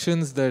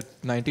abstractions that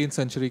 19th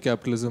century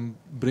capitalism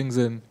brings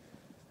in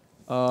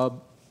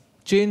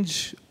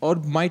change or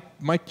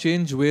might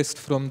change waste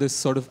from this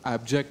sort of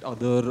abject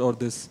other or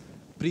this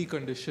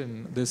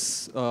precondition,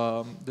 this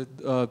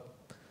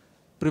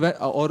prevent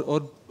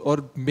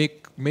or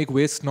make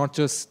waste not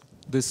just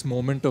this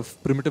moment of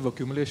primitive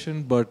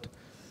accumulation, but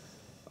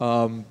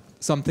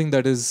something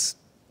that is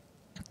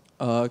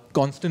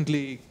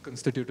constantly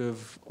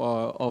constitutive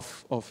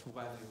of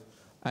value,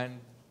 and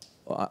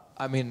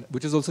I mean,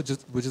 which is also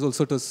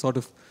to sort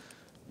of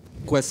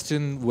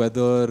question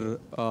whether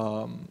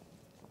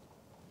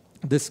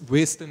this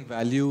waste and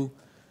value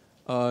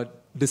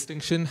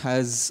distinction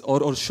has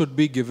or should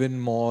be given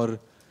more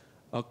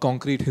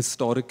concrete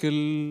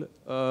historical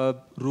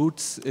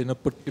roots in a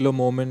particular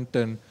moment,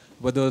 and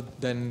whether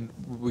then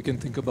we can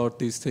think about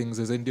these things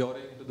as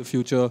enduring into the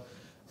future,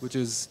 which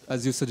is,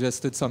 as you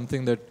suggested,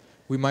 something that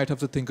we might have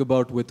to think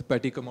about with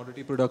petty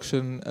commodity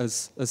production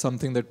as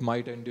something that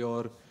might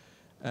endure,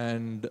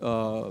 and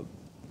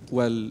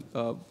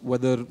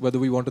whether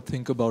we want to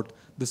think about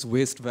this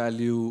waste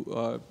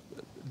value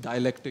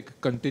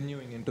dialectic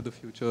continuing into the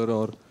future,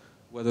 or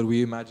whether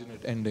we imagine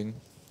it ending.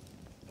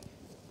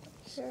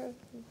 Sure,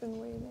 we've been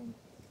waiting.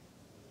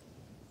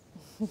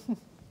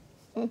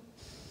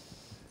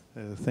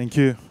 Thank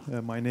you.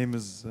 My name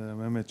is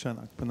Mehmet Can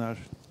Akpınar,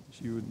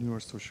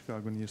 University of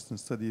Chicago Near Eastern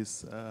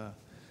Studies.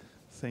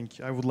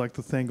 I would like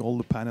to thank all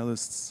the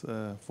panelists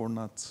for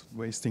not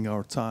wasting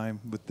our time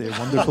with their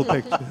wonderful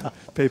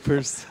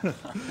papers.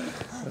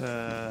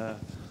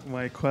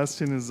 My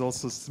question is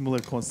also a similar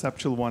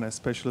conceptual one,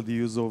 especially the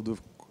use of the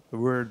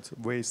word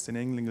waste in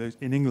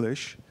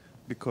English,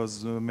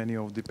 because many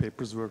of the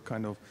papers were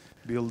kind of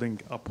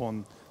building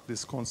upon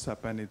this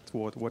concept and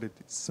what it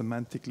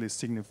semantically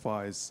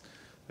signifies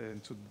in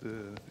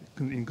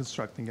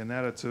constructing a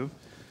narrative.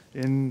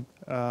 In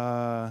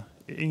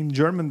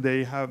German,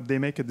 they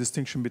make a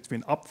distinction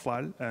between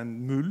Abfall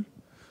and Müll,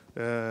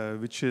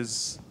 which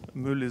is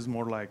Müll is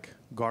more like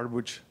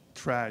garbage,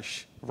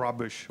 trash,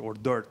 rubbish, or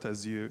dirt,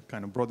 as you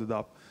kind of brought it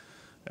up.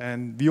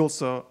 And we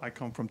also, I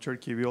come from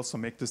Turkey, we also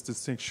make this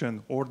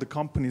distinction, or the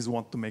companies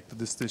want to make the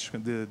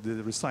distinction,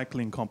 the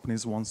recycling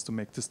companies wants to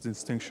make this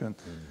distinction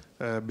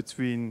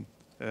between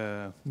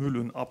Müll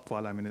and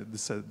Abfall. I mean,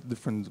 this is a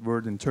different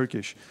word in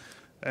Turkish.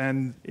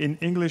 And in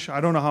English, I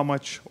don't know how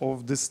much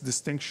of this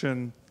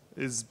distinction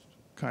is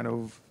kind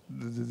of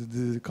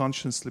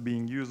consciously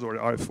being used,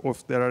 or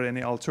if there are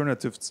any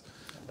alternatives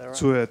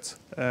to it.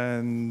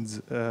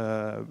 And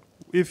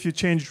if you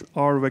change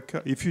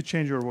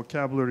your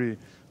vocabulary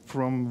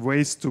from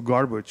waste to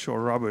garbage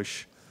or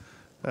rubbish,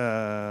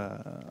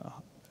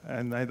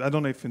 and I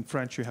don't know if in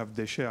French you have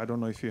déchet. I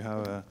don't know if you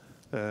have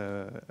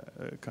a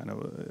kind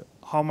of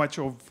how much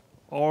of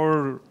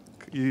our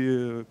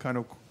kind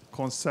of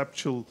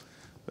conceptual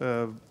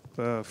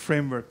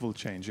framework will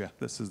change. Yeah,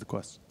 this is the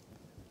question.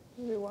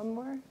 Maybe one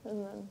more,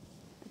 and then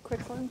a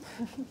quick one.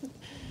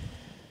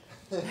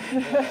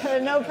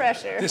 No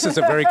pressure. This is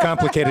a very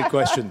complicated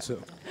question, so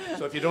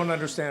if you don't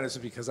understand, it's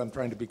because I'm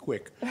trying to be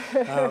quick.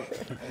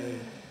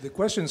 The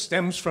question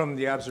stems from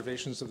the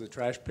observations of the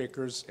trash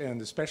pickers,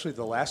 and especially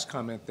the last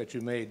comment that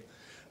you made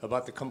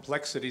about the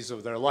complexities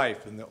of their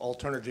life and the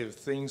alternative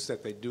things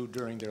that they do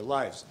during their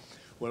lives.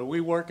 When we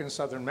work in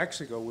southern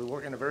Mexico, we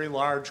work in a very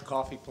large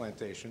coffee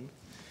plantation,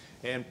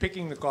 and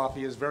picking the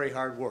coffee is very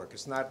hard work.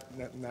 It's not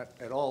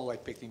at all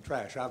like picking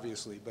trash,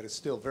 obviously, but it's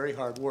still very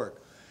hard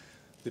work.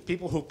 The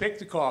people who pick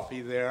the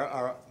coffee there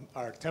are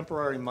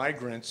temporary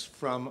migrants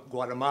from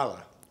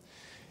Guatemala.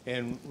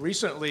 And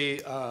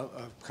recently, a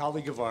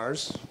colleague of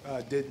ours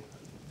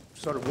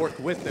worked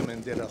with them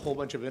and did a whole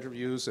bunch of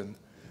interviews, and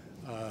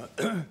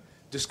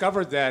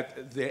discovered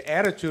that the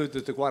attitude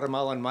that the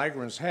Guatemalan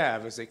migrants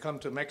have as they come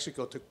to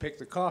Mexico to pick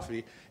the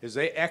coffee is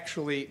they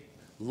actually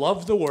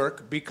love the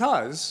work,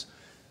 because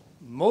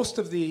most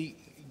of their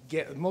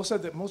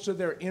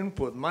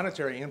input,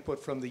 monetary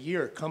input from the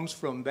year, comes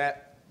from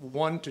that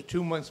 1 to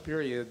 2 months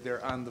period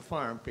they're on the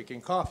farm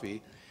picking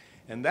coffee,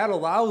 and that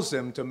allows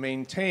them to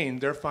maintain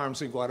their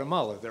farms in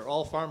Guatemala. They're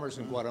all farmers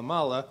in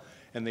Guatemala,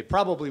 and they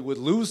probably would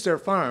lose their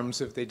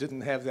farms if they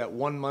didn't have that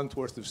 1 month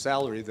worth of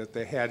salary that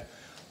they had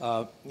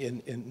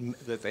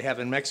that they have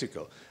in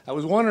Mexico. I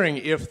was wondering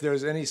if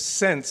there's any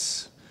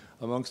sense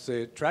amongst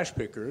the trash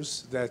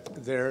pickers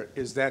that there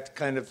is that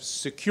kind of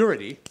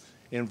security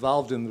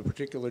involved in the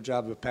particular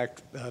job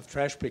of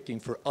trash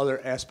picking for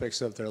other aspects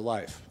of their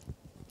life.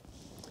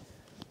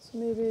 So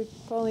maybe,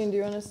 Pauline, do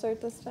you want to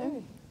start this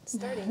time?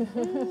 Starting.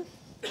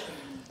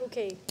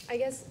 Okay, I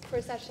guess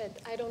for Sachet,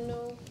 I don't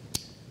know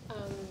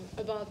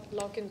about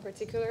Locke in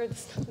particular.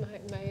 It's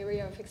not my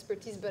area of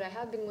expertise, but I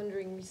have been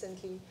wondering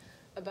recently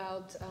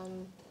about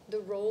the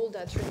role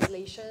that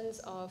translations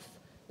of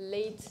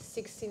late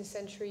 16th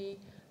century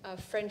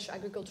French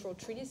agricultural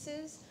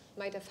treatises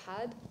might have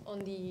had on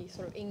the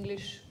sort of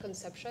English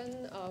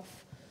conception of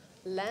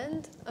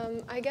land,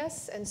 I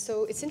guess. And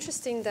so it's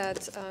interesting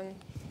that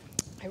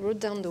I wrote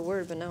down the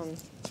word, but now I'm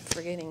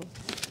forgetting.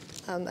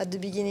 At the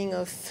beginning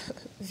of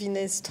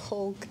Vinay's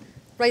talk,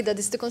 right, that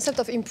is the concept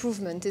of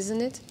improvement, isn't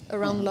it,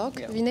 around Locke,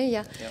 yeah. Vinay,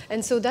 yeah. Yeah.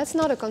 And so that's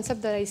not a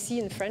concept that I see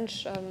in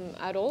French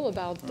at all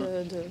about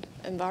the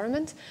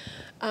environment.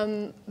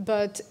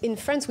 But in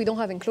France, we don't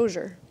have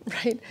enclosure,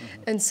 right?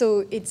 And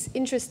so it's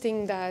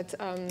interesting that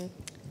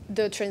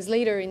the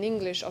translator in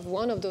English of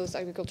one of those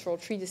agricultural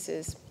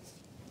treatises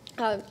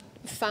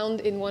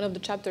found in one of the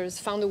chapters,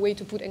 found a way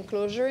to put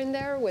enclosure in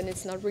there when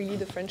it's not really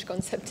the French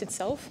concept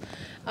itself.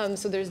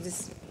 So there's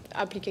this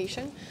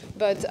application.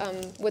 But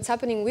what's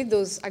happening with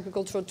those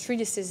agricultural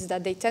treatises is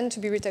that they tend to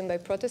be written by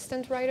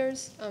Protestant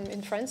writers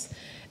in France.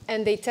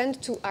 And they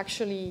tend to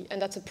actually,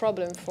 and that's a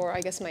problem for,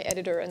 I guess, my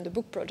editor and the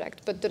book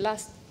project, but the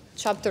last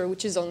chapter,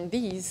 which is on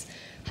these,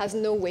 has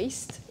no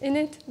waste in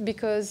it,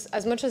 because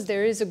as much as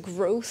there is a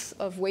growth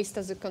of waste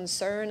as a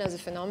concern, as a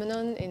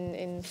phenomenon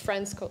in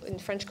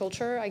French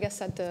culture, I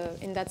guess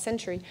in that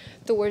century,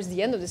 towards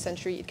the end of the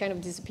century, it kind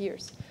of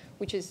disappears,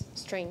 which is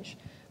strange.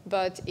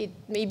 But it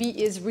maybe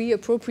is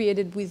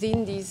reappropriated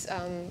within these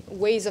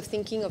ways of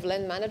thinking of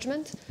land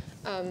management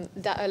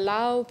that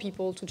allow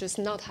people to just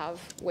not have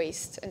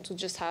waste and to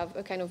just have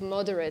a kind of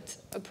moderate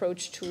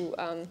approach to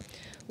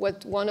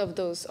what one of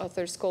those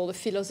authors called a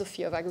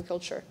philosophy of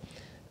agriculture.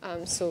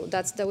 So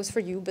that was for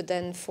you. But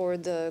then for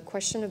the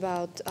question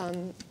about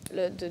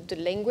the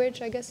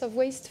language, I guess, of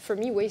waste, for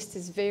me, waste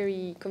is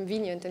very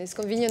convenient. And it's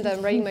convenient that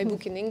I'm writing my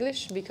book in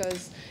English,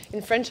 because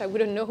in French, I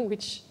wouldn't know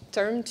which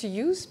term to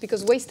use,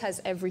 because waste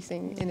has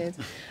everything in it.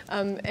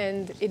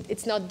 And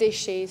it's not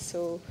déchet,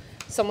 so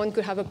someone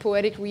could have a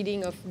poetic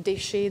reading of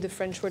déchet, the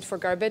French word for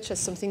garbage, as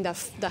something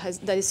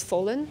that is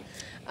fallen.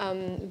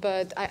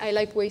 But I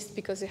like waste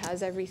because it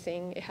has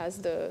everything. It has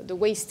the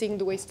wasting,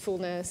 the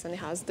wastefulness, and it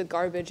has the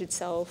garbage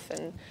itself.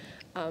 And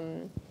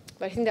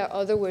but I think there are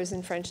other words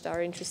in French that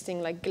are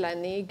interesting, like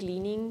glaner,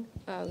 gleaning.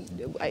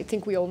 I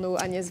think we all know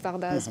Agnès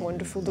Varda's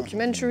wonderful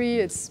documentary.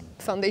 It's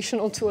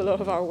foundational to a lot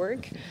of our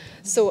work.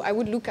 So I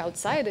would look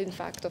outside, in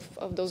fact,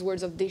 of those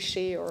words of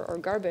déchet or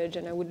garbage,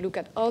 and I would look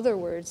at other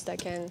words that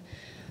can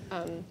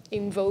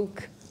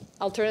invoke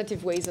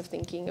alternative ways of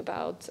thinking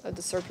about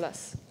the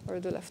surplus or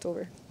the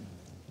leftover.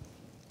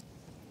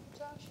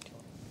 Josh,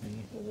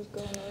 we'll just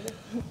go in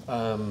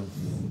order.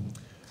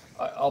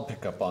 I'll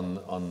pick up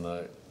on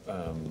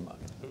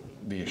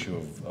the issue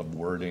of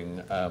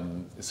wording.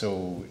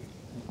 So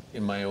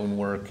in my own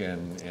work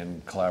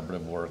and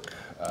collaborative work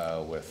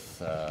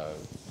with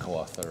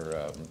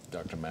co-author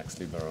Dr. Max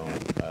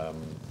Libaron,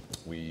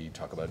 we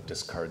talk about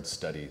discard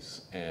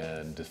studies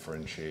and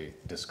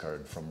differentiate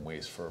discard from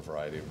waste for a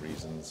variety of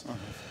reasons.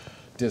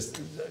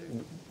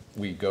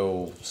 We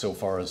go so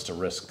far as to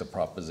risk the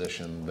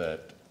proposition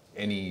that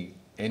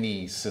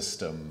any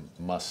system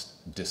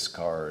must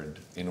discard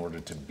in order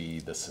to be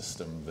the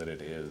system that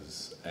it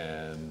is.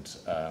 And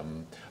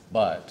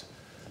but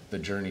the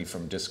journey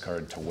from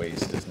discard to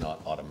waste is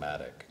not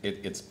automatic.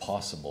 It's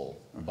possible,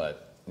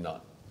 but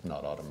not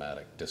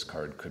automatic.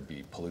 Discard could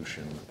be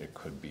pollution, it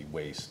could be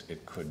waste,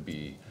 it could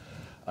be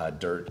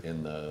dirt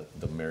in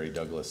the Mary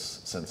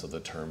Douglas sense of the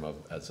term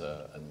as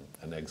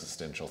an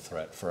existential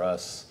threat. For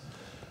us,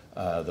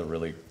 the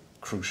really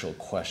crucial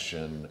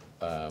question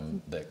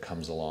that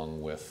comes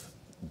along with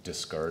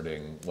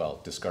discarding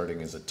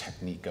is a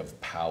technique of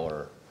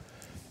power,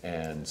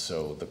 and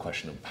so the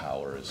question of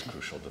power is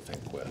crucial to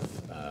think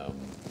with.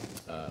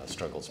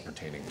 Struggles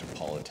pertaining to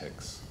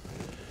politics,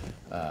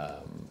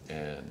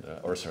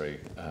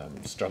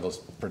 struggles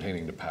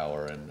pertaining to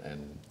power,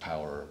 and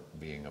power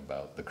being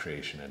about the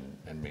creation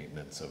and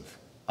maintenance of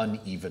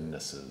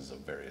unevennesses of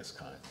various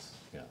kinds.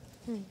 Yeah,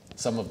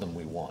 some of them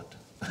we want.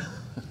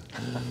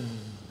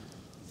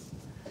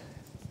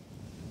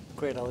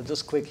 Great. I'll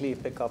just quickly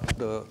pick up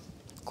the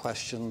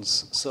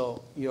questions.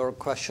 So your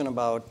question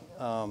about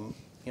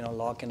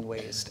lock and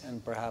waste,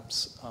 and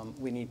perhaps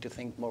we need to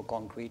think more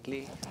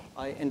concretely.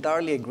 I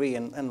entirely agree,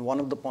 and one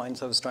of the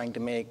points I was trying to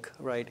make,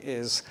 right,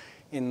 is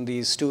in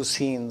these two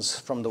scenes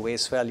from the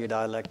waste-value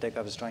dialectic,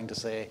 I was trying to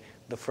say,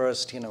 the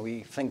first,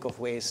 we think of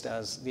waste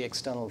as the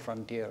external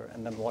frontier,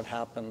 and then what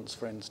happens,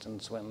 for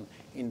instance, when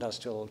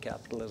industrial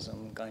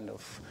capitalism kind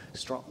of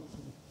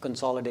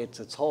consolidates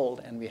its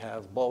hold, and we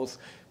have both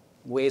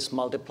waste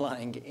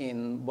multiplying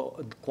in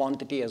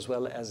quantity as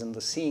well as in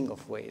the seeing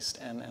of waste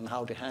and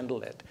how to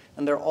handle it.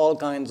 And there are all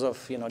kinds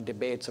of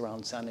debates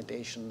around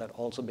sanitation that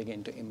also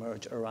begin to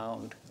emerge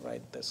around,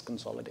 right, this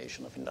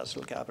consolidation of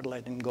industrial capital.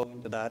 I didn't go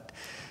into that.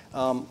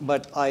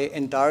 But I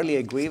entirely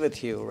agree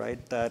with you,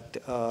 right,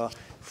 that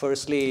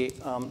firstly,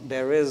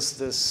 there is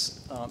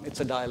this,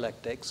 it's a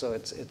dialectic, so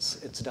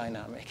it's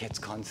dynamic, it's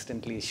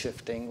constantly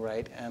shifting,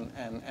 right?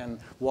 And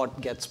what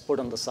gets put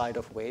on the side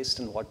of waste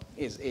and what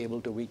is able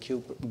to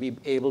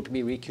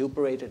be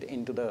recuperated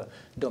into the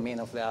domain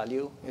of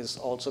value is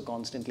also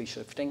constantly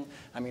shifting.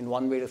 I mean,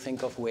 one way to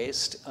think of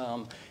waste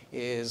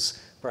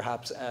is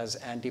perhaps as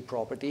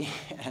anti-property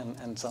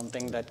and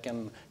something that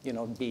can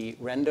be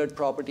rendered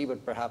property,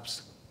 but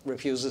perhaps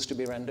refuses to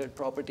be rendered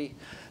property.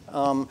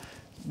 And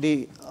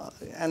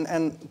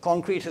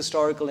concrete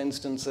historical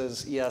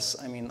instances, yes,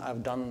 I mean,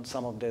 I've done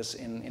some of this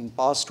in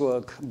past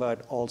work,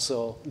 but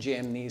also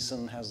J.M.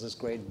 Neeson has this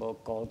great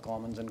book called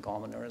Commons and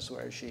Commoners,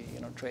 where she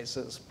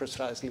traces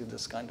precisely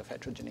this kind of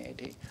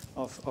heterogeneity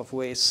of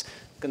waste.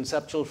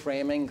 Conceptual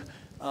framing,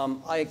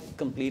 I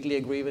completely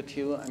agree with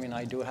you. I mean,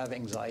 I do have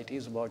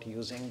anxieties about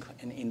using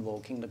and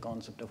invoking the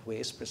concept of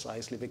waste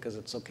precisely because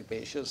it's so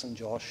capacious, and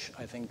Josh,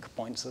 I think,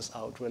 points this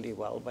out really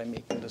well by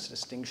making this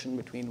distinction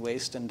between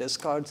waste and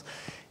discards.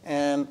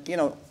 And,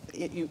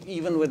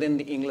 even within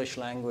the English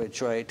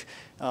language, right,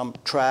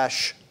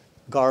 trash,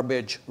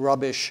 garbage,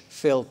 rubbish,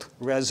 filth,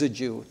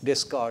 residue,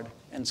 discard,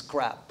 and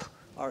scrap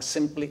are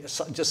simply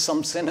just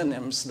some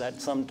synonyms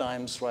that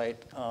sometimes, right,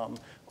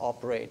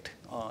 operate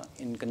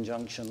in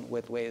conjunction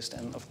with waste.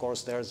 And of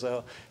course, there's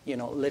a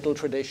little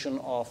tradition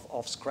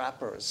of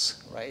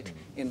scrappers, right,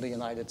 in the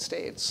United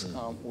States,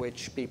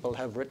 which people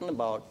have written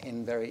about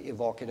in very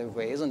evocative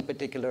ways, and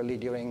particularly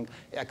during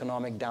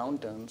economic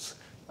downturns.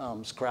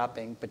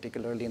 Scrapping,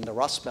 particularly in the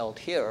Rust Belt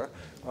here,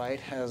 right,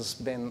 has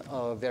been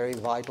a very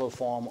vital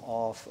form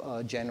of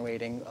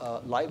generating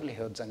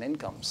livelihoods and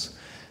incomes.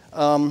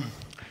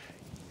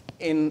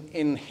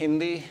 In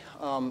Hindi,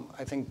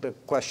 I think the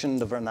question,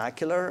 the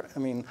vernacular, I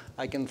mean,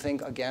 I can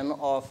think again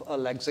of a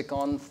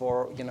lexicon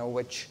for,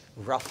 which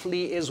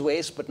roughly is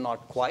waste, but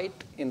not quite,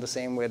 in the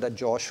same way that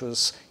Josh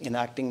was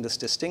enacting this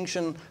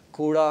distinction.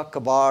 Kooda,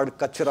 kabad,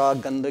 kachra,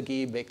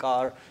 gandagi,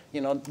 bekar,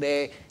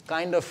 they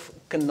kind of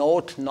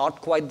connote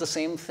not quite the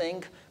same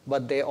thing,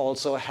 but they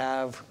also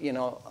have,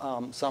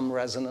 some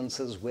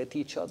resonances with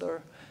each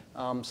other.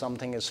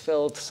 Something is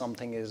filth,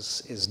 something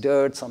is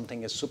dirt,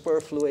 something is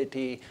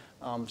superfluity,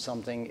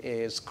 something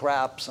is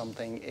crap,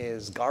 something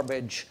is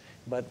garbage,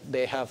 but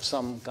they have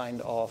some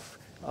kind of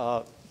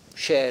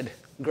shared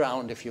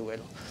ground, if you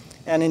will.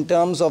 And in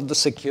terms of the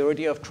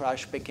security of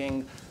trash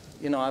picking,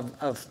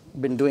 I've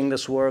been doing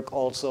this work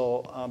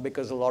also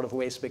because a lot of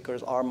waste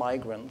pickers are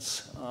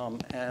migrants,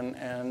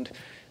 and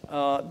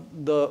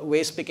the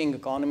waste picking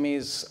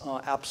economies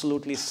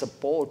absolutely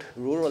support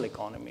rural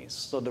economies.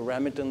 So the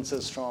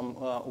remittances from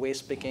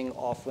waste picking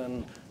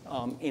often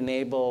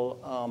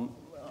enable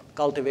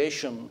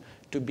cultivation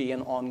to be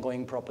an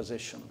ongoing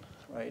proposition,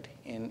 right,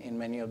 in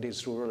many of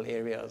these rural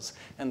areas.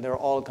 And there are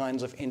all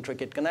kinds of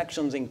intricate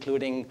connections,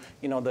 including,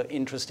 the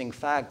interesting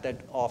fact that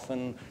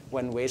often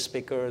when waste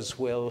pickers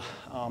will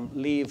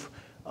leave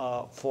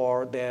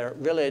for their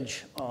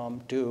village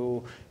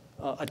to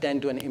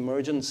attend to an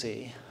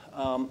emergency,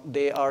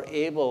 they are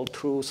able,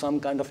 through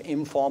some kind of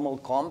informal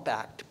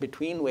compact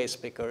between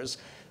waste pickers,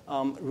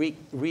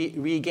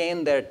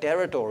 regain their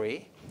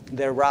territory,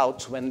 their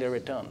routes when they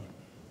return,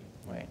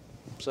 right?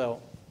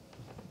 So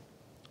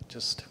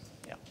just,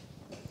 yeah.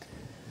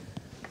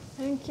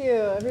 Thank you.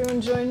 Everyone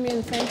join me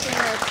in thanking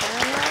our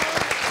panel.